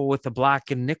comfortable with the black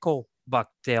and nickel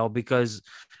bucktail because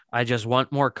I just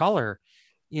want more color,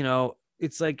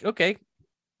 it's like, okay,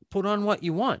 put on what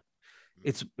you want.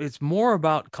 It's more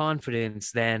about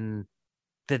confidence than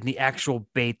the actual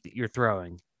bait that you're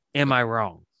throwing. Am I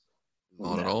wrong?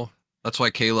 Not at all. That's why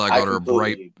Kayla got her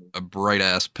a bright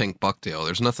ass pink bucktail.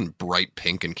 There's nothing bright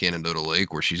pink in Canandaigua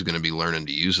Lake where she's going to be learning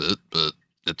to use it, but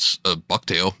it's a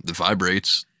bucktail that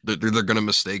vibrates. They're going to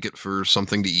mistake it for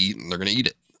something to eat, and they're going to eat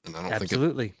it. And I don't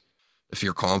think if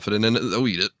you're confident in it, they'll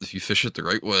eat it. If you fish it the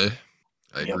right way,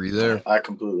 I agree there. I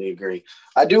completely agree.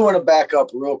 I do want to back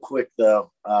up real quick,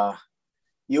 though.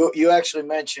 You actually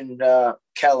mentioned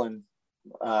Kellen,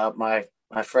 my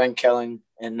friend Kellen,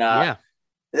 and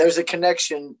there's a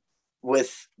connection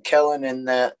with Kellen and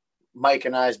that Mike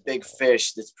and I's big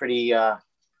fish that's pretty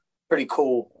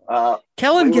cool.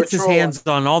 Kellen gets his hands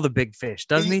on all the big fish,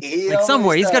 doesn't he? Like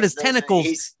somewhere he's got his tentacles.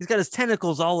 He's got his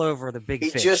tentacles all over the big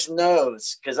fish. He just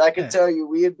knows, because I can tell you,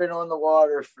 we had been on the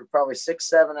water for probably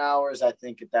 6-7 hours, I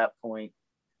think, at that point,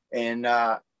 and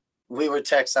we were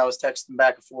I was texting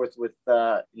back and forth with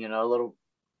a little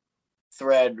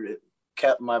thread.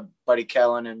 My buddy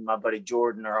Kellen and my buddy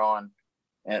Jordan are on,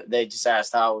 and they just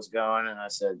asked how I was going, and I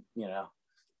said,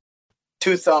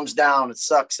 2 thumbs down. It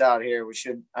sucks out here.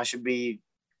 I should be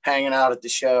hanging out at the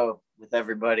show with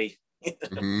everybody.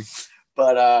 Mm-hmm.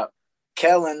 But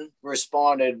Kellen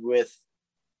responded with,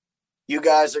 "You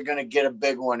guys are going to get a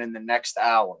big one in the next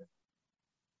hour."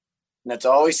 And that's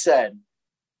all he said.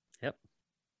 Yep.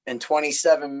 And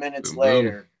 27 minutes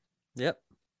later, yep,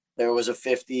 there was a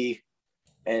 50.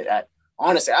 And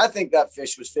honestly, I think that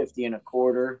fish was 50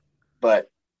 1/4, but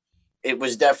it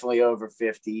was definitely over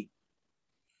 50.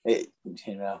 It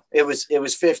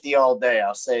was 50 all day.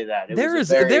 I'll say that. There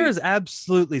is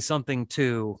absolutely something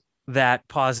to that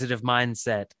positive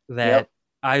mindset that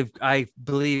I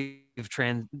believe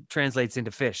translates into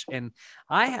fish. And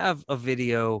I have a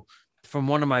video from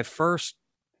one of my first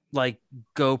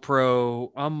GoPro.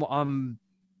 I'm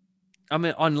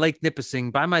on Lake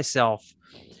Nipissing by myself,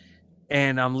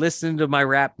 and I'm listening to my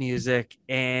rap music,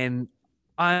 and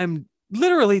I'm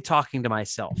literally talking to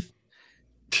myself.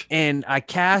 And I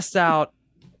cast out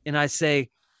and I say,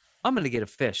 I'm going to get a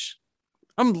fish.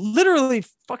 I'm literally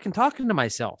fucking talking to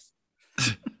myself.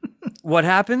 What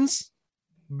happens?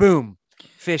 Boom.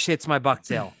 Fish hits my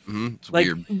bucktail. Mm-hmm. It's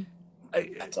weird.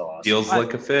 That's awesome. Feels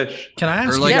like a fish. Can I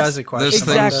ask you guys a question?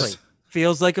 Exactly.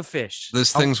 Feels like a fish.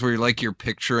 Those things where you're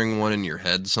picturing one in your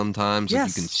head sometimes. Like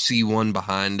you can see one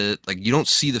behind it. Like you don't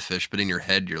see the fish, but in your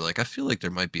head, you're like, I feel like there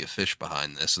might be a fish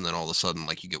behind this. And then all of a sudden,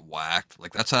 you get whacked.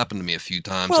 Like that's happened to me a few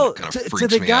times. Well, and it kind of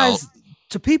freaks me out.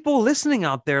 To people listening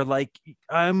out there,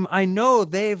 I know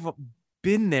they've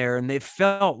been there and they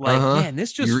felt like, man,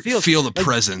 this just feel the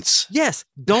presence. Yes.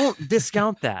 Don't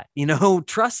discount that,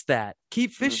 trust that,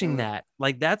 keep fishing that.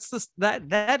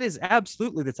 That is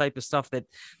absolutely the type of stuff that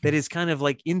is kind of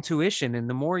like intuition. And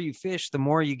the more you fish, the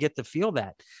more you get to feel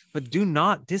that, but do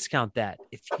not discount that.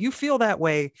 If you feel that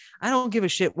way, I don't give a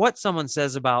shit what someone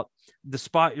says about the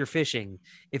spot you're fishing.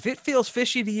 If it feels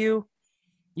fishy to you,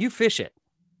 you fish it.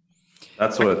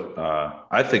 That's what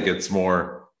I think. It's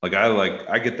more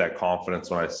I get that confidence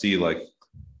when I see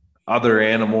other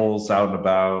animals out and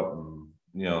about. And,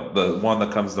 the one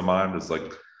that comes to mind is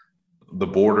the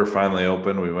border finally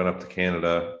opened. We went up to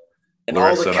Canada. And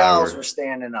all the cows were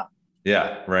standing up.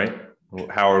 Yeah, right.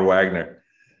 Howard Wagner.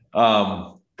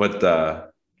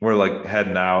 But we're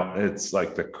heading out. It's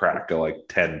the crack of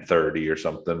 10:30 or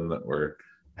something that we're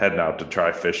heading out to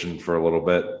try fishing for a little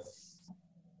bit.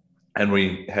 And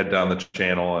we head down the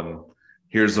channel, and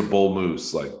here's a bull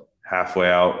moose,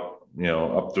 halfway out,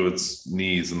 up to its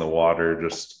knees in the water,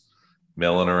 just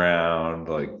milling around,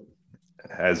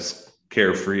 as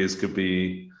carefree as could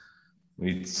be.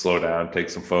 We slow down, take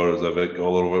some photos of it, go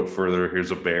a little bit further.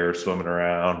 Here's a bear swimming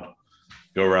around,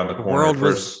 go around the corner.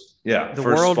 The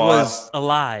world was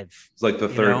alive. It's the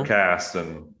third cast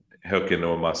and hook into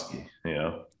a muskie,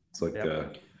 It's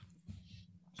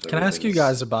Can I ask you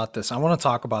guys about this? I want to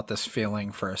talk about this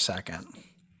feeling for a second.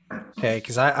 Okay,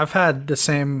 because I've had the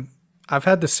same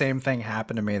thing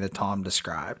happen to me that Tom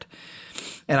described.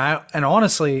 And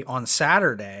honestly, on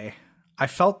Saturday, I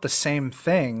felt the same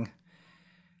thing.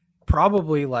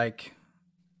 Probably like,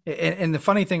 and the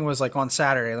funny thing was, like, on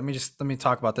Saturday, let me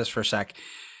talk about this for a sec.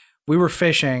 We were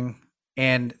fishing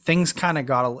and things kind of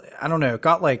got, I don't know, it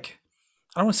got like,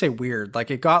 I don't want to say weird. Like,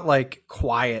 it got like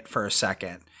quiet for a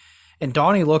second. And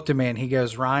Donnie looked at me and he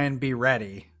goes, "Ryan, be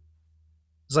ready."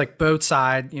 It's like boat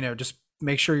side, just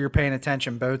make sure you're paying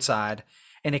attention boat side.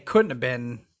 And it couldn't have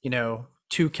been,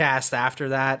 2 casts after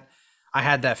that. I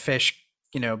had that fish,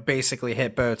 basically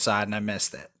hit boat side and I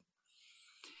missed it.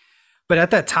 But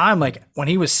at that time, like, when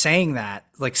he was saying that,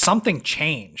 like, something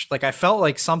changed. Like, I felt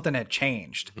like something had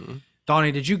changed. Mm-hmm.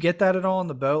 Donnie, did you get that at all on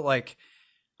the boat? Like,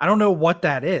 I don't know what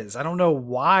that is. I don't know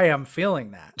why I'm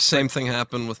feeling that. Same thing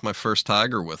happened with my first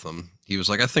tiger with him. He was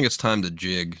like, "I think it's time to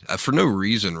jig," for no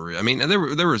reason. I mean, it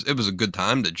was a good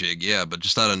time to jig, yeah, but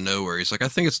just out of nowhere, he's like, "I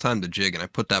think it's time to jig," and I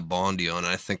put that Bondi on, and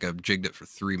I think I jigged it for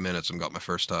 3 minutes and got my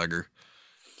first tiger.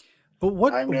 But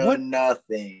what? I know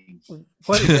nothing.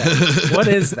 What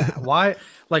is that? Why?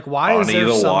 Like, why is there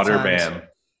the water man?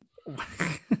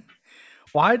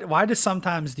 Why do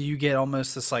sometimes do you get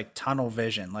almost this like tunnel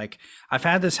vision? Like, I've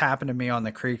had this happen to me on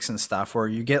the creeks and stuff where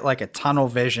you get like a tunnel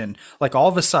vision. Like, all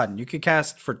of a sudden you could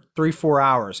cast for 3-4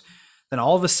 hours. Then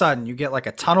all of a sudden you get like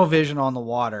a tunnel vision on the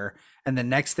water. And the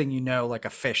next thing you know, like, a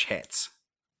fish hits.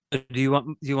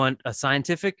 Do you want a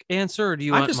scientific answer, or do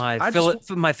you want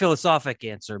my philosophic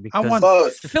answer? Because I want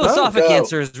both. The philosophic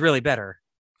answer is really better.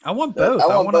 I want both.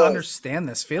 I want to understand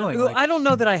this feeling. Like, I don't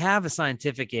know that I have a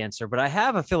scientific answer, but I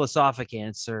have a philosophic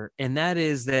answer. And that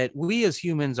is that we as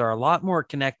humans are a lot more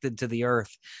connected to the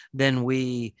earth than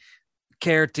we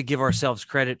care to give ourselves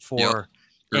credit for.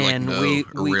 Yep. And we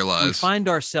find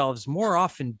ourselves more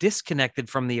often disconnected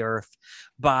from the earth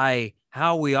by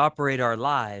how we operate our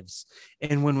lives.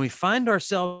 And when we find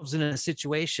ourselves in a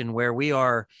situation where we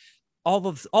are all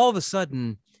of a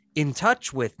sudden in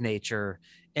touch with nature,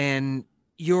 and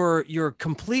you're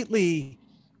completely,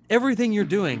 everything you're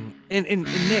doing, and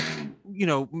Nick,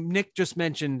 Nick just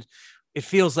mentioned it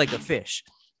feels like a fish,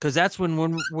 because that's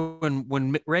when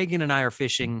Reagan and I are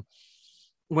fishing,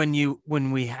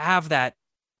 when we have that,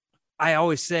 I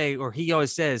always say, or he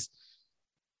always says,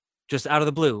 just out of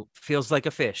the blue, feels like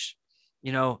a fish,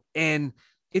 and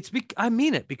I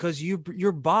mean it, because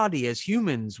your body as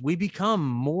humans, we become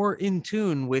more in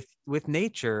tune with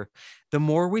nature the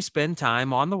more we spend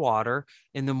time on the water,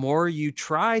 and the more you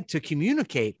try to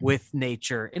communicate with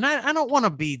nature. And I don't want to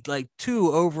be like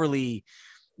too overly,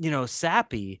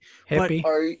 sappy, hippie.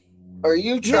 But are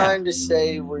you trying to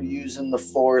say we're using the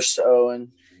force,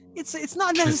 Owen? It's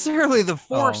not necessarily the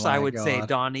force. I would say,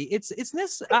 Donnie, it's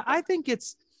this. I think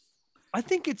it's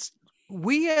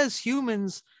we as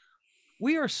humans,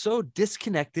 we are so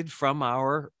disconnected from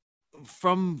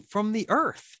the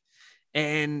earth.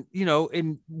 And,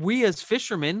 and we as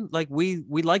fishermen, like we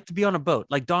like to be on a boat.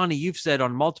 Like, Donnie, you've said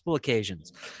on multiple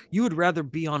occasions, you would rather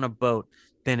be on a boat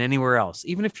than anywhere else,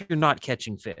 even if you're not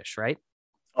catching fish, right?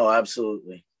 Oh,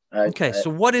 absolutely. So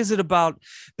what is it about?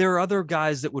 There are other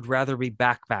guys that would rather be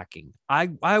backpacking. I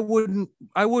wouldn't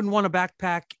want to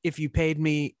backpack if you paid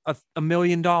me $1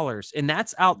 million, and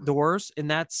that's outdoors, and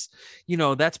that's,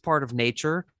 that's part of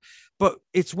nature. But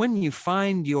it's when you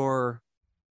find the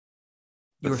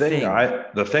thing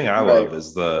I love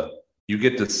is you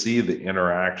get to see the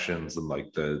interactions and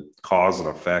like the cause and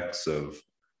effects of,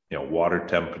 water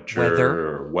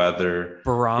temperature or weather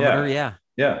barometer.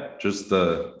 Yeah. Just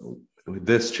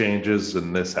this changes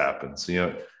and this happens,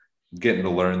 getting to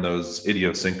learn those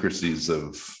idiosyncrasies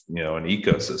of, an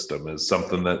ecosystem is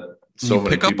something that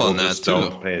many people just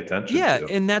don't pay attention to.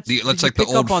 And that's like the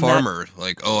old farmer,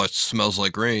 like, oh, it smells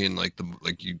like rain.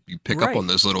 You pick up on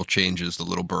those little changes, the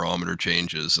little barometer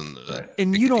changes, and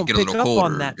you don't pick up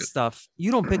on that stuff.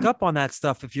 You don't pick up on that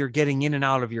stuff if you're getting in and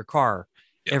out of your car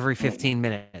every 15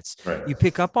 minutes. Right. You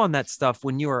pick up on that stuff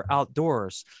when you are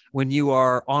outdoors, when you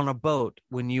are on a boat,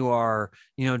 when you are,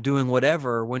 doing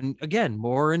whatever, when, again,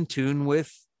 more in tune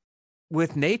with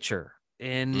nature.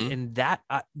 And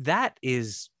that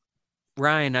is,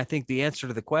 Ryan, I think the answer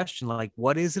to the question, like,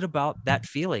 what is it about that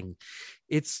feeling?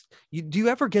 Do you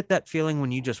ever get that feeling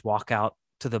when you just walk out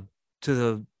to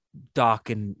the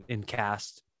dock and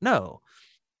cast? No,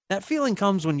 that feeling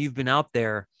comes when you've been out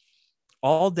there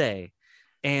all day,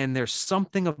 and there's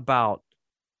something about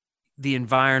the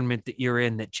environment that you're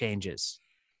in that changes.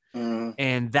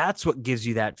 And that's what gives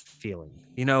you that feeling.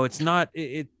 It's not,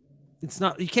 you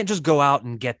can't just go out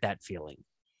and get that feeling.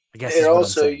 I guess it is what I'm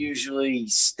also saying. usually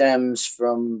stems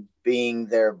from being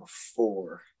there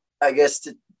before. I guess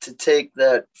to take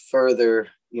that further,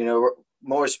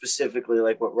 more specifically,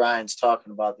 like what Ryan's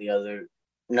talking about the other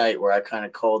night, where I kind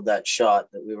of called that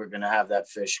shot that we were going to have that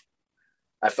fish.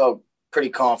 I felt pretty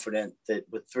confident that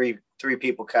with three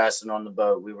people casting on the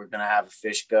boat, we were going to have a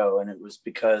fish go, and it was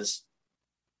because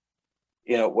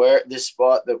where this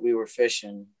spot that we were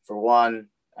fishing, for one,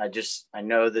 I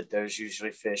know that there's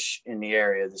usually fish in the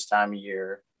area this time of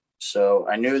year. So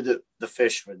I knew that the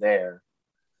fish were there.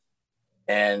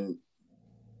 And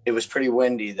it was pretty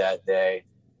windy that day.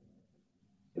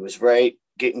 It was right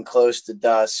getting close to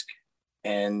dusk,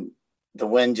 and the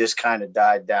wind just kind of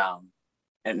died down.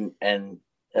 And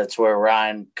that's where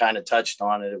Ryan kind of touched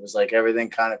on it. It was like everything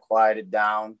kind of quieted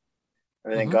down.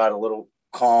 Everything got a little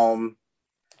calm.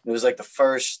 It was like the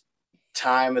first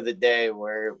time of the day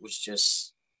where it was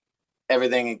just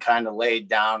everything had kind of laid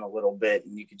down a little bit,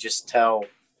 and you could just tell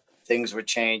things were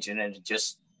changing, and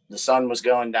the sun was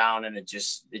going down, and it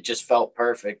just felt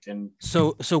perfect. And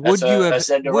so would you have, I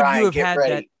said to would Ryan, you have get had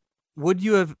ready.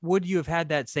 that, would you have had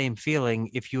that same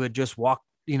feeling if you had just walked,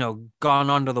 gone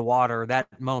onto the water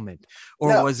that moment?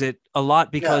 Or No. was it a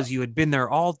lot because No. you had been there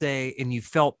all day and you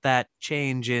felt that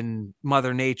change in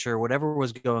Mother Nature, whatever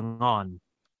was going on,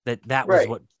 that was Right.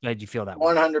 what made you feel that way?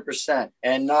 100%.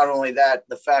 And not only that,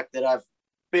 the fact that I've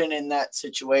been in that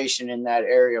situation in that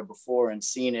area before and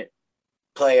seen it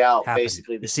play out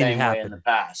basically the same way in the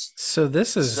past. So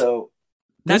this is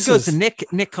that goes to Nick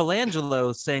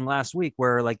Colangelo saying last week,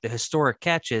 where like the historic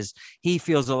catches, he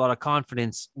feels a lot of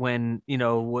confidence when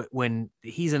when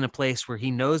he's in a place where he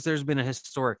knows there's been a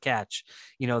historic catch.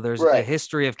 There's a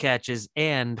history of catches,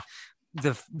 and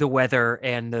the weather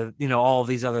and the all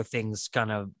these other things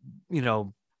kind of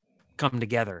come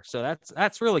together. So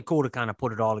that's really cool to kind of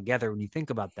put it all together when you think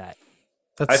about that.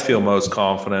 I feel most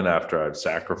confident after I've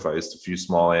sacrificed a few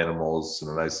small animals in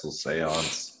a nice little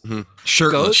seance.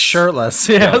 Shirtless.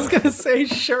 Yeah, I was gonna say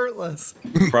shirtless.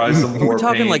 Probably some more. We're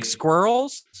talking like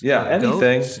squirrels. Yeah,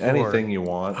 anything you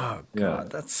want. Oh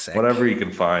god, that's sick. Whatever you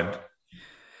can find.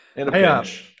 In a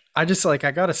pinch. I just I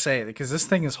gotta say, because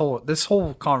this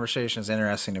whole conversation is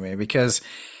interesting to me, because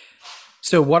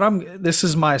this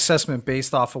is my assessment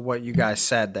based off of what you guys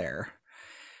said there.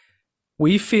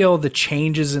 We feel the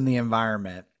changes in the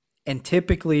environment, and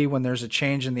typically when there's a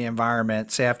change in the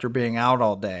environment, say after being out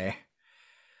all day,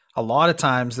 a lot of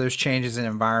times those changes in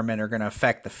environment are going to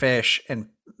affect the fish, and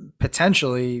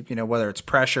potentially, whether it's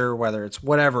pressure, whether it's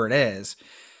whatever it is,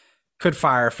 could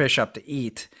fire a fish up to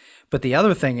eat. But the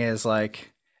other thing is,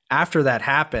 after that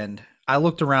happened, I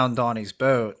looked around Donnie's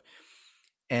boat,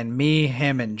 and me,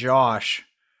 him, and Josh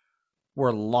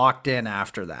were locked in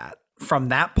after that. From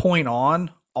that point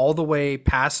on, all the way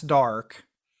past dark,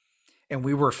 and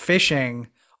we were fishing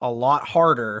a lot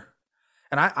harder.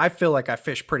 And I feel like I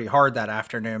fished pretty hard that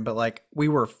afternoon, but we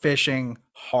were fishing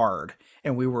hard,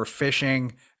 and we were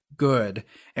fishing good,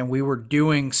 and we were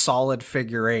doing solid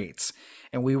figure eights,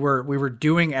 and we were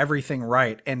doing everything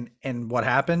right. And what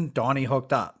happened? Donnie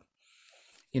hooked up.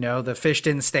 The fish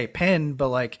didn't stay pinned,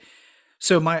 but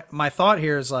so my thought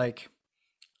here is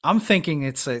I'm thinking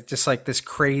it's just this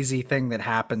crazy thing that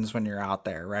happens when you're out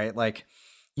there, right?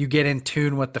 You get in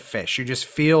tune with the fish. You just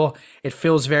it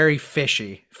feels very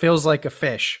fishy. Feels like a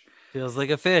fish. Feels like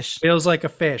a fish. Feels like a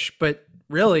fish. But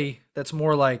really, that's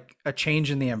more like a change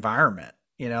in the environment,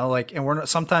 and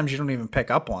sometimes you don't even pick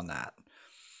up on that.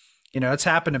 It's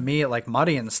happened to me at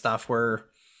Muddy and stuff where,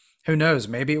 who knows,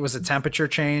 maybe it was a temperature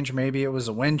change, maybe it was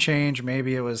a wind change,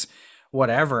 maybe it was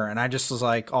whatever, and I just was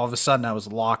all of a sudden I was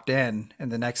locked in,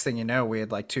 and the next thing you know, we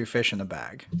had 2 fish in the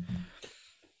bag.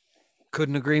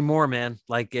 Couldn't agree more, man.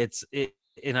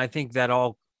 And I think that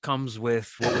all comes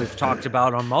with what we've talked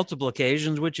about on multiple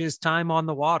occasions, which is time on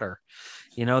the water.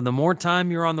 The more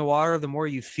time you're on the water, the more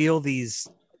you feel these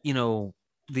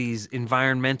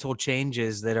environmental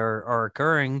changes that are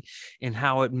occurring, and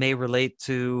how it may relate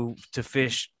to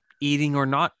fish eating or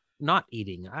not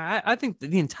eating. I think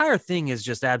the entire thing is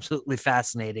just absolutely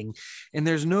fascinating, and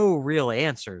there's no real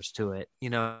answers to it,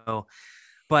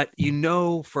 but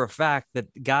for a fact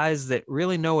that guys that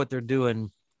really know what they're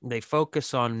doing, they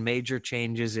focus on major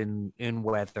changes in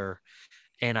weather.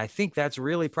 And I think that's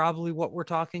really probably what we're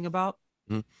talking about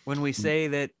when we say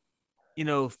that,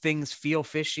 things feel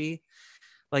fishy.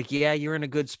 Yeah, you're in a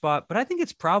good spot, but I think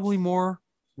it's probably more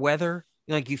weather.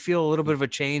 You feel a little bit of a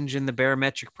change in the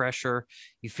barometric pressure.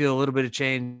 You feel a little bit of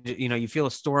change. You feel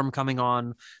a storm coming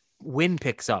on. Wind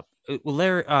picks up.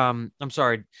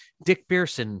 Dick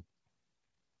Pearson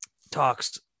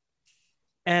talks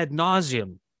ad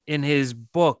nauseum in his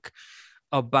book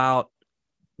about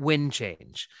wind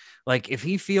change. Like if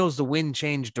he feels the wind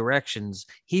change directions,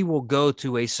 he will go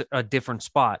to a different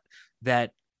spot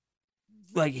that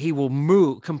like he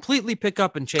will completely pick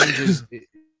up and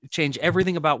change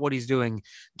everything about what he's doing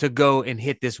to go and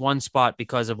hit this one spot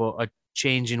because of a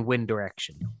change in wind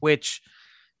direction, which,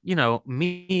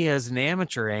 me as an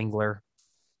amateur angler,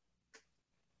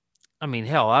 I mean,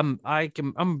 hell, I'm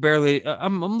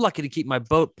lucky to keep my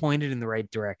boat pointed in the right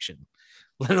direction,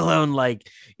 let alone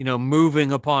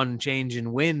moving upon change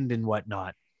in wind and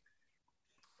whatnot.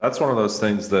 That's one of those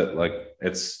things that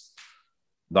it's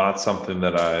not something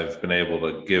that I've been able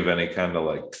to give any kind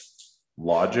of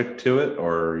logic to it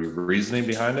or reasoning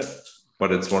behind it.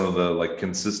 But it's one of the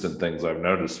consistent things I've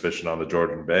noticed fishing on the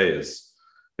Georgian Bay is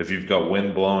if you've got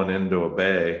wind blowing into a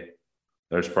bay,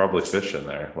 there's probably fish in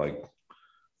there.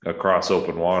 Across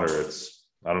open water,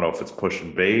 I don't know if it's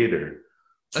pushing bait or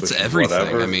that's everything.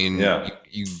 Whatever. I mean, yeah.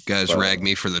 you guys rag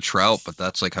me for the trout, but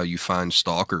that's how you find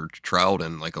stalker trout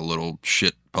in a little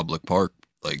shit public park.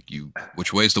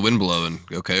 Which way's the wind blowing?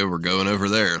 Okay, we're going over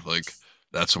there.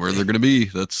 That's where they're gonna be.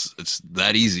 It's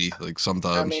that easy.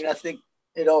 Sometimes. I mean, I think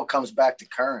it all comes back to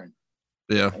current.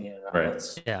 Yeah. Right.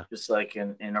 It's just like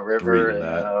in a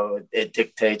river, it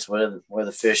dictates where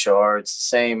the fish are. It's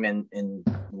the same in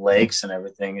lakes and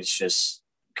everything. It's just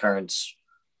currents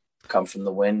come from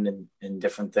the wind and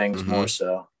different things more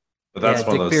so. But that's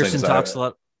one Dick of those Pearson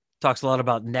things talks a lot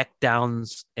about neck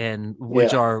downs and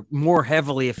which are more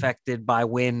heavily affected by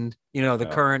wind. The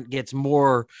current gets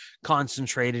more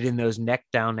concentrated in those neck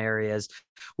down areas,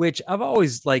 which I've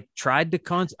always tried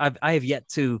to I have yet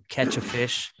to catch a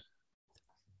fish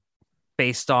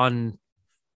based on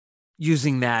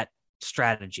using that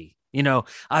strategy.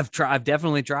 I've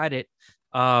definitely tried it,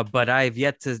 but I've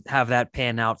yet to have that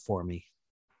pan out for me.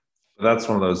 That's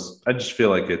one of those, I just feel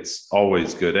like it's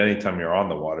always good anytime you're on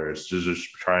the water is to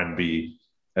just try and be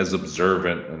as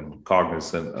observant and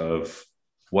cognizant of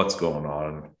what's going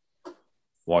on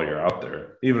while you're out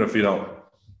there. Even if you don't,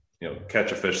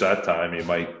 catch a fish that time, you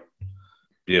might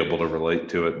be able to relate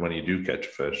to it when you do catch a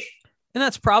fish. And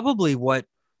that's probably what,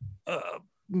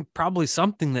 probably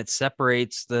something that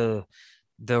separates the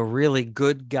really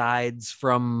good guides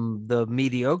from the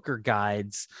mediocre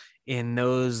guides, in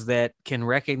those that can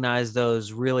recognize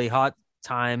those really hot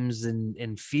times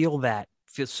and feel that,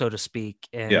 so to speak,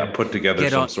 and put together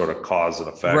some sort of cause and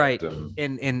effect, right,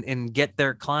 and get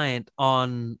their client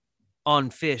on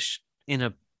fish in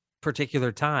a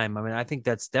particular time. I mean, I think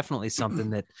that's definitely something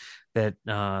that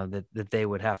they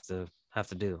would have to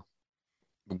do.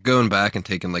 Going back and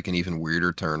taking an even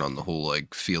weirder turn on the whole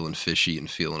feeling fishy and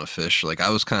feeling a fish. I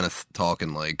was kind of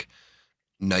talking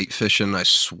night fishing. I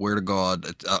swear to God,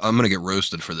 I'm gonna get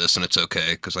roasted for this, and it's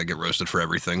okay because I get roasted for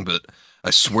everything. But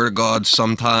I swear to God,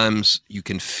 sometimes you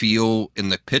can feel in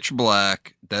the pitch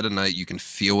black, dead of night, you can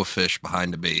feel a fish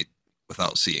behind a bait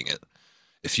without seeing it.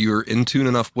 If you're in tune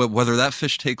enough, whether that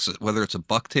fish whether it's a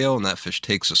bucktail and that fish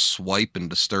takes a swipe and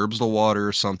disturbs the water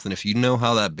or something, if you know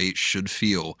how that bait should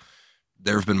feel,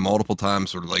 there have been multiple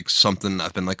times where something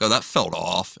I've been oh, that felt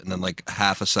off, and then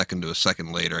half a second to a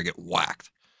second later, I get whacked.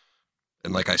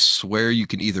 And I swear you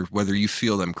can either, whether you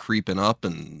feel them creeping up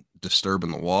and disturbing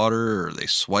the water or they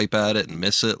swipe at it and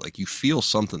miss it, you feel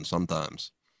something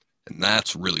sometimes. And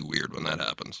that's really weird when that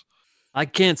happens. I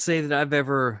can't say that I've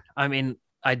ever,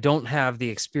 I don't have the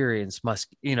experience,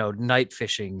 night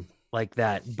fishing like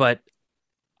that, but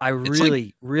I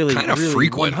really, really, kind of really,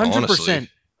 frequent, 100%. Honestly.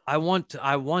 I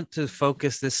want to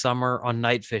focus this summer on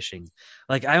night fishing.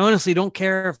 I honestly don't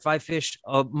care if I fish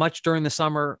much during the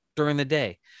summer, during the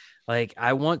day.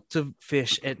 I want to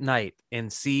fish at night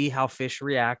and see how fish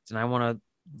react, and I want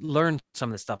to learn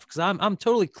some of this stuff because I'm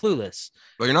totally clueless.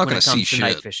 But you're not going to see shit.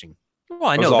 Night fishing. Well,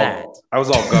 I know that. I was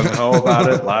all gung ho about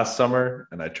it last summer,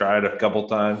 and I tried a couple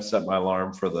times. Set my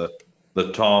alarm for the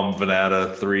Tom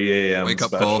Venata 3 a.m. Wake up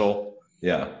special. call.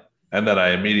 Yeah, and then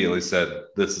I immediately said,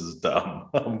 "This is dumb.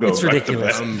 I'm going. It's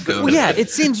ridiculous." Well, yeah, it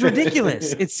seems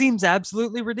ridiculous. It seems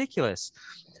absolutely ridiculous.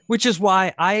 Which is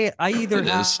why I either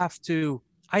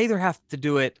have to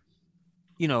do it,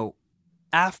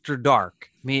 after dark.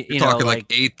 I mean, you're talking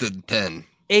 8 to 10.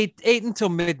 8 until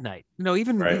midnight.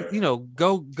 Even right.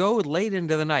 Go late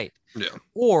into the night. Yeah.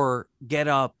 Or get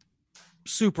up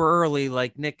super early,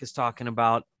 like Nick is talking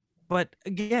about. But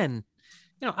again,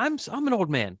 I'm an old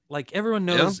man. Everyone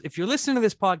knows, if you're listening to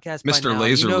this podcast, Mr.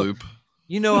 Laser Loop.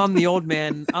 I'm the old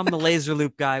man. I'm the laser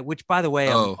loop guy, which, by the way,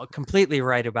 I'm completely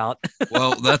right about.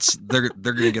 Well, they're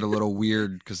going to get a little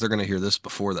weird because they're going to hear this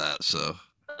before that. So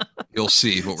you'll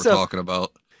see what we're talking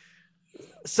about.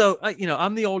 So,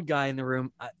 I'm the old guy in the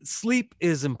room. Sleep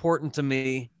is important to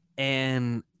me.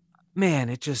 And man,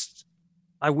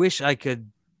 I wish I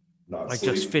could Not like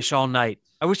sleep. just fish all night.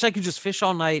 I wish I could just fish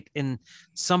all night and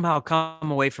somehow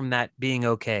come away from that being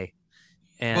okay.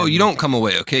 And Well, you don't come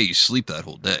away okay. You sleep that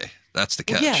whole day. That's the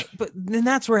catch. yeah, but then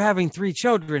that's where having 3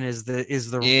 children is the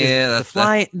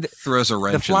that throws a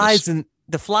wrench.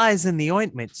 The flies in the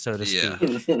ointment, so to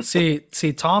speak.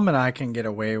 See, Tom and I can get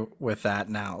away with that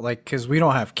now, like because we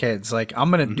don't have kids. Like I'm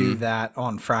gonna do that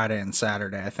on Friday and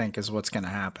Saturday. I think is what's gonna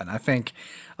happen. I think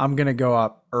I'm gonna go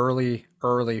up early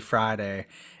Friday,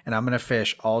 and I'm gonna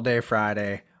fish all day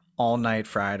Friday, all night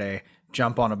Friday.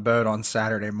 Jump on a boat on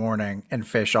Saturday morning and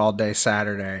fish all day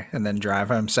Saturday, and then drive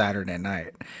home Saturday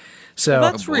night. So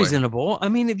Well, that's reasonable. I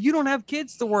mean, if you don't have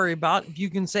kids to worry about, if you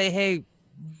can say, "Hey,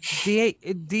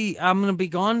 I'm going to be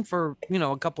gone for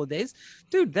a couple of days,"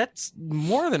 dude, that's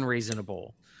more than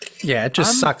reasonable. yeah, it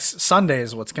just sucks. Sunday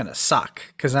is what's gonna suck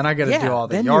because then I got to do all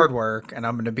the yard work, and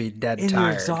I'm gonna be dead And tired.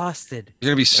 you're exhausted. You're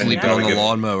gonna be sleeping you on the gotta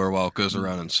lawnmower while it goes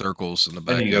around in circles in the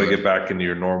back. And you got to get back into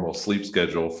your normal sleep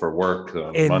schedule for work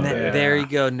on Monday. There you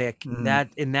go, Nick.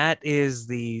 That is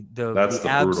the That's the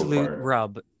absolute part.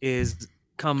 rub is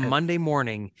come Monday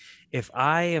morning, if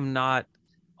I am not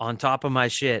on top of my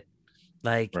shit,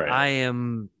 like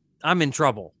I'm in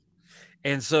trouble.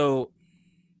 And so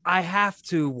I have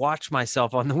to watch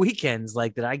myself on the weekends,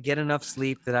 like that I get enough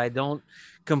sleep, that I don't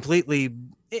completely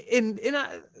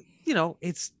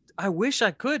I wish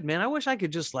I could, man. I wish I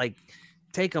could just like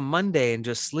take a Monday and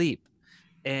just sleep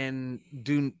and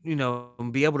do,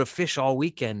 be able to fish all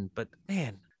weekend. But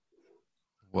man.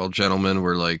 Well, gentlemen,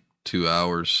 we're like 2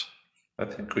 hours. I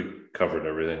think we covered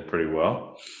everything pretty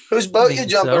well. Whose boat you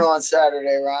jumping on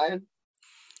Saturday, Ryan?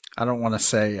 I don't want to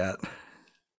say yet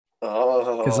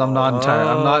Oh, because I'm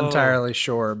not entirely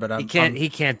sure. But he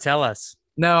can't tell us.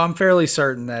 No, I'm fairly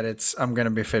certain that I'm going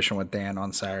to be fishing with Dan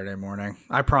on Saturday morning.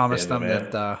 I promised him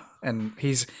that, and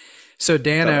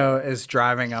Dano is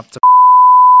driving up to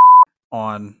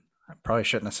on. I probably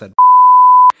shouldn't have said,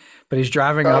 but he's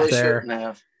driving up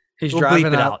there. He's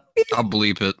driving up. I'll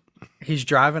bleep it. He's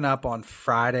driving up on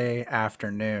Friday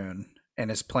afternoon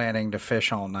and is planning to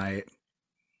fish all night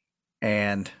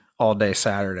and all day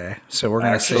Saturday. So we're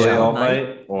going to see all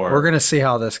night, or we're going to see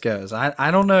how this goes.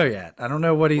 I don't know yet. I don't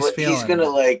know what he's feeling.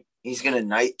 He's gonna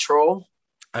night troll.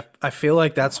 I feel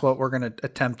like that's what we're going to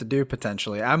attempt to do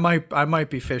potentially. I might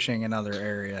be fishing another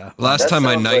area. Last time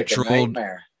I night trolled,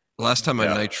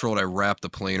 I wrapped a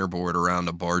planer board around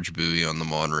a barge buoy on the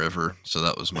Mon River. So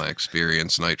that was my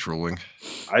experience night trolling.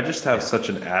 I just have such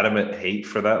an adamant hate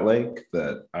for that lake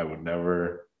that I would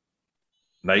never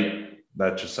night.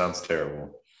 That just sounds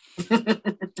terrible.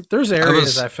 There's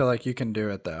areas I feel like you can do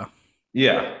it though.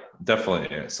 Yeah,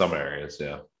 definitely some areas.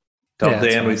 Yeah. Tell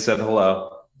Dan we said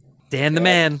hello. Dan the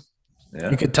man.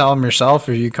 Yeah. You could tell him yourself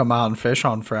if you come out and fish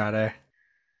on Friday.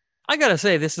 I gotta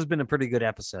say, this has been a pretty good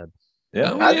episode.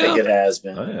 Yeah, I think it has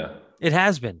been. Oh yeah, it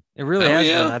has been. It really has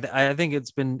been. I think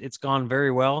it's gone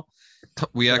very well.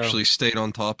 We actually stayed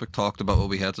on topic, talked about what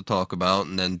we had to talk about,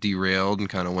 and then derailed and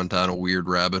kind of went down a weird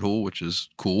rabbit hole, which is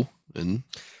cool. And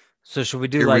so, should we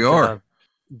do like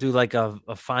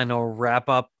a final wrap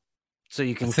up so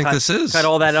you can cut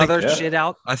all that other shit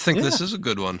out? I think this is a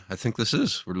good one. I think this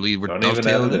is we're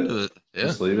dovetailing into it. Yeah,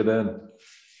 just leave it in.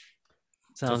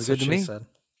 Sounds good to me.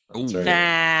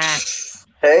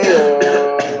 Hey,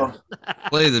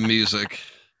 play the music.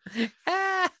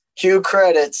 Cue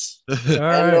credits. All End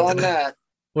right. on that.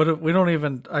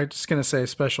 I'm just gonna say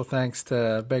special thanks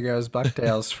to Big O's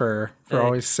Bucktails for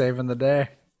always saving the day.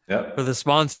 Yeah, for the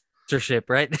sponsorship,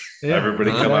 right? Yeah,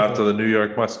 everybody come out to the New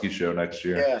York Musky Show next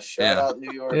year. Yeah, shout out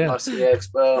New York Musky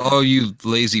Expo. Oh, you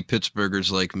lazy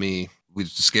Pittsburghers like me. We're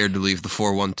scared to leave the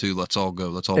 412. Let's all go.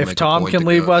 Let's all if make Tom a point can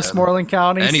leave Westmoreland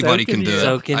County, anybody can do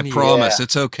So it. can I you. promise.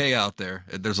 It's okay out there.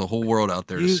 There's a whole world out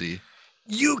there to see.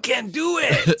 You can do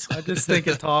it. I just think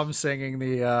of Tom singing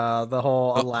the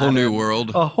whole a whole new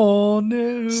world. A whole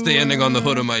new standing on the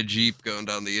hood of my Jeep going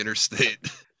down the interstate.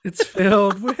 It's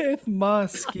filled with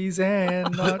muskies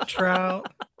and not trout.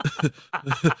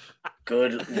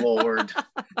 Good Lord.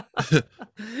 Good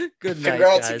night,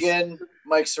 Congrats guys. again,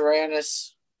 Mike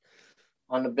Soranis,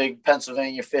 on the big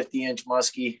Pennsylvania 50-inch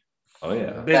muskie. Oh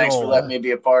yeah. Thanks for letting me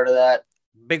be a part of that.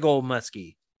 Big old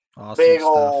muskie. Awesome big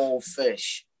stuff. old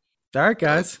fish. All right,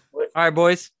 guys. All right,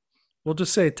 boys. We'll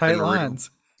just say tight lines.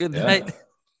 Good night.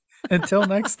 Until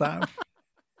next time.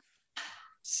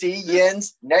 See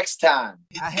yins next time.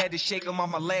 I had to shake him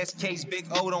on my last case. Big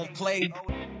O don't play.